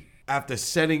General Lee after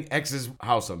setting ex's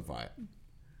house on fire.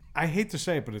 I hate to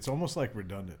say it, but it's almost like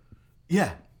redundant.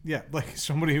 Yeah. Yeah, like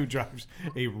somebody who drives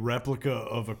a replica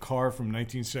of a car from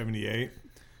 1978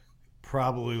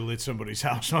 probably lit somebody's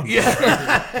house on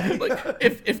fire. Like,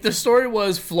 if the story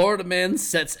was Florida man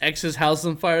sets ex's house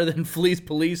on fire, then flees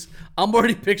police, I'm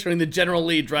already picturing the General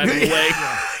Lee driving away.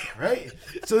 Right?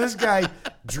 So this guy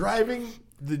driving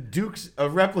the Dukes, a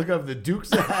replica of the Dukes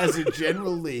that has a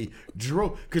General Lee,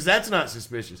 drove, because that's not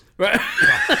suspicious. Right?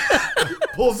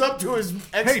 Pulls up to his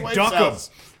ex-wife's duck 'em. house.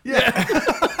 Yeah.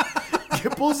 He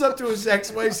pulls up to his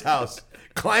ex-wife's house,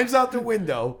 climbs out the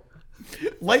window,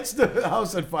 lights the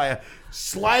house on fire,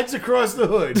 slides across the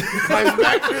hood, climbs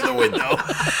back through the window,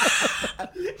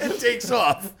 and takes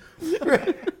off.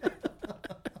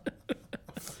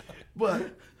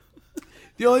 But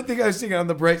the only thing I was thinking on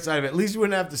the bright side of it, at least you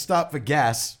wouldn't have to stop for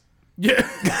gas. Yeah.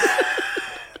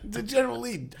 The General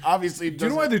Lee obviously Do you doesn't.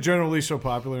 know why the General Lee's so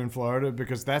popular in Florida?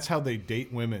 Because that's how they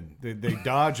date women. They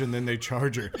dodge and then they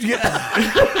charge her.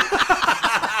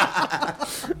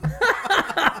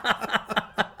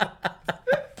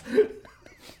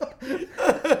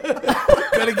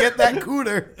 Gotta get that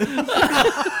cooter.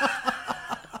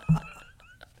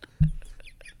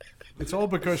 It's all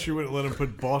because she wouldn't let him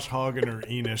put Boss Hog in her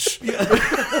Enos.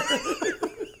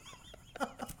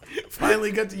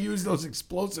 Finally got to use those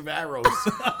explosive arrows.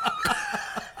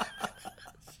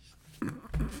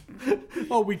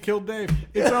 Oh, we killed Dave.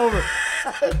 It's over.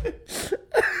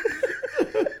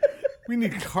 We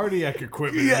need cardiac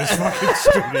equipment in this fucking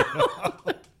studio.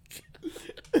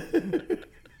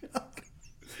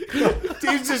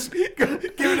 Dave's just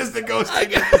giving us the ghost.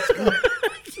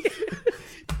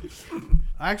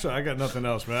 Actually, I got nothing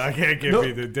else, man. I can't give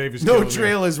you the Davis. No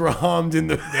trailers were harmed in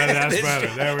the. That's better.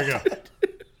 There we go.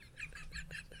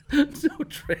 No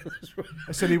trailers.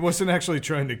 I said he wasn't actually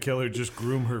trying to kill her, just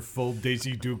groom her full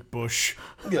Daisy Duke Bush.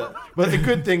 Yeah. But the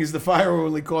good thing is the fire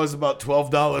only caused about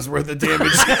 $12 worth of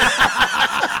damage.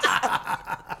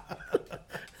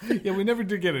 Yeah, we never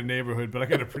did get a neighborhood, but I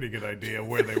got a pretty good idea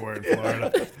where they were in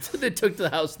Florida. So they took to the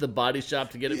house to the body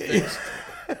shop to get it fixed.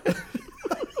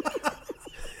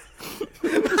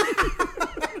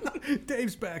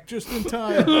 Dave's back just in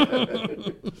time.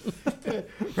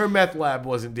 Her meth lab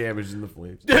wasn't damaged in the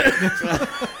flames.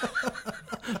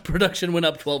 Production went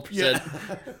up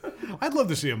 12%. I'd love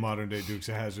to see a modern day Dukes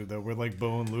of Hazzard though, where like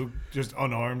Bo and Luke just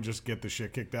unarmed, just get the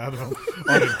shit kicked out of them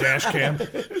on a dash cam.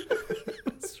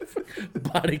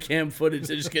 Body cam footage,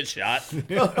 they just get shot.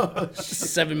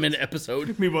 7-minute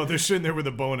episode. Meanwhile, they're sitting there with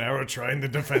a bow and arrow trying to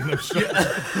defend themselves.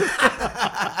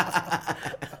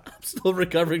 I'm still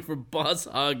recovering from Boss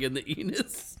Hog and the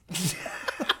Enos.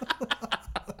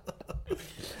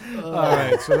 All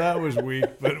right, so that was weak,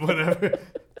 but whatever.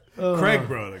 Craig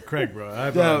brought it.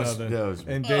 I brought nothing.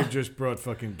 And Dave just brought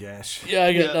fucking gas. Yeah,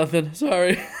 I got nothing.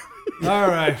 Sorry. All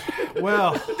right.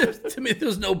 Well, to me,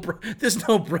 there's no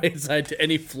bright side to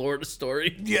any Florida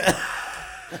story. Yeah.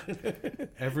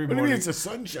 every What do you mean morning it's a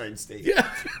sunshine state?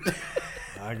 Yeah.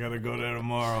 I gotta go there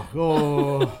tomorrow.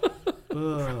 Oh,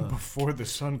 before the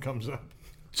sun comes up.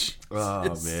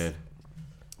 Oh, man.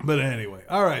 But anyway,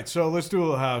 all right. So let's do a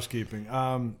little housekeeping.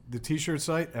 The T-shirt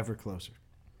site, Ever Closer.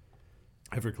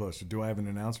 Ever Closer. Do I have an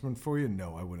announcement for you?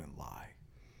 No, I wouldn't lie.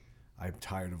 I'm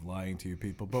tired of lying to you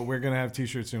people. But we're going to have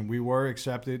T-shirts soon. We were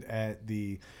accepted at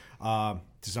the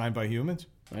Designed by Humans.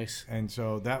 Nice. And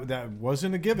so that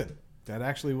wasn't a given. That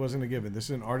actually wasn't a given. This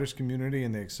is an artist community,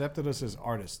 and they accepted us as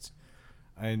artists.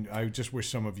 And I just wish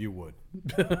some of you would.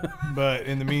 But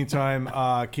in the meantime,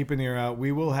 keep an ear out.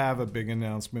 We will have a big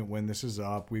announcement when this is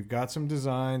up. We've got some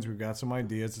designs. We've got some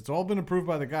ideas. It's all been approved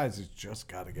by the guys. It's just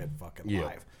got to get fucking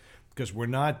live. Because we're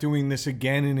not doing this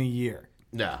again in a year.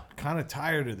 No. Kind of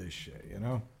tired of this shit, you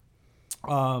know?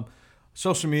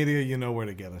 Social media, you know where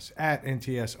to get us. At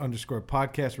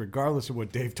NTS_podcast, regardless of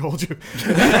what Dave told you.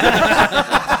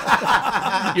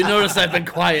 You notice I've been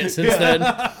quiet since then.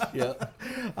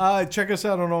 Yeah. Check us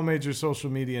out on all major social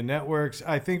media networks.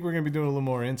 I think we're going to be doing a little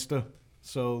more Insta.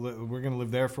 So we're going to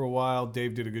live there for a while.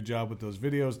 Dave did a good job with those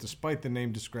videos, despite the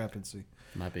name discrepancy.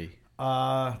 Might be.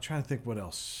 Trying to think what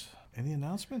else. Any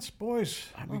announcements, boys?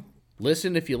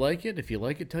 Listen if you like it. If you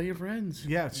like it, tell your friends.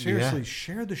 Yeah, seriously,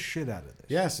 share the shit out of this.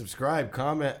 Yeah, subscribe,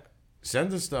 comment,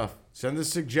 send us stuff. Send us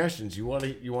suggestions. You want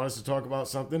us to talk about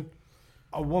something?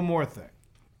 One more thing.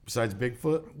 Besides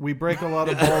Bigfoot? We break a lot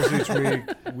of balls each week.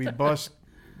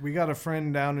 We got a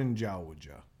friend down in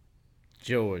Jowja.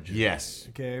 George. Yes.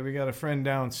 Okay, we got a friend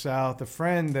down south, a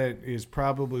friend that is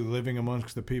probably living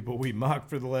amongst the people we mocked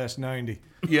for the last 90.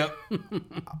 Yep.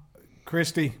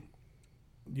 Christy,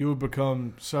 you have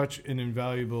become such an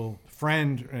invaluable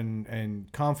friend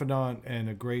and confidant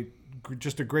and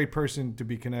just a great person to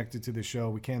be connected to the show.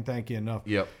 We can't thank you enough.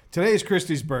 Yep. Today is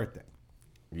Christy's birthday.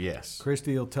 Yes.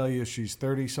 Christy will tell you she's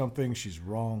 30-something. She's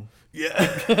wrong.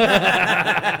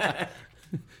 Yeah.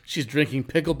 She's drinking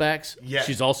picklebacks. Yeah.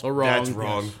 She's also wrong. That's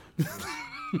wrong.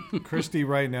 Christy,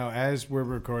 right now, as we're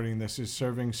recording this, is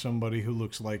serving somebody who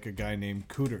looks like a guy named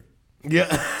Cooter. Yeah.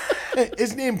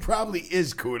 His name probably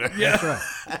is Cooter. Yeah. That's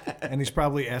right. And he's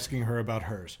probably asking her about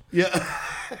hers. Yeah.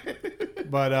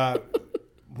 But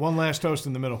one last toast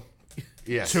in the middle.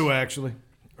 Yes. Two, actually.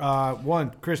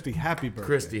 One, Christy, happy birthday.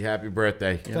 Christy, happy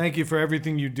birthday. Thank you for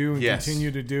everything you do and Yes.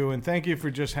 continue to do. And thank you for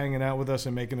just hanging out with us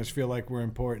and making us feel like we're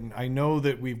important. I know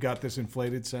that we've got this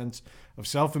inflated sense of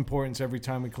self-importance every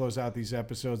time we close out these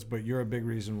episodes, but you're a big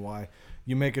reason why.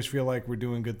 You make us feel like we're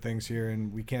doing good things here,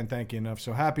 and we can't thank you enough.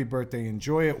 So happy birthday.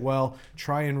 Enjoy it well.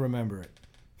 Try and remember it.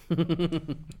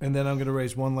 And then I'm going to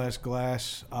raise one last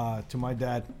glass to my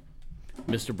dad.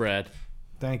 Mr. Brad.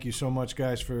 Thank you so much,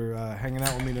 guys, for hanging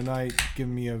out with me tonight,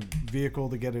 giving me a vehicle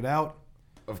to get it out.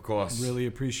 Of course. Really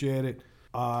appreciate it.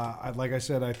 Like I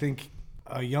said, I think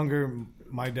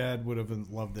my dad would have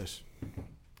loved this.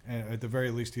 And at the very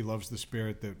least, he loves the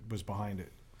spirit that was behind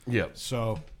it. Yep.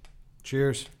 So,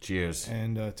 cheers. Cheers.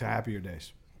 And to happier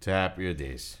days. To happier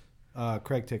days.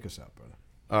 Craig, take us out, brother.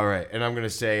 All right. And I'm going to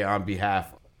say on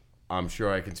behalf, I'm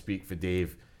sure I can speak for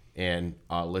Dave and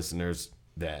our listeners,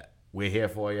 that we're here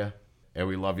for you and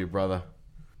we love you, brother.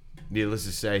 Needless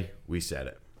to say, we said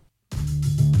it.